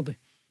Saturday.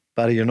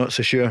 Barry, you're not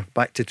so sure.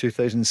 Back to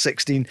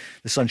 2016,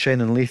 the sunshine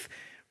on Leith.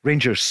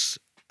 Rangers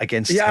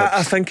against Hibs.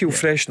 I think he'll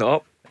freshen it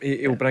up.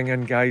 He'll bring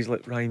in guys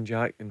like Ryan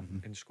Jack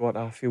and Scott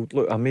Arfield.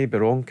 Look, I may be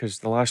wrong, because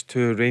the last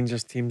 2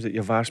 Rangers teams that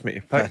you've asked me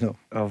to pick,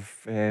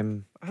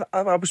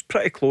 I was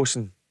pretty close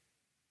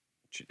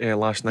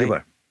last night. You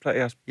were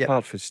pretty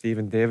apart from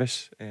Stephen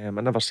Davis. I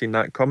never seen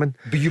that coming.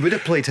 But you would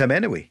have played him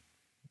anyway.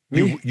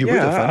 Me? You would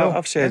have.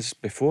 I've said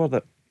before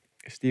that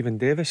Stephen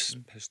Davis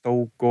has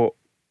still got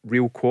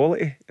real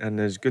quality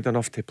and is good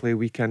enough to play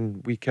week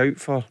in, week out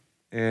for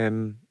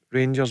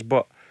Rangers.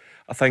 But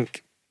I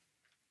think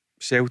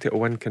Celtic will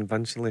win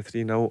convincingly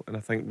 3-0, and I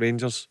think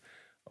Rangers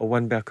will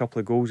win by a couple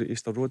of goals at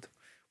Easter Road.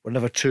 We're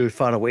never too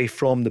far away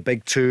from the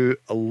big two.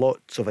 A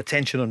lot of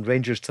attention on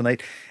Rangers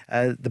tonight.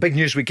 The big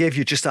news we gave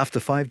you just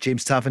after 5,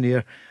 James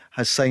Tavernier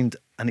has signed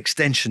an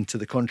extension to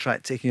the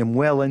contract, taking him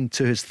well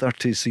into his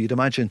 30s. So you'd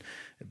imagine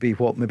it'd be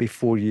maybe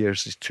 4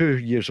 years. He's 2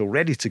 years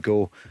already to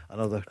go.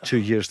 Another 2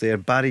 years there.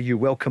 Barry, you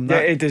welcome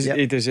that? Yeah,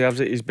 he deserves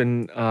it. He's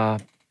been an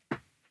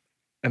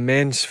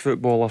immense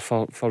footballer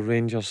for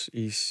Rangers.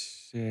 His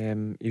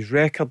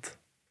record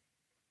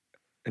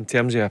in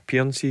terms of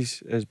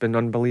appearances has been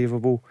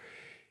unbelievable.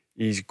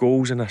 His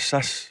goals and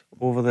assists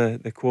over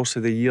the course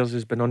of the years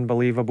has been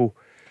unbelievable.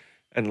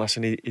 And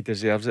listen, he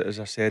deserves it. As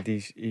I said,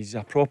 he's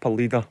a proper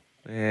leader,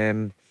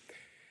 and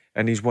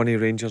he's one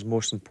of Rangers'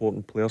 most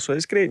important players. So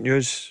it's great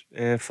news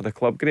for the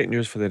club, great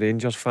news for the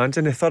Rangers fans,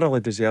 and he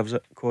thoroughly deserves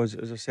it, because,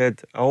 as I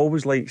said, I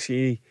always like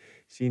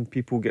seeing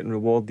people getting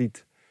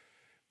rewarded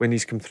when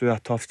he's come through a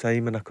tough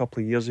time. In a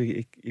couple of years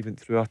he went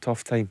through a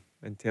tough time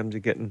in terms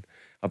of getting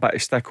a bit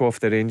of stick off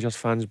the Rangers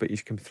fans, but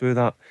he's come through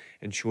that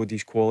and showed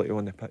his quality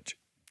on the pitch.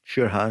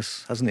 Sure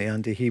has, hasn't he,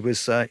 Andy?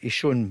 He's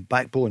shown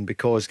backbone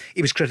because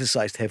he was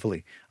criticised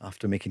heavily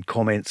after making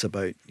comments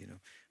about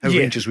how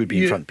Rangers would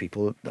be in front of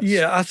people.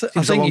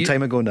 Seems a long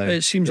time ago now.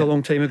 It seems a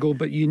long time ago,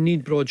 but you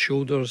need broad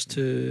shoulders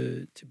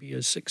to be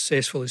as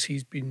successful as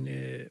he's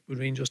been with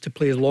Rangers, to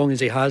play as long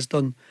as he has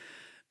done,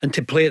 and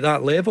to play at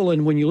that level.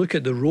 And when you look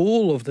at the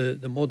role of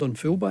the modern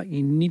fullback,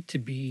 you need to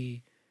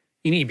be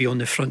on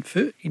the front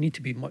foot. You need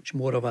to be much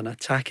more of an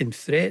attacking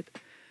threat,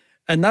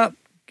 and that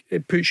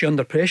it puts you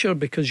under pressure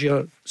because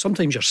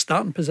sometimes your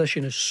starting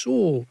position is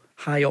so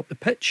high up the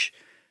pitch.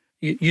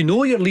 You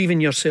know you're leaving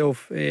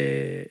yourself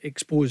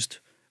exposed,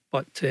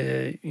 but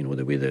the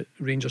way that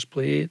Rangers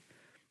play,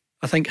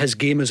 I think his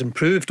game has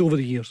improved over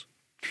the years.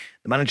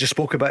 The manager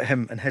spoke about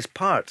him and his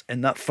part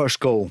in that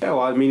first goal. Yeah,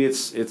 well, I mean,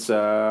 it's it's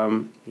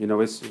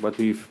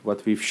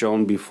what we've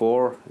shown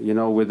before.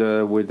 With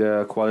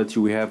the quality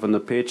we have on the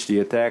pitch,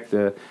 the attack,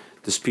 the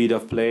speed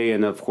of play,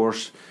 and of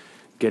course,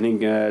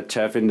 getting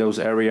tough in those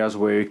areas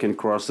where you can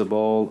cross the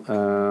ball,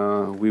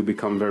 we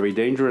become very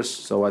dangerous.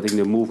 So I think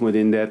the movement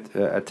in that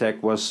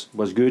attack was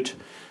good.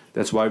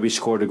 That's why we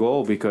scored a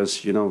goal,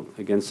 because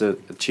against a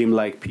team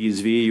like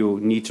PSV, you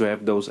need to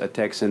have those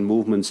attacks and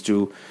movements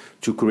to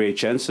create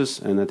chances.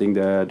 And I think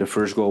the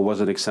first goal was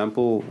an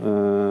example,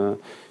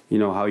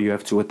 how you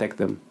have to attack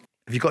them.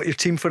 Have you got your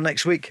team for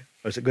next week,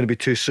 or is it going to be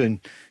too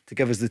soon to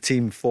give us the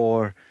team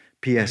for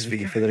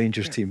PSV, for the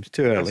Rangers team? It's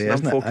too early,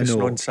 isn't it? I'm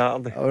focusing on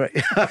Saturday. All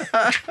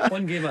right.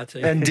 One game at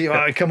a time. Indeed.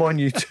 Right, come on,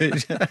 you two.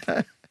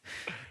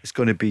 It's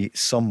going to be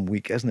some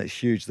week, isn't it?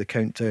 It's huge. The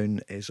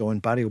countdown is on.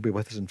 Barry will be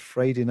with us on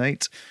Friday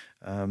night,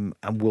 and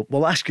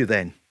we'll ask you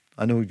then.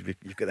 I know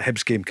you've got the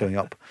Hibs game coming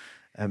up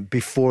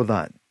before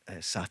that,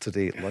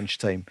 Saturday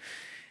lunchtime.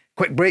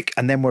 Quick break,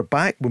 and then we're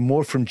back with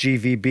more from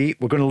GVB.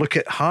 We're going to look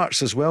at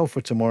Hearts as well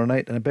for tomorrow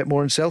night, and a bit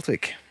more on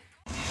Celtic.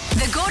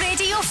 The Go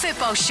Radio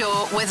Football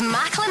Show with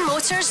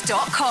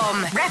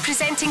MacklinMotors.com,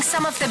 representing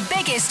some of the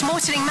biggest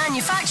motoring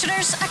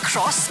manufacturers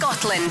across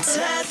Scotland.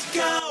 Let's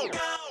go!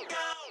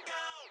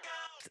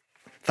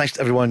 Thanks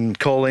to everyone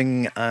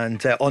calling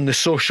and on the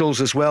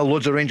socials as well.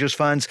 Loads of Rangers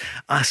fans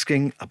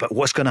asking about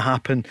what's going to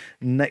happen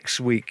next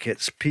week.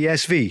 It's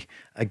PSV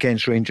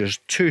against Rangers,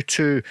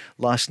 2-2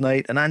 last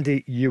night. And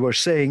Andy, you were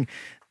saying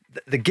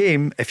the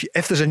game,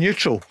 if there's a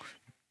neutral,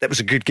 that was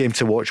a good game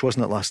to watch,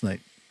 wasn't it, last night?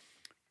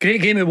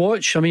 Great game to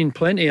watch. I mean,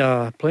 plenty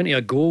of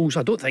goals.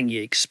 I don't think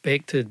you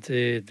expected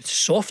the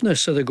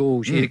softness of the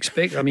goals. You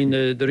expect. I mean,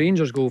 the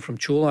Rangers goal from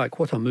Cholak,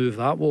 what a move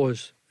that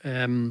was.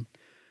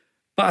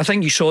 But I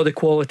think you saw the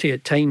quality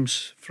at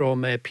times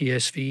from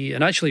PSV,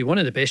 and actually one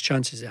of the best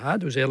chances they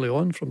had was early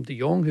on from De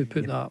Jong, who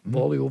put that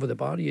volley over the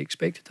bar. You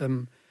expected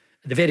him,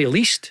 at the very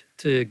least,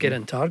 to get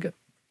in target.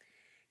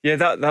 Yeah,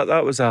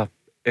 that was a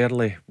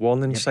early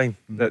warning sign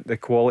that the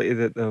quality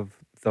that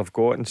they've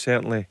got, and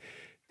certainly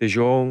De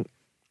Jong,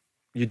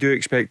 you do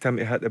expect him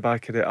to hit the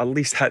back of it, at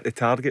least hit the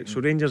target.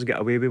 So Rangers get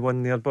away with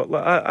one there, but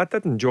look, I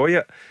did enjoy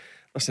it.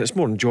 Listen, it's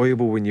more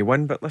enjoyable when you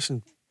win, but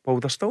listen, Paul,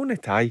 they're still in a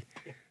tie.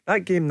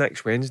 That game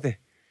next Wednesday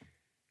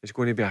is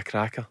going to be a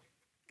cracker,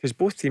 because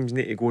both teams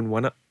need to go and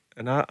win it,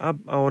 and I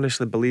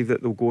honestly believe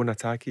that they'll go and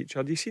attack each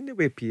other. You seen the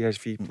way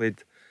PSV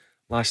played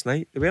last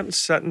night? They weren't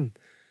sitting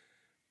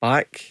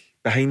back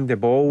behind the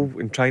ball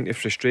and trying to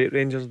frustrate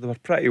Rangers. They were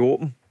pretty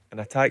open and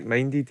attack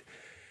minded,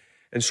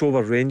 and so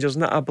were Rangers.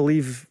 And I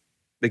believe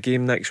the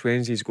game next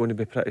Wednesday is going to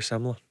be pretty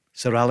similar.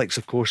 Sir Alex,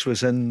 of course,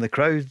 was in the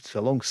crowd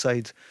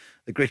alongside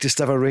the greatest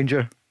ever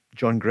Ranger,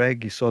 John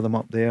Gregg. You saw them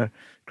up there.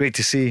 Great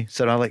to see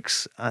Sir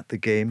Alex at the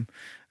game.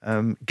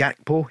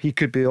 Gakpo, he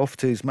could be off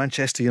to his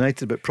Manchester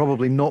United, but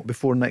probably not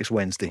before next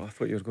Wednesday. I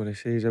thought you were going to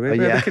say he's away.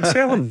 We can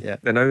sell him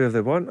now if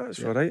they want.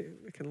 That's all right.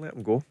 We can let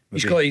him go.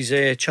 He's got his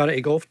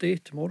charity golf day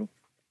tomorrow.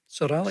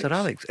 Sir Alex. Sir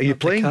Alex, are you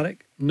playing?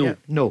 No. Yeah.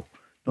 No,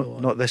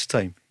 not this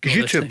time. Because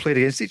you two have played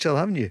against each other,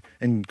 haven't you?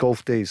 In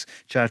golf days,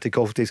 charity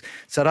golf days.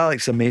 Sir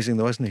Alex, amazing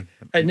though, isn't he?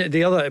 And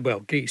the other,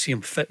 great to see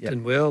him fit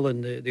and well.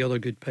 And the other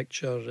good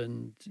picture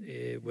and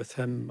with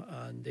him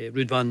and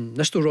Ruud van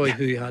Nistelrooy,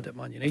 who he had at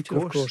Man United,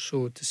 of course.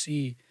 So to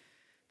see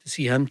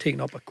him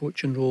taking up a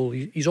coaching role,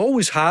 he's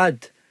always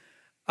had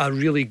a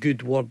really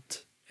good word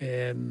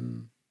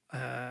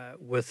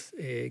with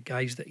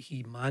guys that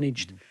he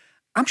managed.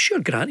 I'm sure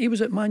Granty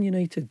was at Man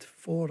United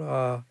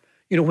for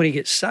when he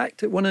gets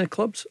sacked at one of the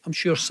clubs. I'm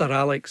sure Sir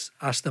Alex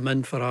asked him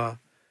in for a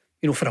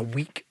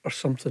week or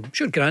something. I'm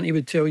sure Granty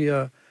would tell you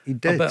a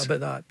bit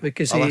about that,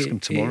 because I'll ask him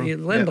tomorrow. He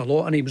learned a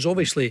lot, and he was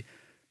obviously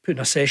putting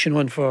a session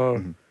on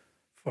for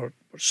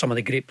some of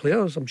the great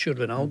players. I'm sure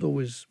Ronaldo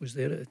was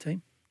there at the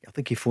time. I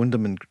think he phoned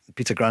him and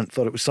Peter Grant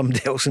thought it was somebody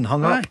else and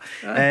hung up.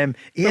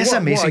 He is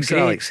amazing, Sir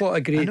Alex. What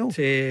a great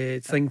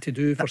thing to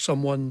do for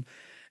someone.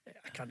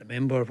 I can't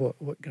remember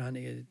what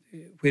Granny,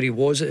 where he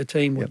was at the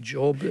time, what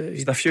job.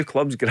 There's a few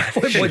clubs, Granny.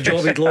 what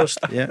job he'd lost.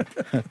 Yeah.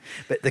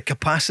 But the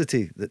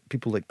capacity that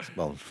people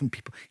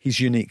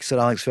he's unique, Sir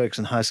Alex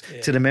Ferguson has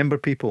to remember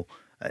people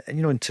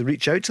and to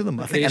reach out to them.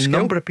 I think a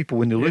number of people,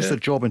 when they lose their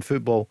job in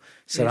football,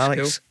 Sir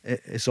Alex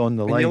is on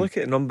the line. When you look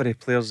at the number of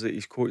players that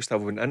he's coached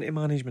that went into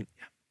management,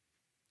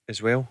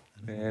 as well.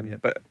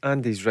 But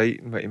Andy's right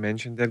in what he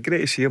mentioned. They're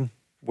great to see him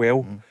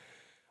well,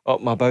 up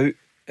and about,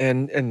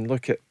 and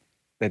look at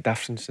the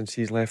difference since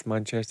he's left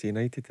Manchester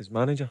United as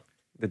manager.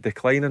 The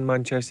decline in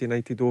Manchester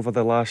United over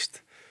the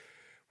last,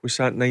 was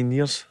that 9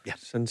 years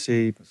since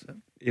he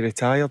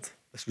retired.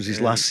 This was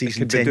his last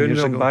season 10 doing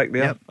years him ago. back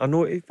there. I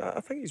know. I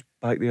think he's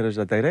back there as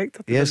a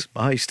director. Yes,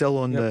 he's still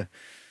on the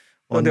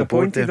on the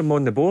board. Appointed him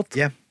on the board.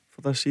 Yeah,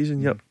 for this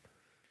season. Yep.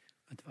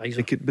 Advisor.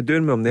 They could be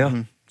doing with him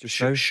there.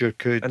 Just now. Sure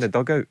could. In the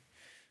dugout.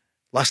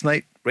 Last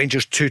night,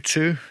 Rangers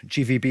 2-2,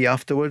 GVB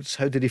afterwards.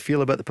 How did he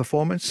feel about the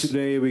performance?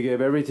 Today we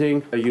gave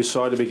everything. You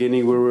saw at the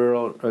beginning we were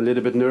a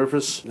little bit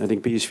nervous. I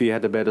think PSV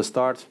had a better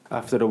start.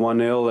 After the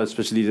 1-0,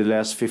 especially the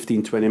last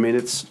 15-20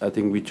 minutes, I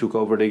think we took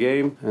over the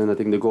game. And I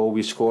think the goal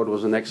we scored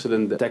was an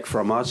excellent attack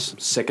from us.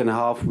 Second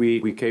half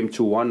we came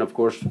 2-1, of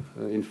course,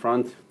 in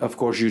front. Of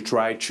course you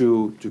try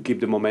to keep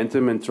the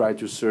momentum and try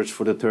to search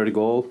for the third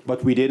goal.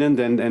 But we didn't,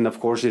 and of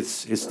course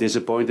it's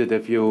disappointed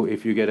if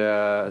you get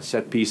a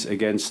set piece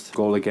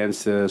goal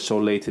against so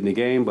late in the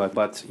game,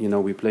 but you know,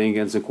 we're playing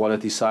against a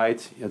quality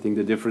side. I think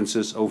the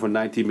differences over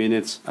 90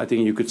 minutes, I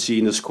think you could see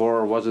in the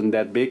score, wasn't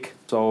that big.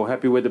 So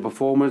happy with the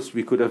performance.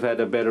 We could have had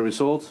a better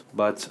result,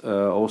 but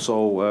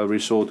also a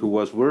result who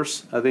was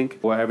worse, I think.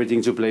 We're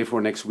everything to play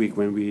for next week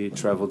when we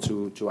travel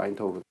to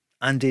Eindhoven.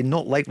 Andy,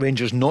 not like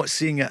Rangers not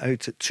seeing it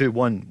out at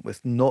 2-1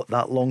 with not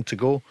that long to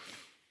go.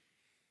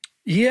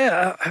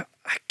 Yeah,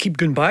 I keep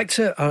going back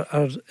to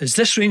it. Is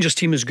this Rangers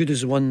team as good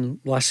as the one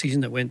last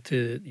season that went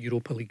to the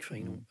Europa League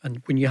final?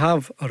 And when you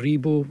have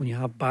Aribo, when you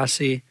have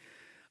Bassey,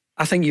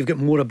 I think you've got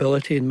more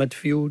ability in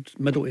midfield,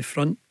 middle to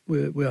front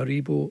with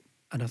Aribo,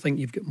 and I think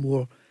you've got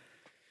more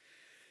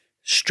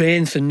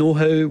strength and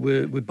know-how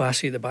with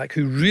Bassey at the back,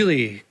 who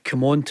really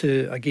come on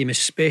to a game,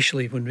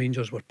 especially when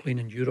Rangers were playing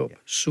in Europe.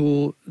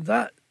 So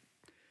that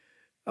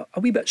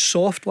a wee bit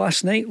soft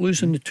last night,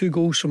 losing the 2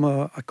 goals from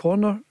a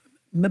corner.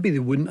 Maybe they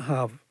wouldn't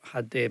have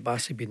had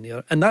Bassey been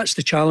there. And that's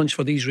the challenge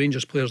for these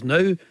Rangers players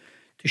now,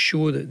 to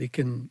show that they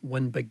can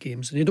win big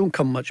games. And they don't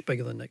come much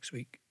bigger than next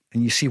week.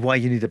 And you see why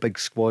you need a big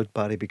squad,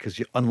 Barry, because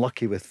you're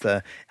unlucky with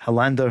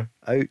Helander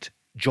out,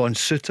 John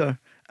Souttar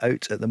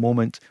out at the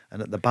moment,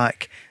 and at the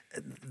back,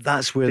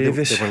 that's where they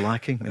were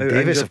lacking. And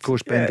Davis, injured. of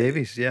course, Ben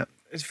Davies, yeah.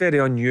 It's very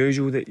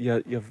unusual that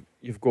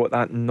you've got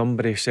that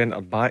number of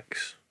centre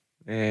backs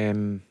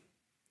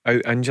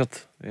out injured.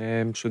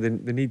 So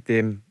they need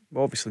them.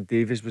 Obviously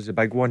Davies was the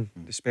big one.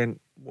 They spent,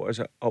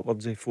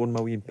 upwards of £4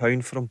 million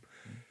for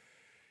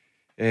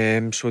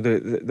him. So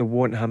they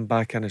want him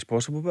back in as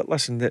possible. But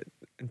listen,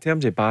 in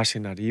terms of Bassey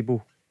and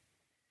Aribo,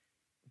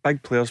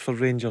 big players for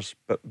Rangers,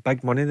 but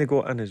big money they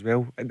got in as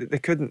well. They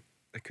couldn't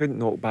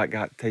knock back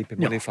that type of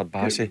money for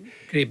Bassey.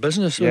 Great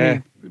business. Yeah. I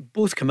mean,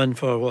 both come in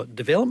for what,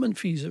 development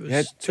fees? It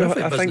was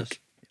terrific business.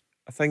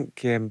 I think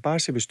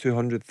Bassey was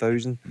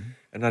 200,000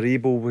 and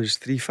Aribo was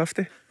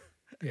 350.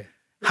 Yeah.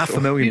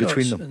 $500,000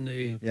 between them.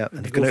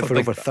 And they've gone out for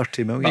over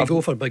 30 million. They go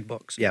for big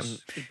bucks. Yeah.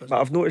 But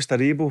I've noticed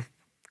Aribo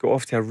got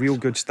off to a real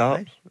good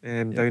start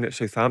down at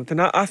Southampton.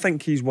 I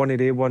think he's one of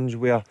the ones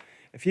where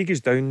if he goes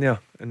down there,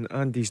 and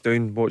Andy's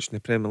down watching the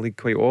Premier League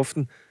quite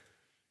often,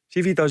 see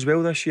if he does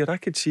well this year, I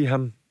could see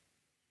him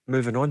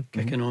moving on.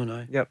 Kicking on,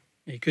 aye. Yep.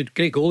 He could.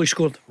 Great goal he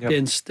scored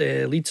against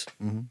Leeds.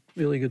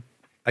 Really good.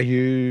 Are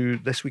you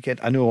this weekend?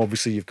 I know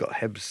obviously you've got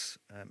Hibs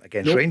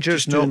against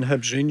Rangers. Just doing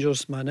Hibs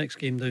Rangers. My next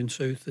game down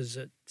south is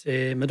at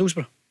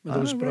Middlesbrough.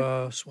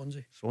 Right.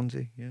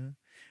 Swansea, yeah.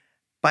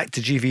 Back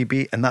to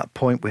GVB, and that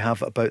point we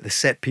have about the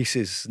set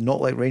pieces, not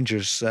like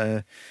Rangers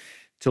to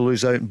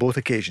lose out in both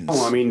occasions.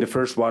 Oh, I mean, the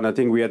first one, I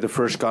think we had the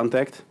first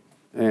contact,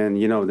 and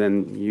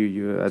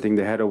then I think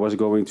the header was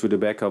going to the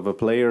back of a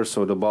player,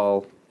 so the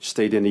ball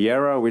stayed in the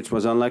area, which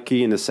was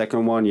unlucky. In the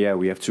second one,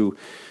 we have to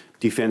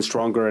defend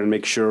stronger and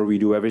make sure we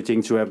do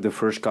everything to have the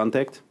first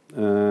contact.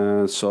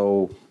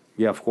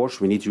 Of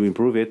course, we need to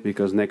improve it,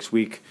 because next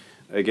week,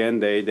 again,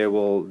 they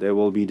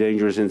will be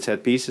dangerous in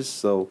set pieces.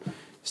 So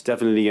it's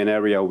definitely an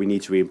area we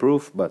need to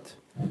improve. But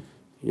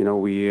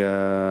we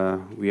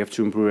have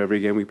to improve every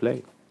game we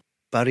play.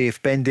 Barry,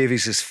 if Ben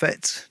Davies is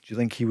fit, do you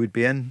think he would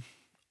be in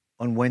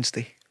on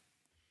Wednesday?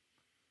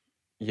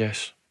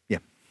 Yes. Yeah.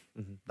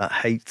 That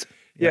height.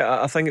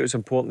 Yeah, I think it was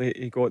important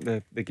he got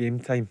the game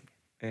time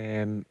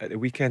at the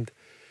weekend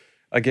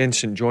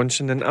against St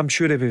Johnstone, and I'm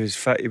sure if he was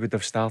fit he would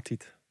have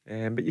started.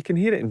 But you can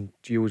hear it in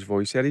Gio's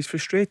voice there. He's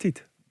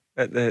frustrated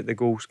at the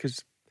goals,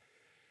 because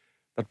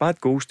they're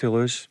bad goals to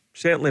lose.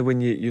 Certainly when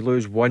you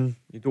lose one,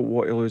 you don't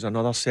want to lose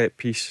another set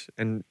piece,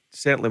 and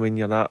certainly when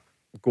you're that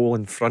goal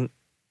in front,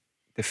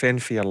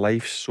 defend for your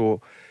life.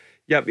 So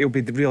it'll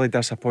be really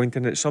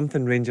disappointing. It's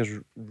something Rangers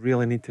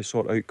really need to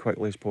sort out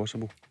quickly as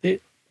possible.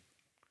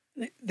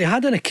 They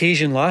had an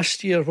occasion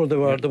last year where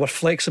they were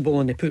flexible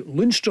and they put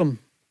Lundstrom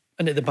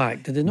into the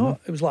back, did they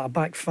not? It was like a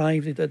back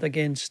five they did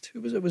against,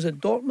 who was it? Was it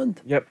Dortmund?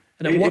 Yep.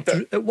 And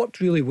it worked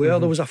really well.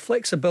 There was a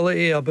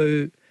flexibility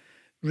about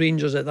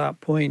Rangers at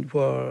that point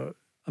where,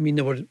 I mean,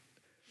 they were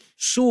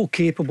so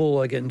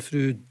capable of getting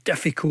through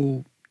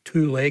difficult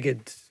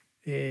two-legged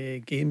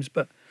games.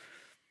 But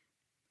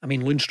I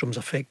mean, Lundstrom's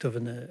effective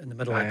in the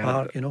middle of the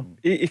park, you know.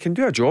 He can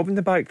do a job in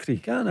the back three.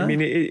 He can, I mean,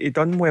 he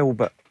done well,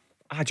 but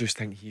I just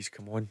think he's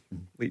come on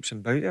leaps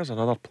and bounds. There's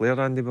another player,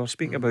 Andy. We were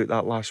speaking about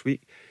that last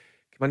week.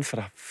 Come in for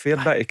a fair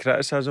bit of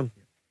criticism.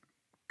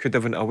 Could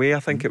have went away.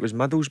 I think it was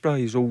Middlesbrough,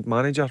 his old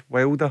manager,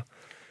 Wilder.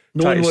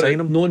 Knowing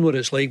what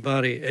it's like,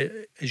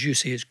 Barry, as you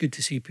say, it's good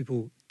to see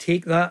people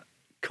take that,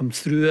 come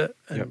through it,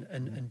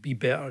 and be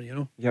better, you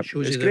know. Yep.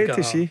 Shows it's you great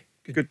to see.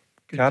 Good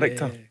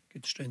character.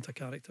 Good strength of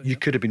character. You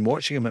could have been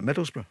watching him at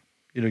Middlesbrough.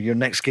 You know, your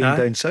next game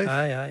down south.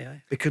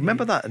 Aye. Because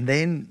remember that,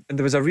 and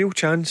there was a real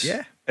chance.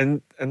 Yeah.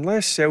 And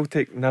unless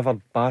Celtic never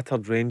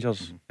battered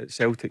Rangers at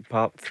Celtic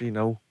Park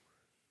 3-0,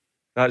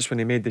 that's when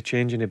he made the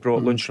change and he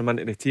brought Lundstrom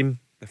into the team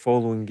the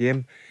following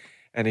game,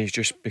 and he's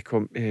just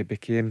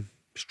became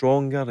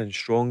stronger and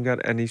stronger,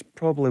 and he's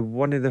probably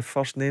one of the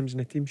first names in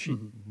the team sheet.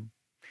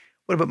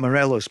 What about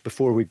Morelos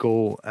before we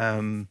go?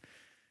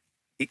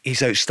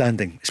 He's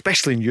outstanding,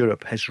 especially in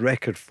Europe. His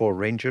record for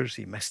Rangers,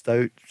 he missed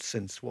out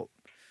since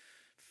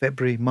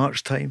February,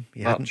 March time.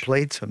 He hadn't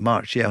played.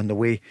 March, on the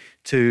way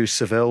to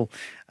Seville.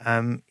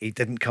 He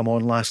didn't come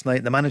on last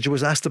night. The manager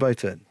was asked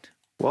about it.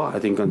 Well, I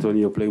think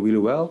Antonio played really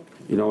well.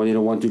 You know, you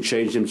don't want to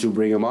change him to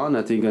bring him on.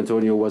 I think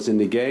Antonio was in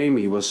the game.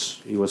 He was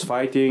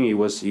fighting. He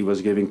was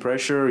giving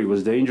pressure. He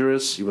was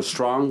dangerous. He was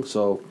strong.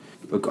 So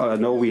look, I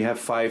know we have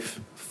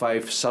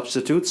five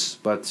substitutes,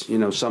 but you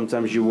know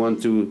sometimes you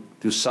want to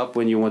sub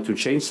when you want to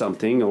change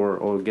something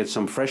or get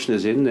some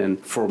freshness in. And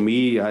for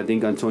me, I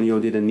think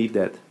Antonio didn't need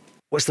that.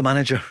 What's the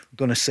manager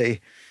going to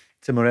say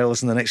to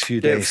Morelos in the next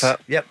few days? Get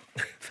fit.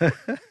 Yep.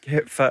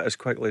 Get fit as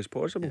quickly as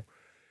possible.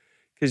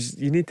 Because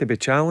you need to be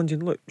challenging.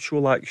 Look,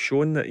 Sholak's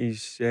shown that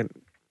he's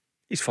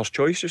first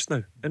choice just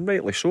now, and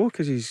rightly so,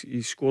 because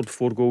he's scored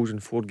 4 goals in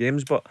 4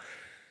 games. But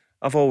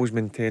I've always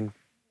maintained,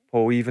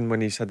 Paul, even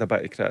when he's had a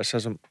bit of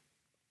criticism,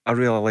 I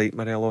really like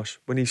Morelos.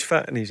 When he's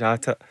fit and he's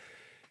at it,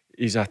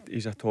 he's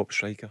a top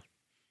striker.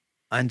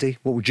 Andy,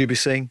 what would you be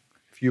saying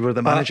if you were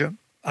the manager?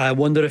 I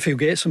wonder if he'll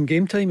get some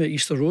game time at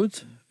Easter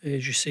Road.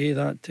 As you say,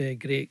 that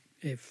great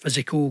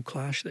physical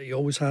clash that he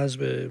always has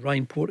with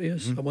Ryan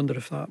Porteous. I wonder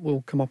if that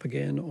will come up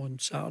again on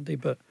Saturday.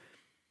 But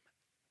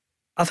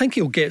I think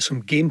he'll get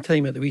some game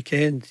time at the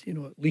weekend. You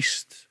know, at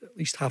least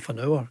half an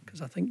hour,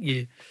 because I think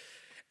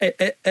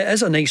it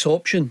is a nice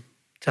option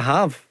to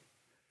have.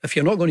 If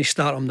you're not going to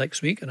start him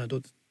next week, and I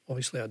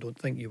don't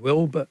think you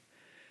will, but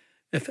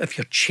if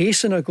you're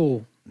chasing a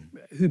goal,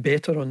 who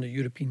better on the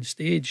European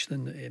stage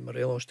than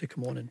Morelos to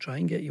come on and try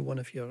and get you one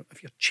if you're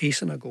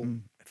chasing a goal?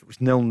 If it was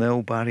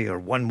 0-0, Barry, or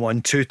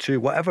 1-1, 2-2,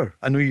 whatever.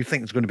 I know you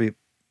think it's going to be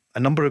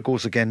a number of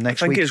goals again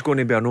next week. I think it's going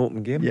to be an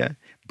open game. Yeah.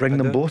 Bring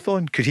them both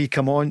on. Could he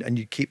come on and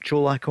you keep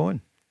Cholak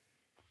on?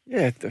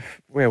 Yeah,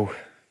 well,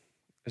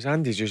 as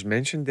Andy's just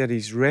mentioned there,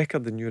 his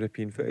record in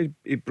European football,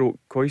 he broke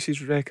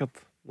Coyce's record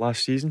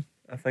last season,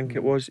 I think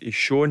it was. He's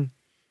shown.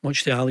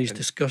 Much to Ali's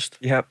disgust.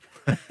 Yep.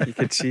 You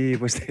could see he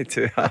wasn't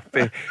too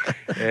happy.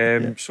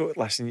 So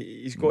listen,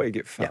 he's got to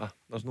get fitter.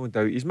 There's no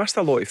doubt. He's missed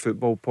a lot of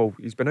football, Paul.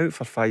 He's been out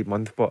for 5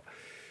 months, but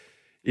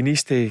he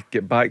needs to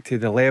get back to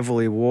the level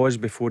he was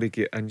before he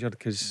get injured.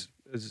 Because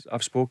as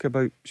I've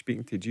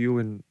speaking to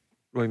Gio and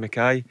Roy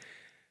Mackay,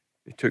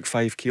 he took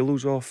 5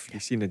 kilos off.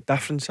 You've seen a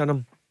difference in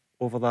him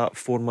over that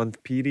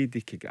 4-month period.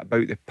 He could get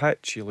about the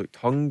pitch. He looked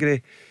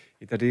hungry.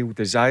 He had a real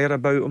desire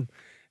about him,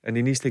 and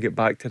he needs to get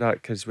back to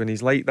that, because when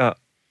he's like that,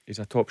 he's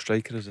a top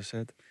striker, as I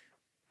said.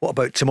 What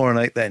about tomorrow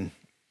night then?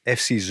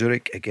 FC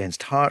Zurich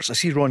against Hearts. I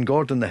see Ron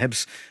Gordon, the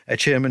Hibs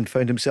chairman,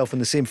 found himself in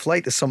the same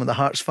flight as some of the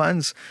Hearts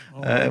fans.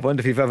 I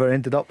wonder if you've ever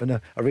ended up in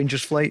a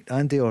Rangers flight,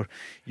 Andy, or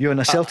you in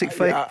a Celtic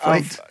flight?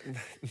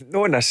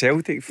 Not in a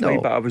Celtic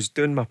flight, but I was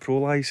doing my pro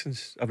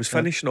licence. I was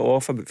finishing it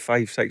off about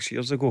 5-6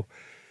 years ago,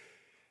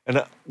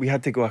 and we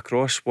had to go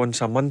across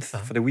once a month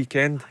for the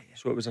weekend.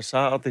 So it was a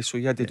Saturday, so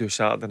you had to do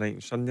Saturday night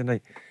and Sunday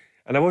night.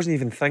 And I wasn't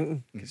even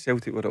thinking, because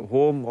Celtic were at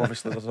home.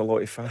 Obviously there's a lot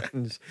of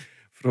fans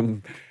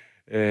from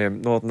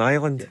Northern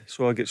Ireland,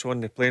 so I get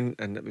on the plane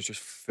and it was just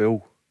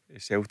full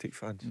of Celtic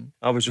fans.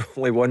 I was the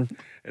only one,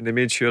 and they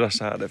made sure I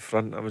sat at the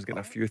front. I was getting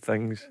a few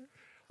things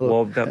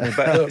lobbed at me,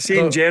 but see,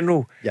 in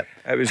general,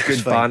 it was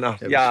good banter.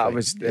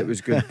 It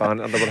was good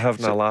banter. They were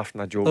having a laugh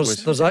and a joke.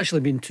 There's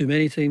actually been too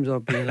many times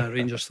I've been in a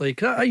Rangers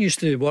flight. I used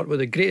to work with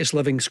the greatest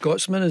living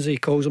Scotsman, as he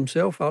calls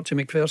himself, Archie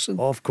McPherson.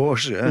 Of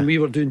course, yeah. When we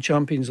were doing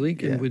Champions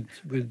League, and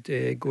would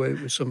go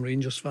out with some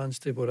Rangers fans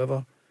to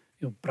whatever,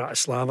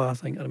 Bratislava. I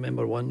think I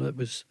remember one that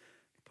was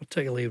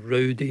particularly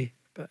rowdy,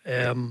 but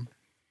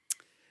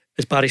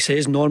as Barry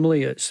says,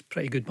 normally it's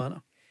pretty good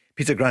banter.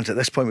 Peter Grant at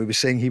this point would be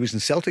saying he was in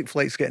Celtic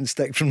flights getting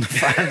stick from the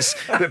fans.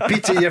 But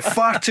Peter, you're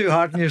far too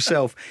hard on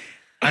yourself.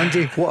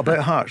 Andy, what about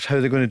Hearts? How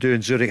are they going to do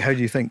in Zurich? How do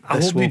you think this will go?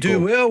 I hope they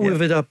do well. We've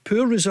had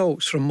poor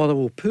results from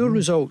Motherwell, poor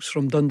results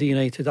from Dundee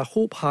United. I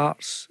hope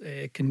Hearts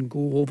can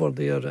go over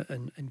there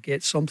and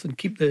get something,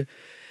 keep the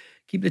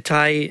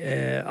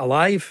tie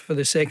alive for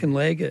the second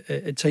leg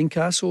at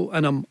Tynecastle.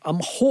 And I'm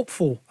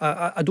hopeful.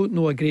 I don't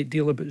know a great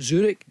deal about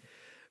Zurich,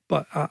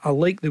 but I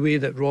like the way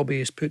that Robbie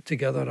has put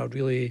together a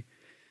really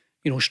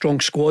strong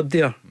squad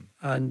there.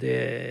 And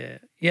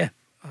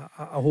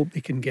I hope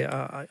they can get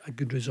a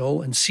good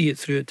result and see it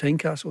through at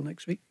Tynecastle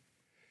next week.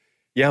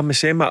 Yeah, I'm the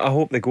same. I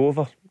hope they go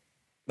over.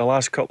 The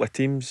last couple of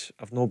teams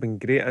have not been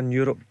great in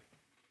Europe.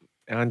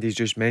 Andy's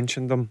just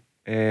mentioned them.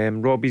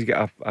 Robbie's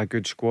got a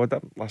good squad.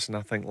 Listen,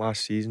 I think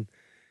last season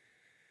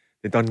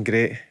they done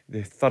great.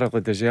 They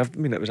thoroughly deserved. I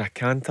mean, it was a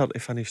canter to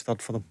finish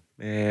third for them.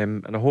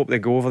 And I hope they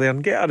go over there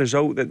and get a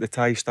result that the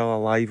tie's still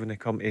alive when they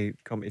come to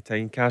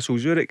Tynecastle.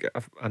 Zurich,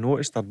 I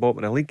noticed they're bottom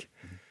of the league.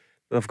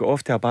 They've got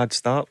off to a bad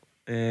start.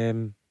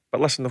 But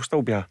listen, they'll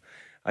still be a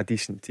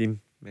decent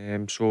team.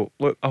 So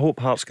look, I hope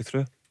Hearts go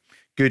through.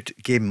 Good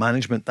game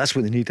management. That's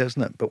what they need,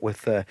 isn't it? But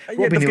with Robbie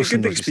they've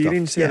Nielsen, got good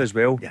experience there as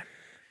well. Yeah.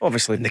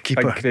 Obviously, and the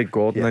keeper, Big Craig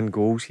Gordon in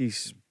goals.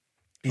 He's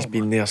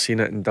been there, seen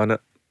it and done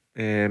it.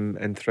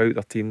 And throughout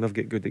their team, they've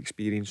got good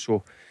experience.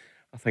 So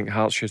I think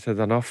Hearts should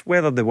have enough.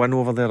 Whether they win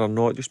over there or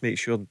not, just make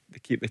sure they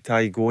keep the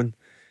tie going.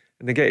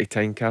 And they get to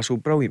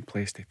Tynecastle. Brilliant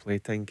place to play,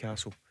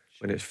 Tynecastle,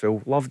 when it's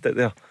full. Loved it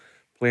there,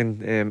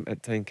 playing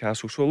at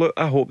Tynecastle. So look,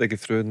 I hope they get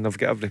through, and they've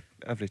got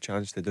every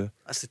chance to do.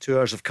 That's the 2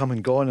 hours have come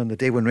and gone. On the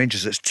day when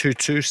Rangers, it's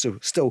 2-2, so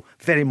still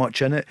very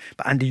much in it.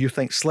 But Andy, you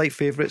think slight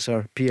favourites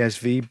are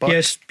PSV? But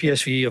yes,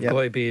 PSV have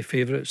got to be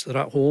favourites. They're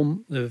at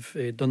home.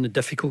 They've done the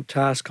difficult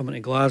task coming to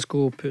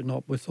Glasgow, putting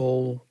up with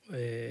all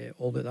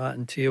that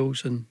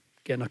entails, and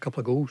getting a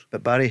couple of goals.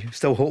 But Barry,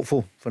 still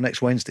hopeful for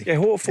next Wednesday. Yeah,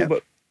 hopeful.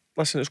 But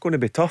listen, it's going to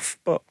be tough.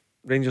 But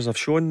Rangers have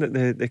shown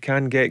that they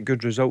can get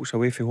good results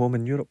away from home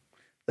in Europe.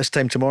 This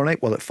time tomorrow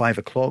night, well, at 5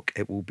 o'clock,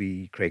 it will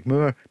be Craig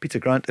Moore, Peter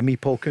Grant and me,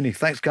 Paul Cooney.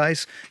 Thanks,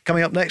 guys.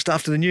 Coming up next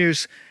after the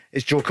news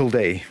is Joe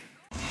Kilday.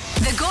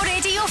 The Go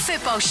Radio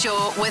Football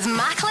Show with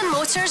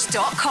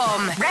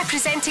MacklinMotors.com,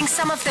 representing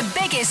some of the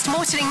biggest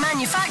motoring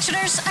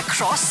manufacturers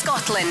across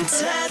Scotland.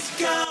 Let's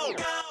go!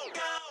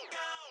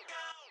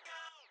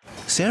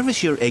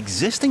 Service your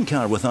existing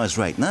car with us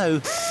right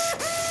now,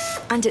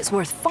 and it's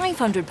worth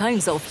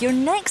 £500 off your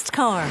next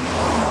car.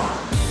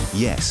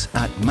 Yes,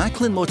 at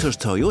Macklin Motors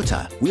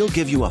Toyota, we'll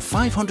give you a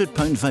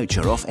 £500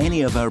 voucher off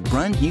any of our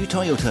brand new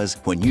Toyotas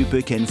when you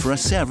book in for a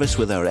service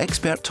with our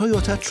expert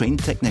Toyota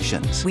trained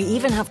technicians. We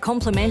even have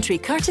complimentary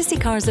courtesy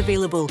cars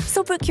available,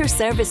 so book your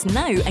service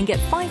now and get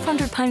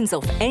 £500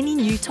 off any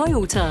new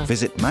Toyota.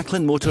 Visit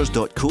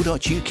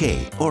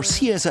macklinmotors.co.uk or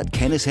see us at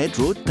Kennishead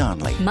Road,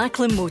 Darnley.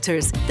 Macklin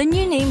Motors, the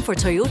new name for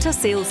Toyota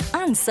sales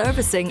and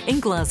servicing in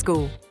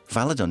Glasgow.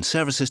 Valid on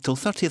services till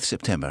 30th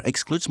September.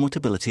 Excludes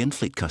Motability and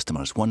fleet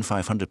customers. One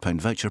 £500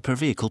 voucher per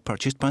vehicle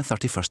purchased by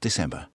 31st December.